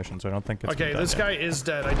text for the mission, so I don't think it's. okay, been this done guy yet. is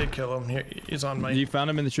dead. I did kill him. He's on my. You found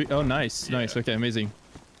him in the tree. Oh, nice, nice. Okay, amazing.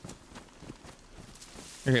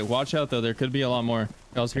 Okay, watch out though. There could be a lot more.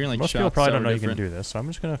 I was hearing like Most shots. people probably that don't know were you can different. do this, so I'm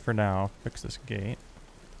just gonna, for now, fix this gate.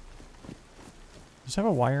 Does it have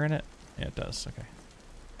a wire in it? Yeah, it does. Okay.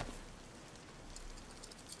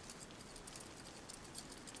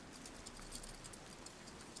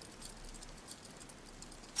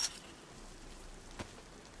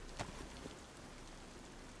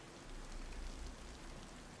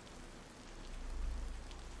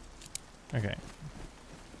 Okay.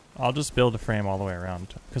 I'll just build a frame all the way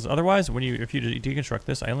around, because otherwise, if you deconstruct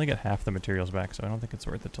this, I only get half the materials back, so I don't think it's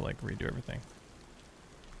worth it to like redo everything.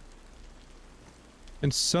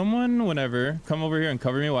 Can someone, whenever, come over here and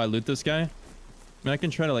cover me while I loot this guy? I mean, I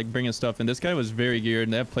can try to like bring his stuff in. This guy was very geared.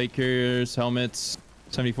 And they have plate carriers, helmets,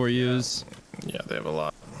 74Us. Yeah, they have a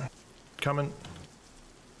lot coming.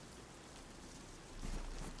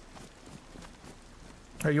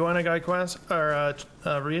 Are you on a guy quest or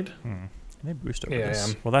Reid? They boost over Yeah, I this.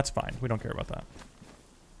 am. Well, that's fine. We don't care about that.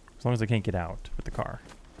 As long as they can't get out with the car.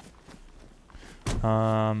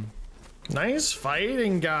 Nice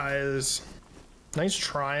fighting, guys. Nice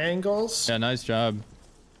triangles. Yeah, nice job.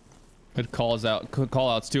 Good call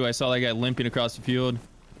outs too. I saw that guy limping across the field.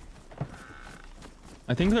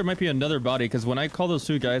 I think there might be another body, because when I called those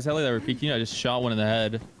two guys out that were peeking, I just shot one in the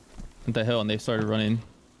head at the hill and they started running.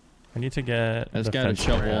 I need to get This the guy had a fence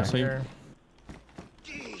shovel, area. so he- Here.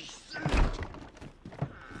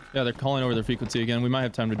 Yeah, they're calling over their frequency again. We might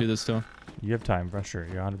have time to do this still. You have time, for sure.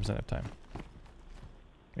 You 100% have time.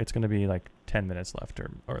 It's gonna be like 10 minutes left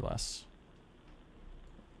or less.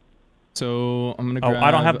 So I'm gonna grab... Oh, I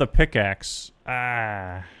don't have the pickaxe.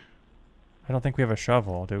 Ah. I don't think we have a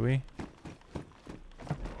shovel, do we?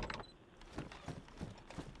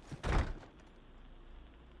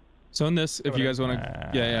 So in this, if you guys want to...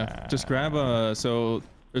 Yeah. Just grab a... So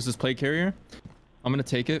there's this plate carrier. I'm gonna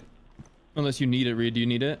take it. Unless you need it, Reid. Do you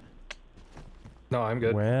need it? No, I'm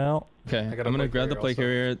good. Well... Okay, I'm gonna grab the plate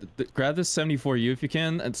carrier. Grab this 74U if you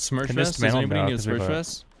can. It's Smurf Fest. Does anybody need a Smurf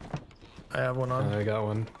Fest? I have one on. I got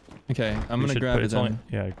one. Okay, I'm gonna grab it then.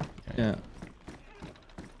 Yeah.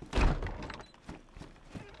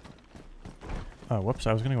 Oh, whoops.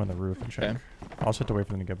 I was gonna go on the roof and check. Okay. I'll just have to wait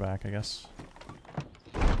for them to get back, I guess.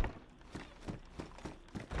 I'm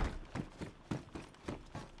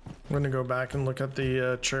gonna go back and look at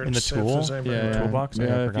the church. In the see if tool? there's anybody Yeah. there. Toolbox?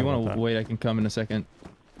 Yeah, if you want to wait, I can come in a second.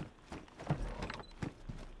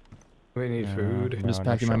 We need food. I'm just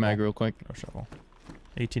packing my mag real quick. No shovel.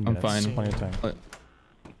 18 I'm minutes. fine. Plenty of time.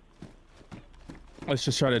 Let's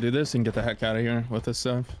just try to do this and get the heck out of here with this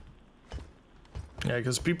stuff. Yeah,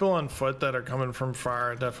 because people on foot that are coming from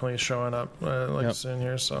far are definitely showing up soon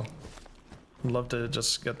here. So I'd love to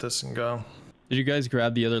just get this and go. Did you guys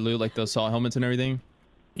grab the other loot, like the assault helmets and everything?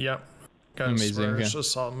 Yep. Got amazing. His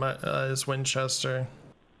assault, his Winchester.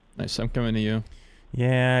 Nice. I'm coming to you.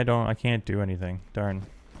 Yeah, I can't do anything. Darn.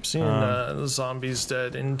 I'm seeing the zombies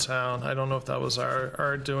dead in town. I don't know if that was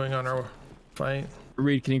our doing on our fight.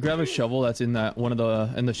 Reid, can you grab a shovel that's in that one of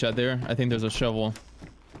the in the shed there? I think there's a shovel.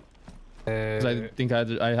 'Cause I think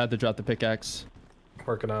I had to drop the pickaxe.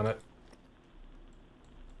 Working on it.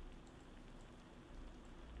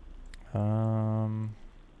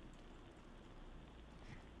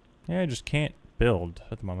 Yeah, I just can't build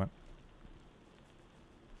at the moment.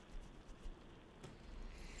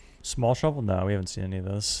 Small shovel? No, we haven't seen any of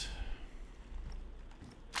those.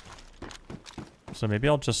 So maybe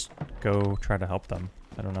I'll just go try to help them.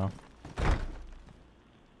 I don't know.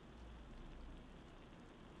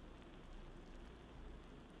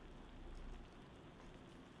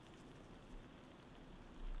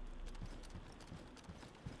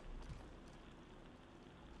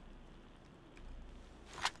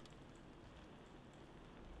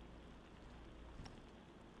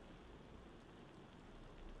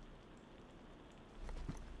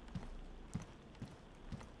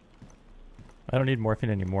 I don't need morphine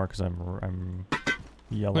anymore because I'm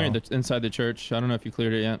yellow. Clearing inside the church. I don't know if you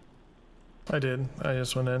cleared it yet. I did. I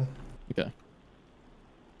just went in. Okay.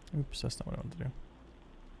 Oops, that's not what I wanted to do.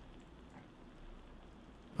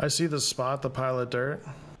 I see the spot, the pile of dirt.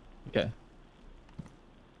 Okay.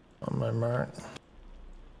 On my mark.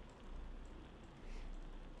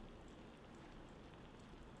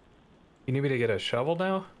 You need me to get a shovel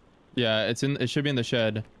now? Yeah, it's in. It should be in the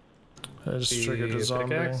shed. I just triggered a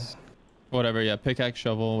zombie. Pickaxe? Whatever. Yeah, pickaxe,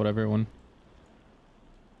 shovel, whatever one.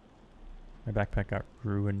 My backpack got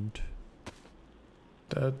ruined.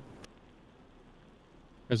 Dead.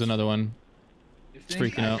 There's another one. It's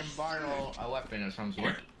freaking out. I can borrow a weapon of some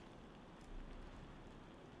sort.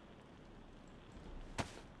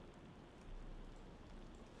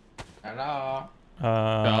 Hello.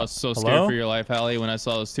 I was so scared for your life, Hallie, when I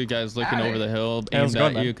saw those two guys looking over the hill, aimed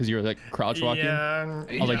at you because you were like crouch walking. Yeah.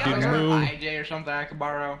 I was like, dude, move. IJ or something I can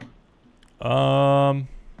borrow. I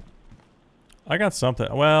got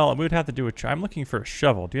something. Well, we would have to do a. I'm looking for a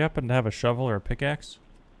shovel. Do you happen to have a shovel or a pickaxe?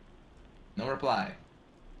 No reply.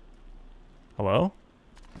 Hello?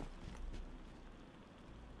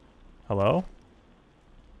 Hello?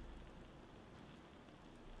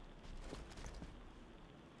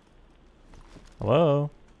 Hello?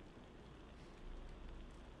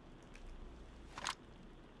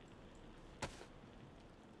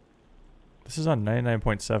 This is on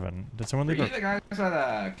 99.7. Did someone Were leave you the guys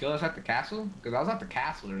that killed us at the castle? Because I was at the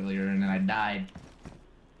castle earlier and then I died.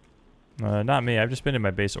 Not me. I've just been in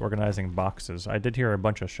my base organizing boxes. I did hear a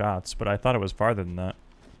bunch of shots, but I thought it was farther than that.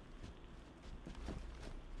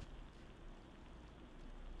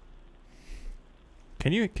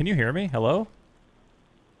 Can you hear me? Hello?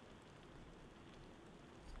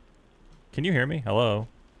 Can you hear me? Hello?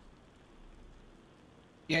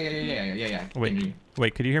 Yeah.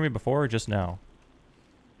 Wait, could you hear me before or just now?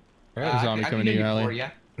 There's a zombie coming to you, Hallie.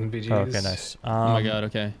 Yeah. Oh, okay, nice. Oh my god,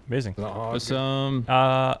 okay. Amazing.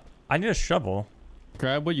 I need a shovel.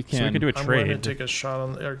 Grab what you can. So we could do a I'm trade. going to take a shot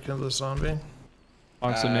on the kill the zombie.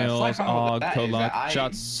 Box of nails, code lock,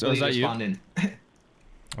 shots. Oh, is that you?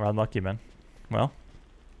 Well, unlucky, man. Well.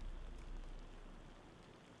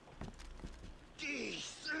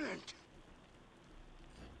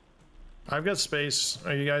 I've got space.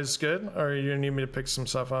 Are you guys good? Or you need me to pick some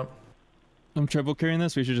stuff up? I'm triple carrying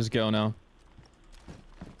this. We should just go now.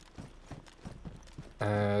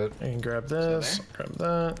 I can grab this, grab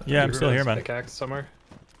that. Yeah, I'm still here, man. Pickaxe somewhere.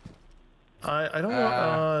 I don't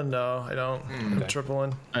want, no, I don't. I'm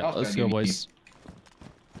tripling. All right, let's go, boys.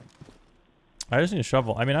 I just need a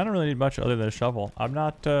shovel. I mean, I don't really need much other than a shovel. I'm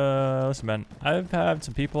not, listen, man. I've had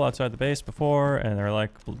some people outside the base before, and they're, like,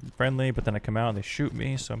 friendly, but then I come out and they shoot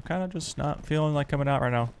me, so I'm kind of just not feeling like coming out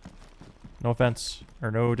right now. No offense, or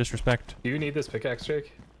no disrespect. Do you need this pickaxe,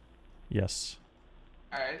 Jake? Yes.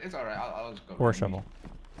 Alright, it's alright. I'll just go. Or a shovel.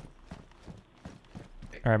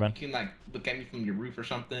 Alright, man. You can, like, look at me from your roof or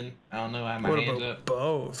something. I don't know. I have my What hands about up.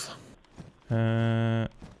 both? I'm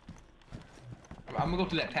gonna go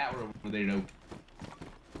to that tower over there, though.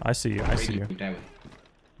 I see you. I see you. Tower.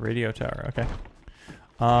 Radio tower. Okay.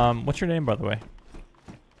 What's your name, by the way?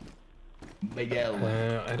 Miguel.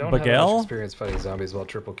 I don't have Miguel? much experience fighting zombies while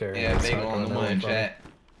triple carrying. Yeah, so big I on the don't know one if I'm- chat.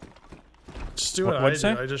 Just do what What'd I you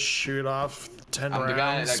say? do. I just shoot off 10 I'm the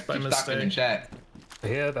guy rounds that by keeps talking in mistake. chat.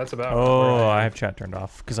 Yeah, that's about. Oh, where I have chat turned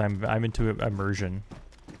off because I'm into immersion.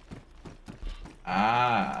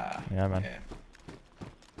 Ah. Yeah, man. Yeah.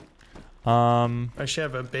 I actually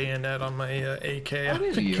have a bayonet on my AK Oh, I'm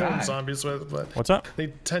is he? killing Right. zombies with, but What's up? they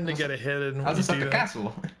tend to get a hit and I was just do at the that.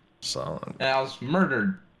 castle. So And I was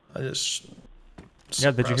murdered. I just.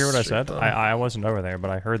 Yeah, did you hear what I said? suppress them. I wasn't over there,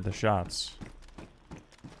 but I heard the shots.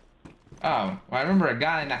 Oh, well, I remember a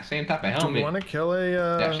guy in that same type of Do we helmet. want to kill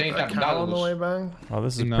a same type of cow on the goggles. way back? Oh,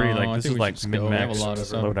 this is No, pretty, like, I this think is we like should just go. We have mid-max a lot of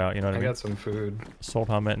stuff. loadout, you know what I I mean? got some food. Assault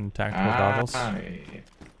helmet and tactical goggles. Yeah.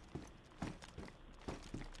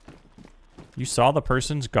 You saw the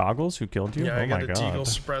person's goggles who killed you? Yeah, Oh I got my a deagle god.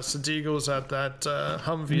 suppress. The deagle's at that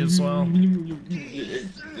Humvee as well.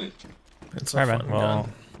 It's a Alright, fun man. Well,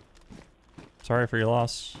 gun. sorry for your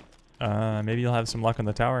loss. Maybe you'll have some luck in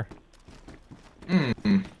the tower.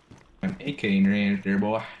 An AK in your hands there,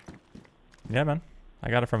 boy. Yeah, man. I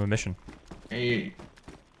got it from a mission. Hey,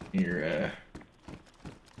 you're,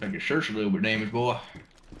 like your shirt's a little bit damaged, boy.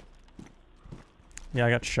 Yeah, I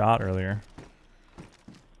got shot earlier.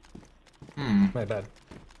 My bad.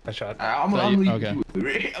 I shot. I'm gonna leave you to it,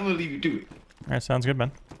 Ray. I'm gonna leave you to it. Alright, sounds good,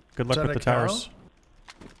 man. Good luck that with a the cow? towers.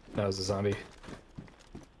 That was a zombie.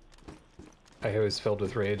 I was filled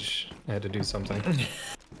with rage. I had to do something.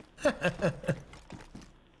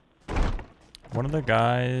 One of the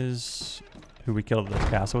guys who we killed at the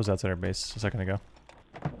castle was outside our base a second ago.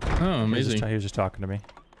 Oh, amazing. He was just talking to me.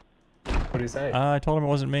 What do you say? I told him it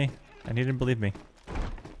wasn't me, and he didn't believe me.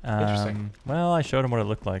 Interesting. Well, I showed him what it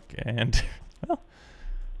looked like, and well,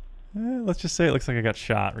 let's just say it looks like I got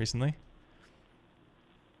shot recently.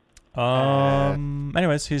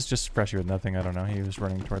 Anyways, he's just freshy with nothing. I don't know. He was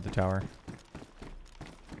running toward the tower.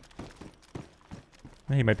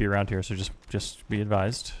 He might be around here, so just be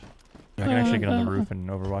advised. I can actually get on the roof and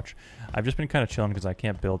Overwatch. I've just been kind of chilling because I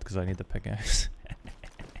can't build because I need the pickaxe.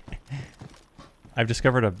 I've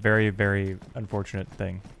discovered a very, very unfortunate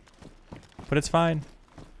thing. But it's fine.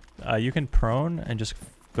 You can prone and just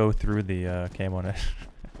go through the camo net.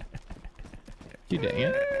 You dang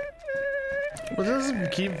it. Well,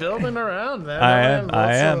 just keep building around, man.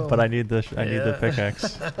 I am, but I need the I need the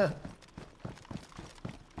pickaxe.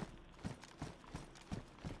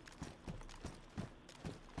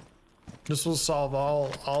 This will solve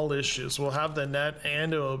all issues. We'll have the net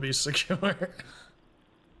and it will be secure.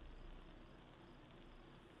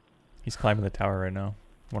 He's climbing the tower right now.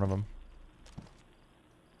 One of them.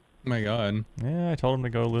 Oh my god. Yeah, I told him to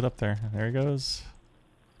go loot up there. There he goes.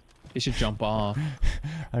 He should jump off.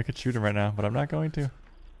 I could shoot him right now, but I'm not going to.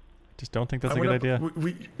 Just don't think that's a good idea.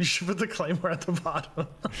 We should put the claymore at the bottom.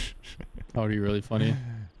 That would be really funny.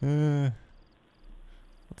 Let's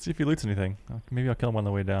see if he loots anything. Maybe I'll kill him on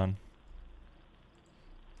the way down.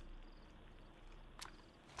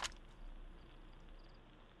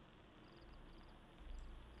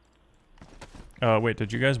 Wait,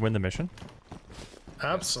 did you guys win the mission?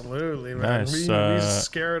 Absolutely, man. Nice, We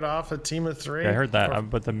scared off a team of 3. Yeah, I heard that.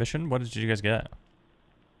 But the mission, what did you guys get?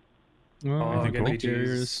 Oh, Anything cool?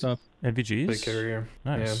 carrier stuff. NVGs? Big carrier.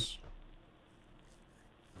 Nice.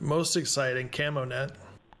 Most exciting, camo net.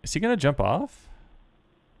 Is he gonna jump off?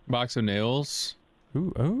 Box of nails.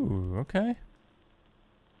 Ooh, okay.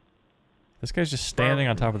 This guy's just standing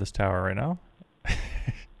on top of this tower right now.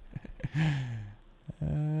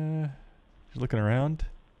 Just looking around.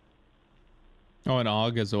 Oh, an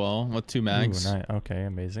AUG as well with 2 mags. Ooh, nice. Okay,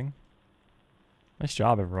 amazing. Nice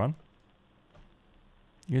job, everyone.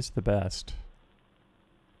 You guys are the best.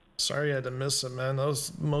 Sorry I had to miss it, man. That was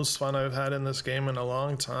the most fun I've had in this game in a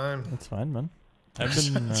long time. That's fine, man. I've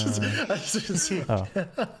been. Oh,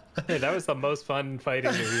 Hey, that was the most fun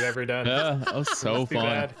fighting that we've ever done. Yeah, that was so Too fun.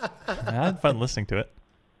 bad. I had fun listening to it.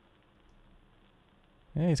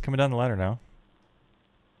 Yeah, he's coming down the ladder now.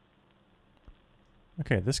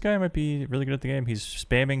 Okay, this guy might be really good at the game. He's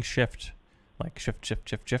spamming shift. Like shift, shift,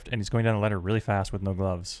 shift, shift, and he's going down the ladder really fast with no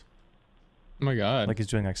gloves. Oh my god. Like he's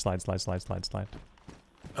doing like slide, slide, slide, slide, slide.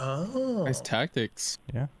 Oh. Nice tactics.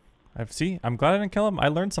 Yeah. I'm glad I didn't kill him. I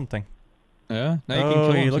learned something. Yeah. Now you can Oh,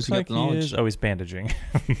 kill him he since looks you got like the he knowledge. is. Oh, he's bandaging.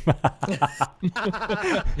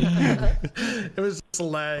 It was just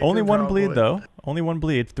lag. Only one probably. bleed though. Only one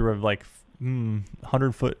bleed through a like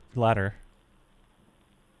 100-foot ladder.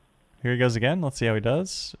 Here he goes again. Let's see how he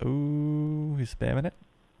does. Ooh, he's spamming it.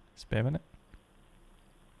 Spamming it.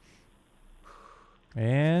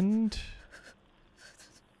 And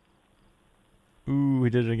ooh, he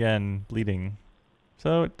did it again, bleeding.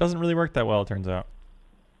 So it doesn't really work that well, it turns out.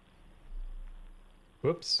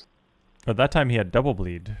 Whoops. But that time he had double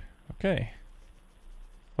bleed. Okay.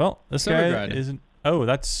 Well, this guy Silvergrad. isn't. Oh,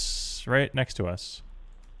 that's right next to us.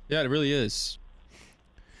 Yeah, it really is.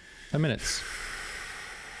 10 minutes.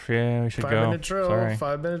 Yeah, we should 5 go. minute drill. Sorry.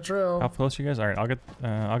 5 minute drill. How close are you guys? All right,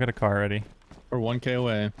 I'll get a car ready. We're 1K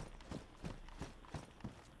away.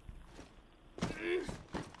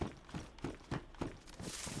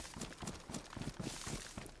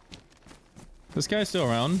 This guy's still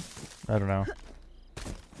around. I don't know.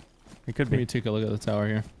 He could Let me be. take a look at the tower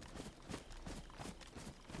here.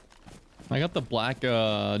 I got the black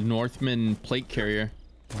Northman plate carrier.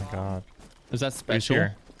 Oh my god. Is that He's special?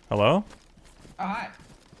 here. Hello? Oh, hi.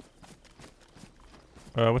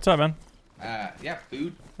 What's up, man? Yeah,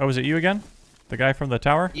 food. Oh, is it you again? The guy from the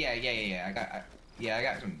tower? Yeah. I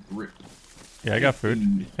got some. Yeah, I got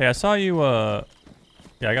food. Hey, I saw you. Yeah,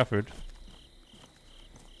 I got food.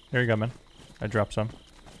 Here you go, man. I dropped some.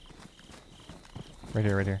 Right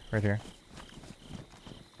here, right here, right here.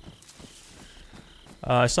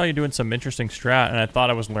 I saw you doing some interesting strat, and I thought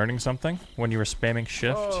I was learning something when you were spamming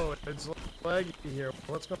shift. Oh, it's laggy here.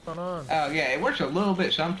 What's going on? Oh yeah, it works a little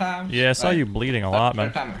bit sometimes. Yeah, I saw but you bleeding a lot, man.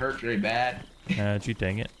 Sometimes it hurts really bad. Gee,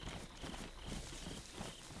 dang it.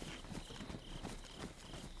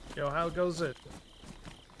 Yo, how goes it?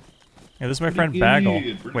 Yeah, this is my friend Pretty Bagel.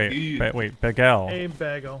 good, Wait, pretty good. wait, Bagel. Hey,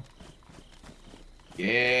 Bagel.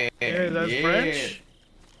 Yeah. Hey, that's yeah. French?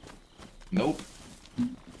 Nope.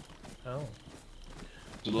 Oh.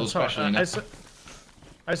 It's a little That's how- special I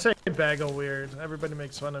enough. say Bagel weird. Everybody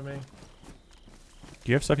makes fun of me.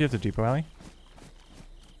 Do you have stuff you have to depot, Ali?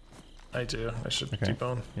 I do. I should Okay.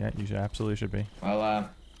 debone. Yeah, you absolutely should be. Well,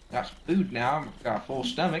 got some food now. I've got a full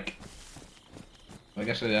stomach. I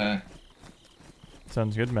guess it,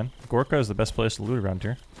 Sounds good, man. Gorka is the best place to loot around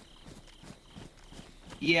here.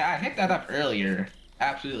 yeah, I hit that up earlier.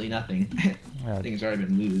 Absolutely nothing. Yeah, Things already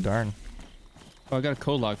been looted. darn. Oh, I got a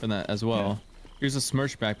code lock from that as well. Here's a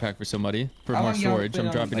Smirch backpack for somebody for How more long y'all storage. been I'm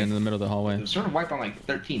on, dropping it like- in the middle of the It hallway. was sort of wiped on like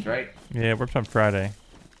 13th, right? Yeah, we're up on Friday.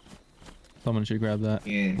 Someone should grab that.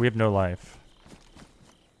 Yeah. We have no life.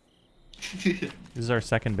 This is our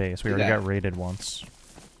second base. We already got raided once.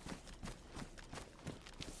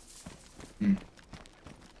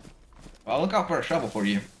 Well, look out for a shovel for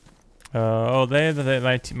you. Oh,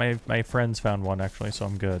 my friends found one actually, so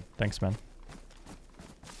I'm good. Thanks, man.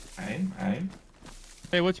 Aye.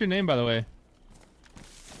 Hey, what's your name, by the way?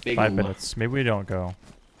 Big 5 ol'. minutes. Maybe we don't go. All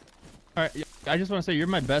right, I just want to say you're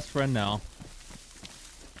my best friend now.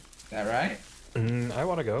 Is that right? I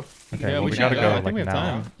want to go. Okay, Yeah, well, we we gotta should go go. I like think we have now.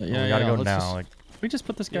 time. Well, Yeah, we gotta yeah, go let's now. just- Like, We just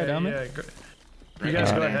put this guy Yeah, down, man. yeah. You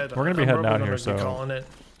guys go ahead. we're gonna be I'm heading out gonna here, be so- calling it.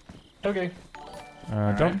 Okay.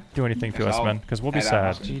 don't do anything to Guess us, I'll man, because we'll be head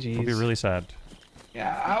out. sad. We'll be GGs. really sad.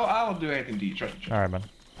 Yeah, I'll do anything to you. Trust me. All right, man.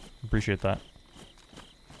 Appreciate that.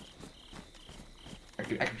 I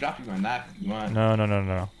can drop you on that if you want.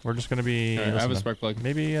 No. We're just gonna be. All right, I have a listen, spark plug.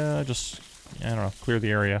 maybe just I don't know, clear the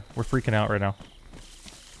area. We're freaking out right now.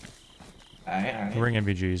 Aye. We're wearing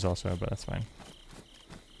MVGs also, but that's fine.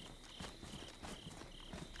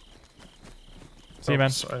 See you, man.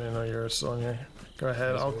 Oops, I didn't know you were still in here. Go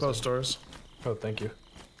ahead. I'll close doors. Oh, thank you.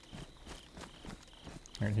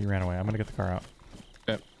 All right, he ran away. I'm gonna get the car out.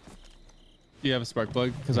 Do you have a spark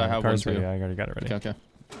plug? Because Yeah, I the have one car's too. ready. I already got it ready. Okay.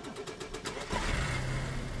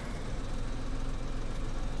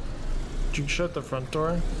 Did you shut the front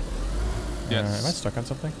door? Yes. Am I stuck on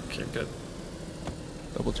something? Okay, good.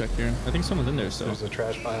 Double check here. I think someone's in there still. There's a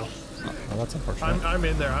trash pile. Oh, that's unfortunate. I'm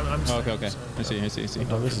in there. I'm Oh, okay. so- I see.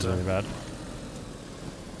 Oh, this is really bad.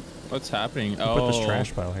 What's happening? Who Oh, put this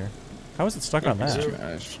trash pile here? How is it stuck on It's that?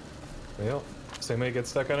 trash. Well, same way it gets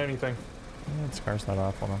stuck on anything. This car's not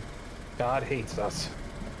off. Hold on. God hates us.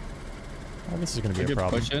 Oh, this is gonna be a Good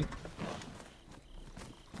problem. push it.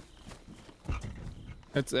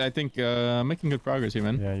 It's. I think making good progress here,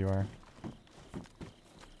 man. Yeah, you are.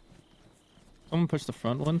 Someone push the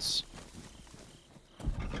front once.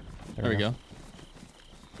 There we go.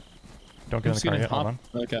 Don't get in the car yet. Hold on.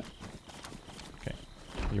 Okay. Okay.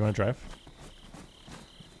 You want to drive?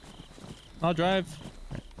 I'll drive.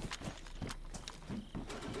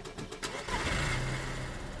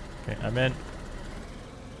 Okay, I'm in.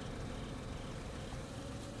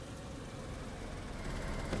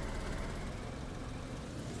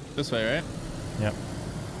 This way, right? Yep.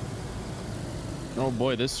 Oh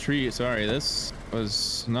boy, this tree. Sorry, this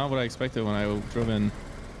was not what I expected when I drove in.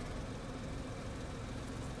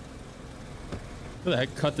 Who the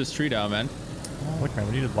heck cut this tree down, man? Look, man,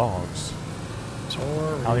 we needed logs.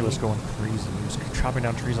 Sorry. Ali was going crazy. He was chopping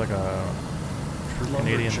down trees like a true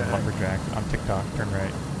Canadian lumberjack on TikTok. Turn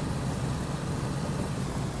right.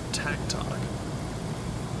 TikTok.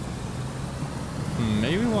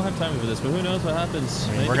 Maybe we won't have time for this, but who knows what happens?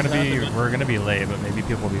 I mean, we're gonna be late, but maybe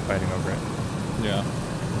people will be fighting over it. Yeah.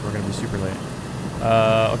 We're gonna be super late.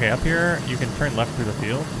 Okay, up here you can turn left through the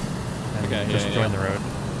field and just join the road.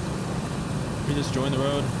 We just join the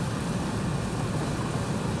road.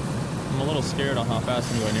 I'm a little scared on how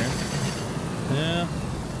fast I'm going here. Yeah,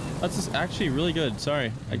 that's just actually really good.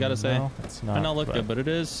 Sorry, I gotta say. No, it's not. Might not look good, but it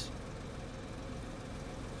is.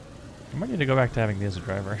 I might need to go back to having me as a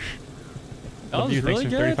driver. That was really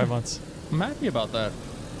good. 35 months. I'm happy about that.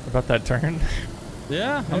 About that turn?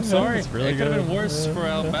 Yeah, I'm sorry. It's really it could have good. been worse for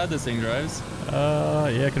how bad this thing drives. Yeah,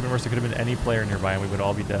 it could have been worse. It could have been any player nearby and we would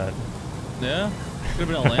all be dead. Yeah, could have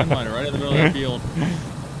been a landmine right in the middle of the field.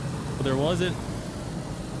 But there wasn't.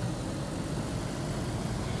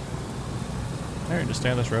 Alright, just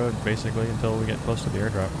stay on this road basically until we get close to the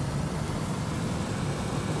airdrop.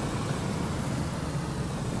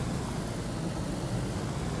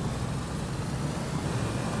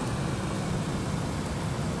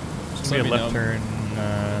 Just be a left turn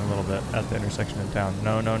a little bit at the intersection in town.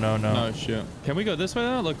 No. Oh shoot. Can we go this way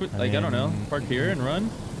though? Look, like I don't know. Park here and run?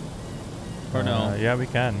 Or no? Yeah, we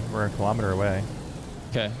can. We're a kilometer away.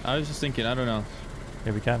 Okay, I was just thinking, I don't know.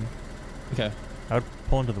 Yeah, we can. Okay. I would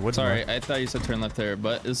pull into the woods. Sorry, more. I thought you said turn left there,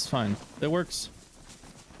 but it's fine. It works.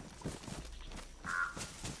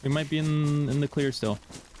 We might be in the clear still.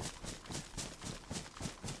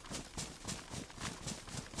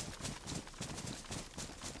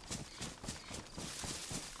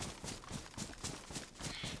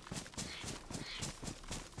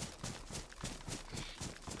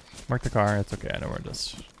 Mark the car. It's okay. I know where it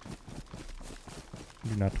is.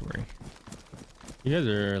 Do not worry. You guys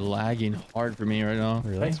are lagging hard for me right now.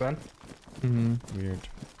 Really? Thanks, man. Weird.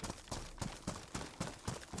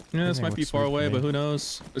 Yeah, this might be far away, but me. who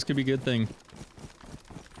knows? This could be a good thing.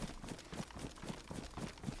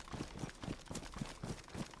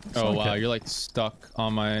 Oh wow, you're like stuck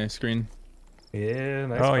on my screen. Yeah,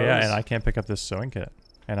 nice. Oh yeah, pose. and I can't pick up this sewing kit,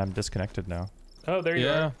 and I'm disconnected now. Oh, there you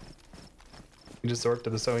Yeah. are. You just worked to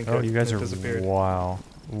the sewing kit. Oh, you guys and are it disappeared. wow.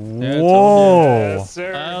 Yeah, Whoa! Yes,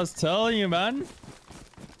 sir. I was telling you, man.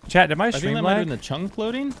 Chat, did my I think stream that might have lag? been the chunk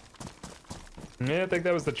loading. Yeah, I think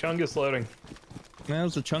that was the Chungus loading. Yeah, that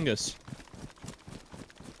was the chungus.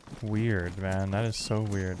 Weird, man. That is so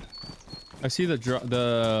weird. I see the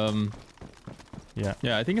Yeah.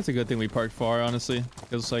 yeah, I think it's a good thing we parked far, honestly.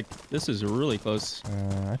 Because like this is really close.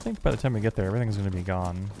 I think by the time we get there, everything's gonna be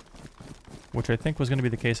gone, which I think was gonna be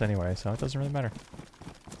the case anyway. So it doesn't really matter.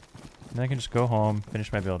 And then I can just go home,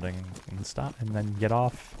 finish my building, and stop, and then get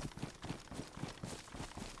off.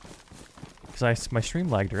 Because my stream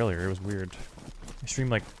lagged earlier. It was weird. My stream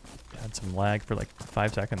like had some lag for like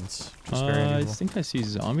 5 seconds, which is very I unusual. think I see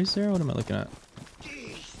zombies there. What am I looking at?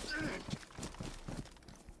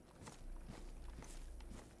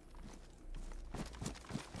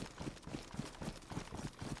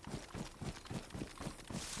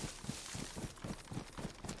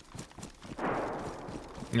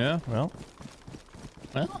 Yeah. Well,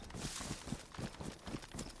 Well.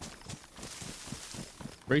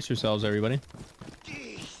 Brace yourselves, everybody.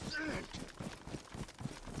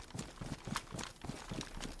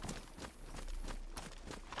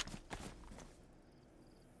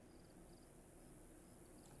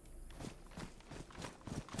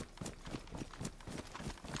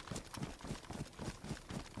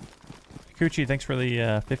 Kuchi, thanks for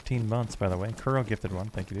the 15 months, by the way. Kuro gifted one.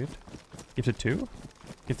 Thank you, dude. Gifted 2?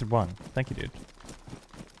 Gifted 1. Thank you, dude.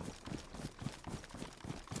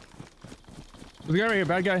 We got right here,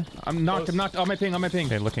 bad guy. I'm knocked. I'm knocked. On my ping. On my ping.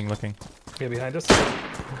 Okay, looking. Yeah, behind us.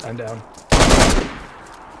 I'm down.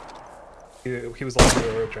 He was along the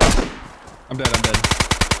railroad track. I'm dead. I'm dead.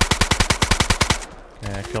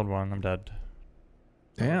 Yeah, I killed one. I'm dead.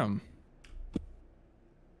 Damn.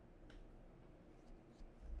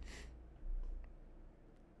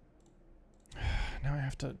 Now I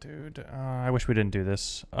have to, dude. I wish we didn't do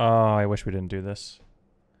this. Oh, I wish we didn't do this.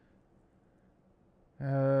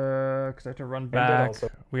 Because I have to run back.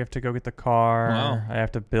 We have to go get the car. Wow. I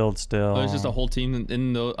have to build still. There's just a whole team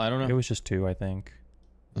in the. I don't know. It was just 2, I think.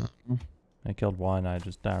 I killed one. I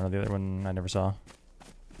don't know the other one. I never saw.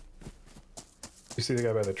 You see the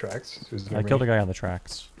guy by the tracks? I killed a guy on the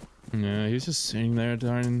tracks. Yeah, he was just sitting there,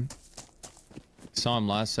 darn. Saw him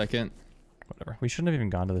last second. Whatever. We shouldn't have even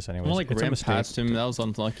gone to this anyway. Well, like It's a ran mistake. past him. That was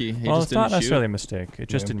unlucky. He Well, just it's not didn't necessarily a shoot. mistake. It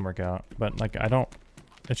just didn't work out. But like, I don't.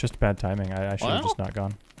 It's just bad timing. I should have just not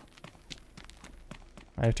gone.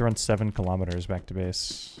 I have to run 7 kilometers back to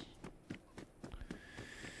base.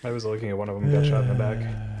 I was looking at one of them, got shot in the back.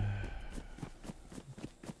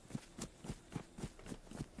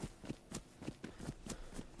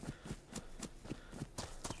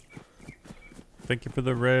 Thank you for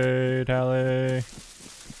the raid, Hallie.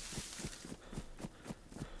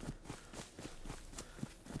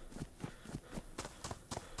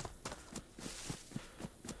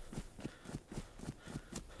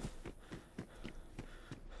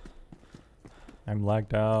 I'm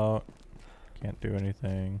lagged out. Can't do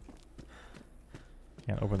anything.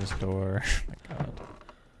 Can't open this door. Oh my god.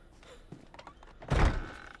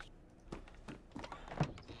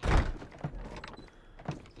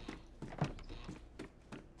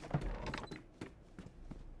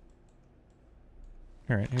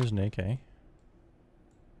 Alright, here's an AK.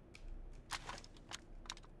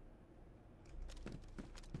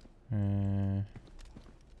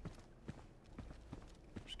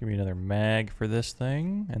 Just give me another mag for this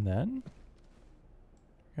thing, and then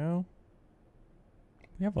go.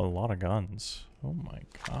 We have a lot of guns. Oh my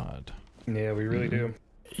god. Yeah, we really do.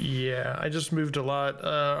 Yeah, I just moved a lot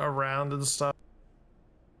around and stuff.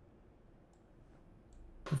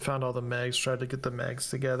 Found all the mags, tried to get the mags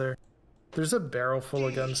together. There's a barrel full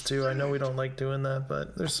of guns too. I know we don't like doing that,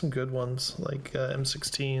 but there's some good ones like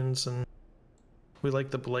M16s, and we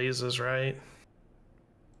like the blazes, right?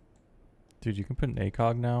 Dude, you can put an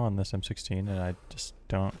ACOG now on this M16, and I just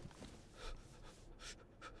don't.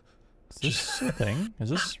 Is this a thing? Is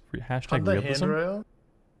this hashtag On the realism? handrail?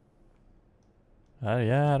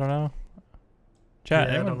 Yeah, I don't know. Chat,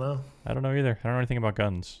 Yeah, anyone? I don't know. I don't know either. I don't know anything about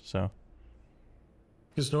guns, so.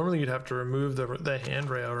 Because normally you'd have to remove the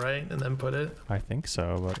handrail, right, and then put it. I think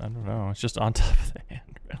so, but I don't know. It's just on top of the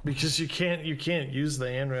handrail. Because you can't use the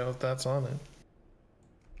handrail if that's on it.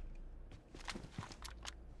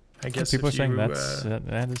 I guess people are if saying you,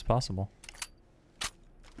 that is possible. I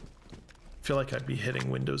feel like I'd be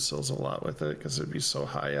hitting windowsills a lot with it because it'd be so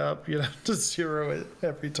high up. You'd have to zero it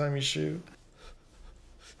every time you shoot.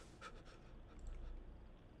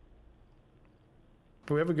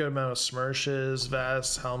 But we have a good amount of smershes,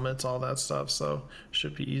 vests, helmets, all that stuff, so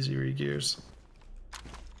should be easy re-gears.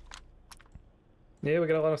 Yeah, we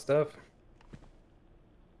got a lot of stuff.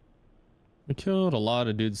 We killed a lot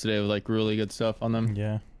of dudes today with like really good stuff on them.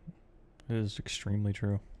 Yeah, it is extremely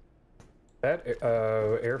true. That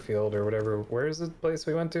airfield or whatever, where is the place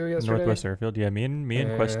we went to yesterday? Northwest Airfield. Yeah, me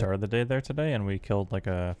and Quest started the day there today, and we killed like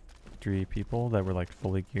 3 people that were like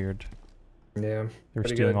fully geared. Yeah, they were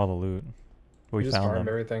stealing all the loot. We just found farmed them.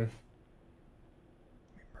 everything.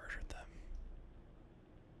 We murdered them.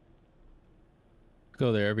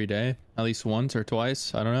 Go there every day, at least once or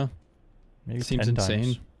twice. I don't know. Maybe Seems 10 insane.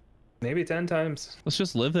 times. Maybe 10 times. Let's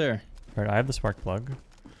just live there. All right, I have the spark plug.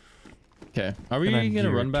 Okay, are we And I'm gonna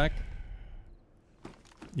run geared. back?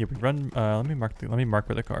 Yeah, we run. Let me mark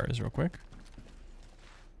where the car is real quick.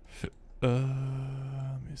 Let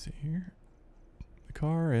me see here. The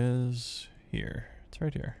car is here. It's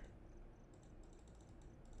right here.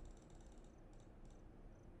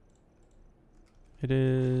 It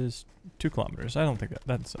is 2 kilometers. I don't think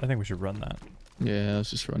that's. I think we should run that. Yeah,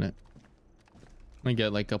 let's just run it. Let me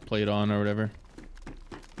get like a plate on or whatever.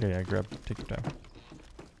 Yeah, grab. Take your time.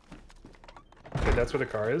 Wait, that's where the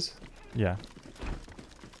car is? Yeah.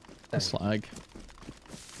 Slag.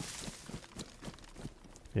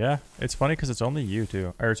 Yeah, it's funny because it's only you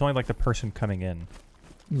too, or it's only like the person coming in.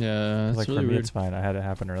 Yeah, that's Like really for me, weird. it's fine. I had it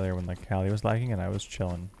happen earlier when like Callie was lagging and I was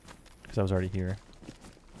chilling because I was already here.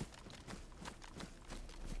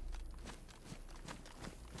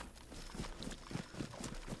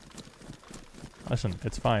 Listen,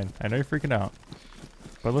 it's fine. I know you're freaking out,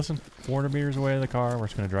 but listen, 400 meters away in the car. We're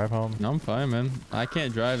just gonna drive home. No, I'm fine, man. I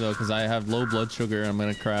can't drive though because I have low blood sugar and I'm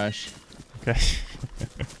gonna crash. Okay.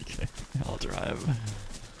 Okay. I'll drive.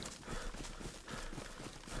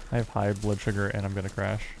 I have high blood sugar and I'm gonna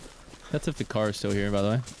crash. That's if the car is still here, by the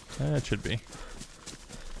way. It should be.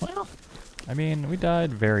 Well, I mean, we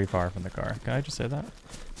died very far from the car. Can I just say that?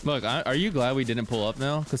 look, are you glad we didn't pull up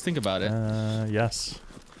now? Because think about it. Yes.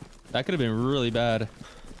 That could have been really bad.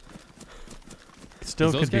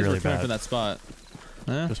 Still those could be guys were really coming bad. from that spot.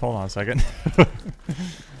 Huh? Just hold on a second.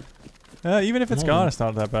 Even if it's gone, it's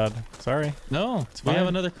not that bad. Sorry. No, It's we have fine.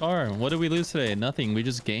 another car. What did we lose today? Nothing. We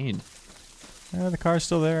just gained. The car's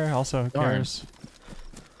still there. Also, who Darn. cares?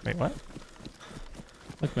 Wait, what?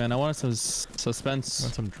 Look, man, I wanted some suspense.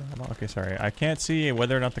 Want some drama? Okay, sorry. I can't see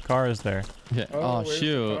whether or not the car is there. Yeah. Oh, where's the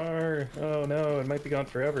shoot. car? Oh no, it might be gone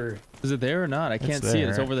forever. Is it there or not? I can't see it.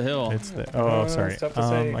 It's there. over the hill. It's the. Oh, sorry. it's tough to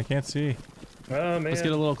say. I can't see. Oh man. Let's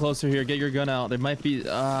get a little closer here. Get your gun out. There might be.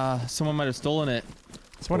 Someone might have stolen it.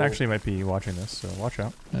 Someone Oh. actually might be watching this, so watch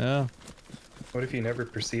out. Yeah. What if you never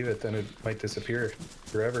perceive it? Then it might disappear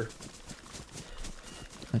forever.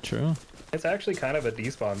 Not true. It's actually kind of a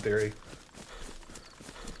despawn theory.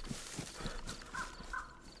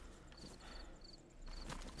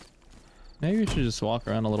 Maybe we should just walk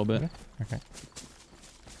around a little bit. Okay.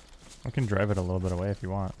 I can drive it a little bit away if you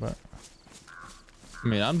want, but I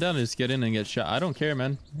mean, I'm down to just get in and get shot. I don't care,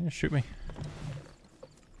 man. yeah, shoot me.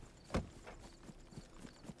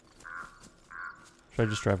 Should I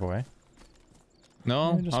just drive away?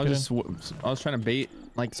 No, Yeah, just I get was just I was trying to bait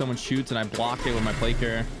like someone shoots and I block it with my plate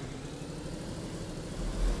carrier.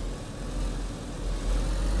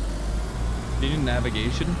 Do you need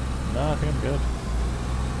navigation? No, I think I'm good.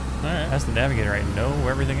 All right. As the navigator, I know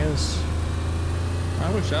where everything is.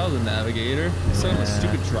 I wish I was a navigator. So I'm a Yeah.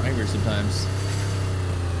 stupid driver sometimes.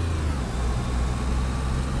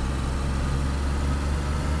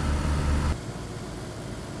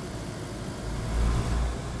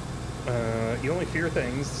 You only fear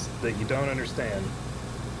things that you don't understand.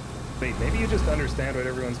 Wait, maybe you just understand what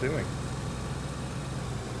everyone's doing.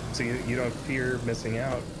 So you don't fear missing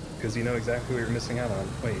out because you know exactly what you're missing out on.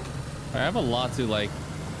 Wait. I have a lot to like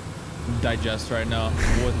digest right now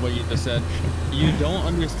with what you just said. You don't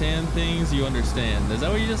understand things you understand. Is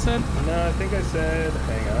that what you just said? No, I think I said,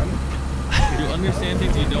 hang on. You understand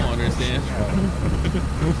things you don't understand.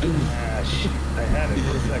 Ah, shit. I had it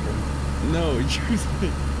for a second. No,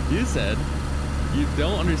 you said you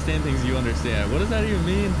don't understand things you understand. What does that even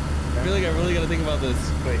mean? I feel like I really gotta think about this.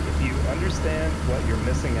 Wait, if you understand what you're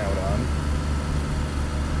missing out on,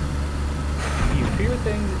 you fear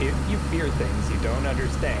things. If you fear things you don't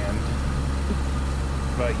understand,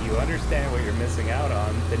 but you understand what you're missing out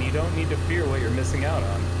on, then you don't need to fear what you're missing out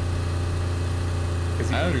on.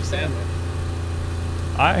 Because you I understand.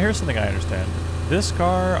 it. Here's something I understand. This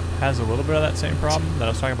car has a little bit of that same problem that I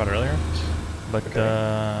was talking about earlier, but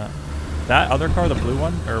that other car, the blue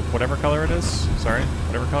one, or whatever color it is, sorry,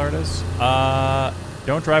 whatever color it is,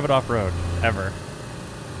 don't drive it off-road, ever.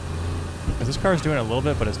 Because this car is doing it a little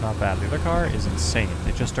bit, but it's not bad. The other car is insane.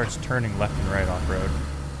 It just starts turning left and right off-road.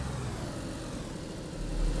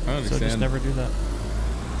 I understand. So just never do that.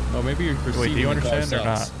 Oh, maybe you're perceiving. Wait, do you the car understand or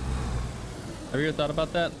not? sucks. Have you ever thought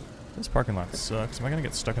about that? This parking lot sucks. Am I gonna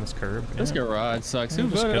get stuck in this curb? This Yeah. garage sucks. Yeah, Who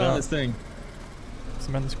just voted get on out. this thing?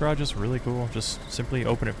 So, man, this garage is really cool. Just simply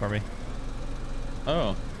open it for me.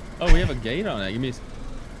 Oh. Oh, we have a gate on it. Give me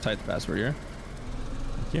type the password here.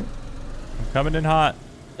 Thank you. I'm coming in hot.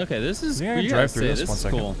 Okay, this is. Yeah, I can you drive gotta through say, this this one is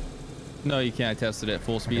second. cool. No, you can't. I tested it at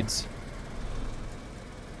full speeds.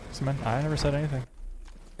 So, man, I never said anything.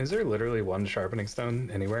 Is there literally one sharpening stone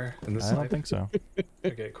anywhere in this I don't slide? think so.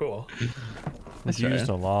 Okay, cool. We've used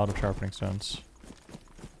a lot of sharpening stones.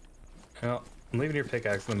 Well, I'm leaving your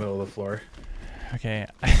pickaxe in the middle of the floor. Okay,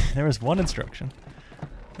 there was one instruction.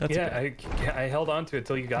 That's yeah, okay. I held on to it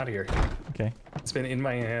till you got here. Okay. It's been in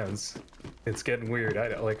my hands. It's getting weird. I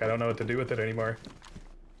don't know what to do with it anymore.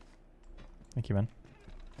 Thank you, man.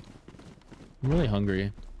 I'm really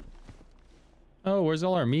hungry. Oh, where's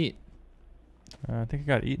all our meat? I think I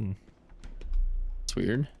got eaten. It's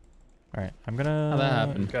weird. All right, I'm gonna How'd that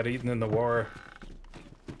happen? Got eaten in the war.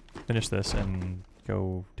 finish this and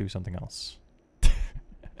go do something else. I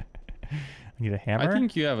need a hammer. I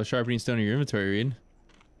think you have a sharpening stone in your inventory, Reid.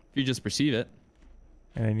 If you just perceive it.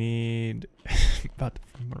 And I need. I'm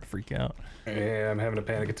gonna freak out. Yeah, I'm having a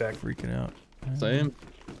panic attack. Freaking out. Same.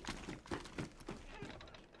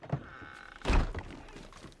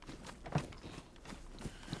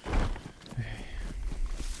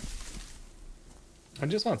 I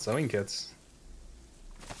just want sewing kits.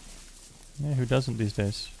 Yeah, who doesn't these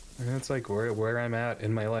days? That's like where I'm at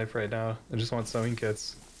in my life right now. I just want sewing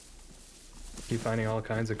kits. Keep finding all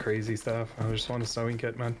kinds of crazy stuff. I just want a sewing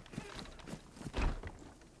kit, man.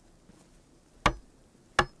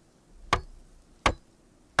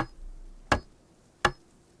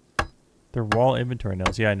 They're wall inventory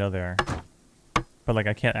nails. Yeah, I know they are. But like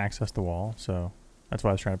I can't access the wall, so that's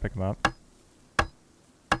why I was trying to pick them up.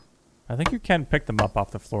 I think you can pick them up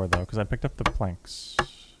off the floor though, because I picked up the planks.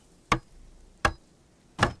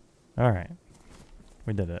 Alright.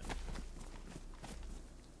 We did it.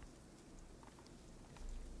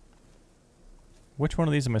 Which one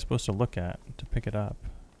of these am I supposed to look at to pick it up?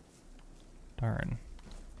 Darn.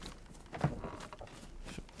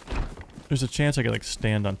 There's a chance I could like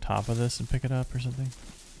stand on top of this and pick it up or something.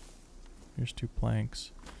 Here's 2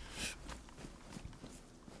 planks.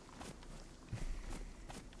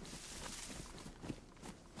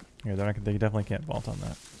 Yeah, they definitely can't vault on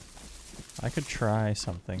that. I could try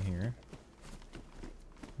something here.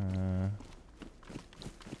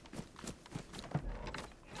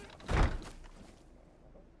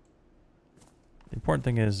 The important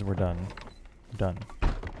thing is we're done. Done.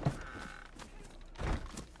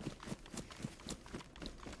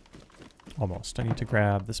 Almost. I need to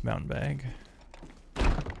grab this mountain bag.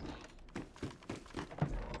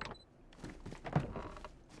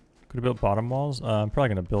 Could have built bottom walls. I'm probably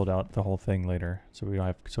gonna build out the whole thing later, so we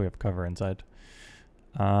have cover inside.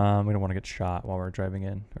 We don't want to get shot while we're driving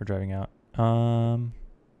in or driving out.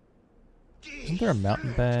 Isn't there a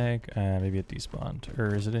mountain bag? Maybe it despawned,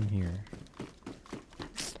 or is it in here?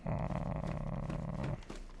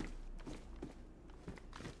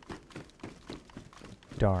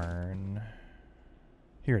 Darn.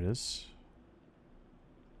 Here it is.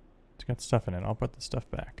 It's got stuff in it. I'll put the stuff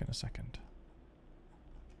back in a second.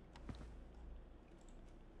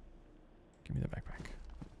 Give me the backpack.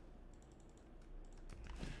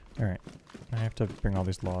 Alright. I have to bring all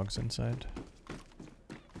these logs inside.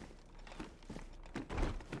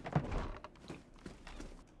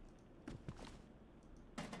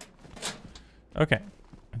 Okay.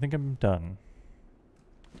 I think I'm done.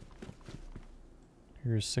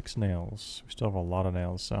 Here's 6 nails. We still have a lot of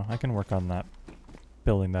nails, so I can work on that,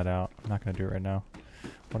 building that out. I'm not going to do it right now.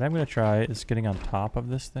 What I'm going to try is getting on top of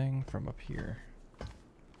this thing from up here. If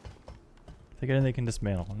they get in, they can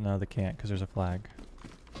dismantle. No, they can't because there's a flag.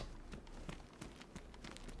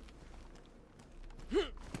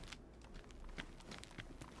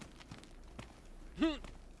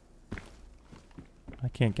 I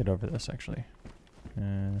can't get over this, actually.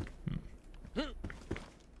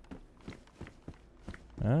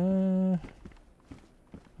 I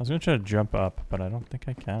was gonna try to jump up, but I don't think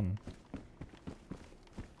I can.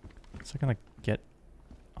 So I can like get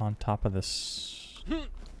on top of this.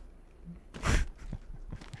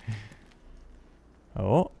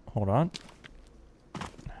 Oh, hold on.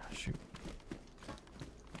 Shoot.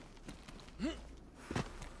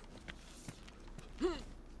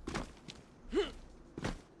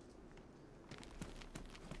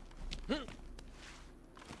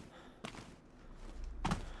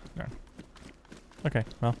 Okay,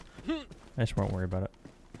 well, I just won't worry about it.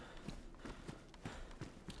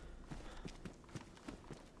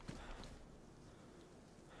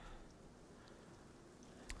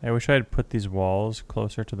 I wish I had put these walls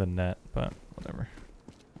closer to the net, but whatever.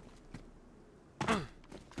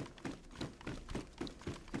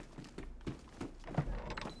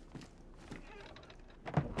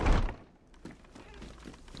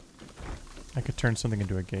 I could turn something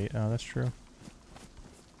into a gate. Oh, that's true.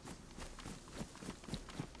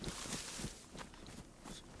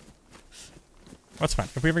 That's fine.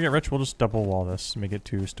 If we ever get rich, we'll just double wall this and make it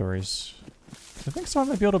 2 stories. I think someone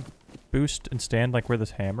might be able to boost and stand like where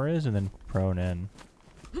this hammer is and then prone in.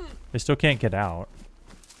 They still can't get out.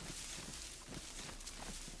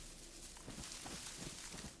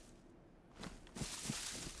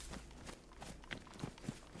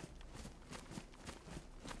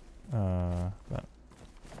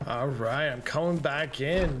 Alright, I'm coming back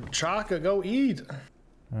in. Chaka, go eat.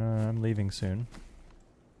 I'm leaving soon.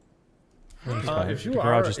 If you're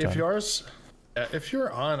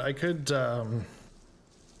on, I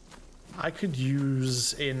could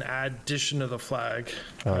use an addition to the flag.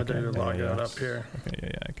 Oh, I do log out up here. Okay,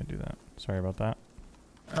 yeah, I can do that. Sorry about that.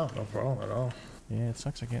 Oh, no problem at all. Yeah, it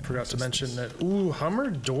sucks. I can't. Forgot to mention that. Ooh, Hummer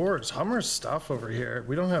doors, Hummer stuff over here.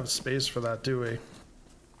 We don't have space for that, do we?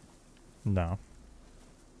 No.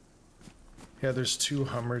 Yeah, there's 2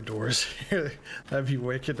 Hummer doors here. That'd be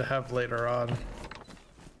wicked to have later on.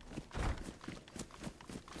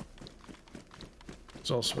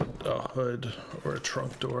 There's also a hood or a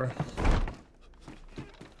trunk door.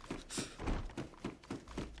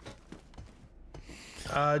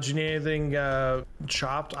 Do you need anything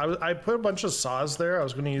chopped? I put a bunch of saws there. I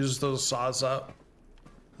was going to use those saws up.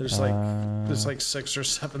 There's like 6 or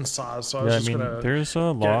 7 saws. So I was just gonna. There's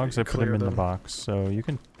logs. I put them in the box, so you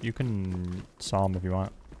can saw them if you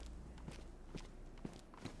want.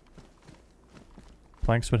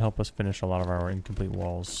 Planks would help us finish a lot of our incomplete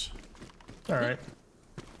walls. Alright.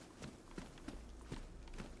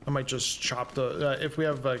 I might just chop the, if we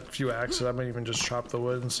have like a few axes, I might even just chop the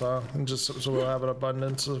wood and saw, and just so we'll have an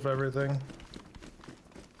abundance of everything.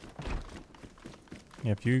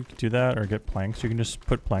 Yeah, if you do that or get planks, you can just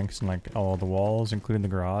put planks in like all the walls, including the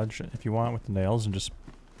garage, if you want, with the nails, and just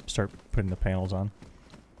start putting the panels on.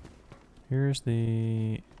 Here's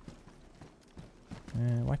the...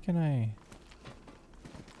 why can't I...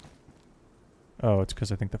 Oh, it's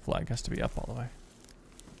because I think the flag has to be up all the way.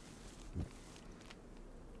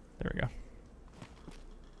 There we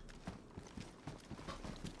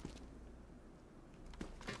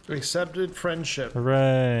go. Accepted friendship.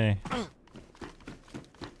 Hooray!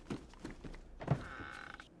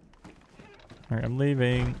 Alright, I'm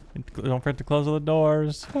leaving. Don't forget to close all the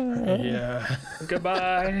doors. Yeah.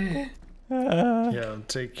 Goodbye. Yeah,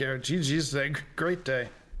 take care. GG's day. Great day.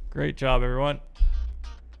 Great job, everyone.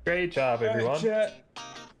 Great job, everyone.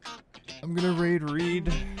 I'm gonna raid Reid.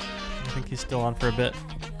 I think he's still on for a bit.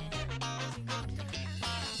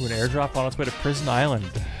 Ooh, an airdrop on its way to Prison Island.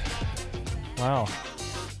 Wow.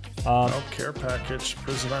 Oh, care package,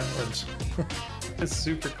 Prison Islands. It's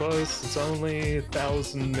super close. It's only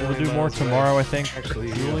 1,000 million We'll do more miles tomorrow, away. I think.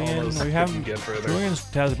 Actually, Julian, almost we have couldn't get further. Julian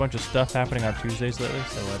has a bunch of stuff happening on Tuesdays lately,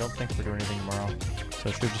 so I don't think we're doing anything tomorrow. So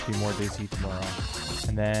it should just be more DayZ tomorrow.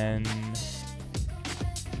 And then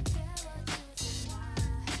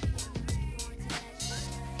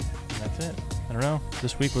that's it. I don't know.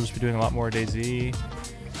 This week we'll just be doing a lot more DayZ.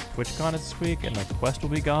 TwitchCon this week, and like Quest will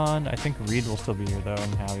be gone. I think Reid will still be here though,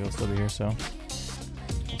 and Hallie will still be here, so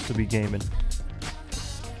we'll still be gaming.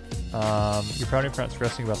 You're probably not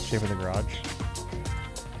stressing about the shape of the garage.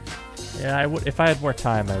 Yeah, I would if I had more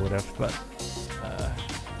time. I would have, but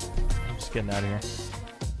I'm just getting out of here.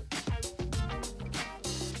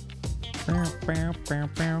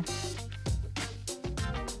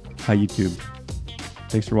 Hi YouTube.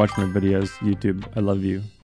 Thanks for watching my videos, YouTube. I love you.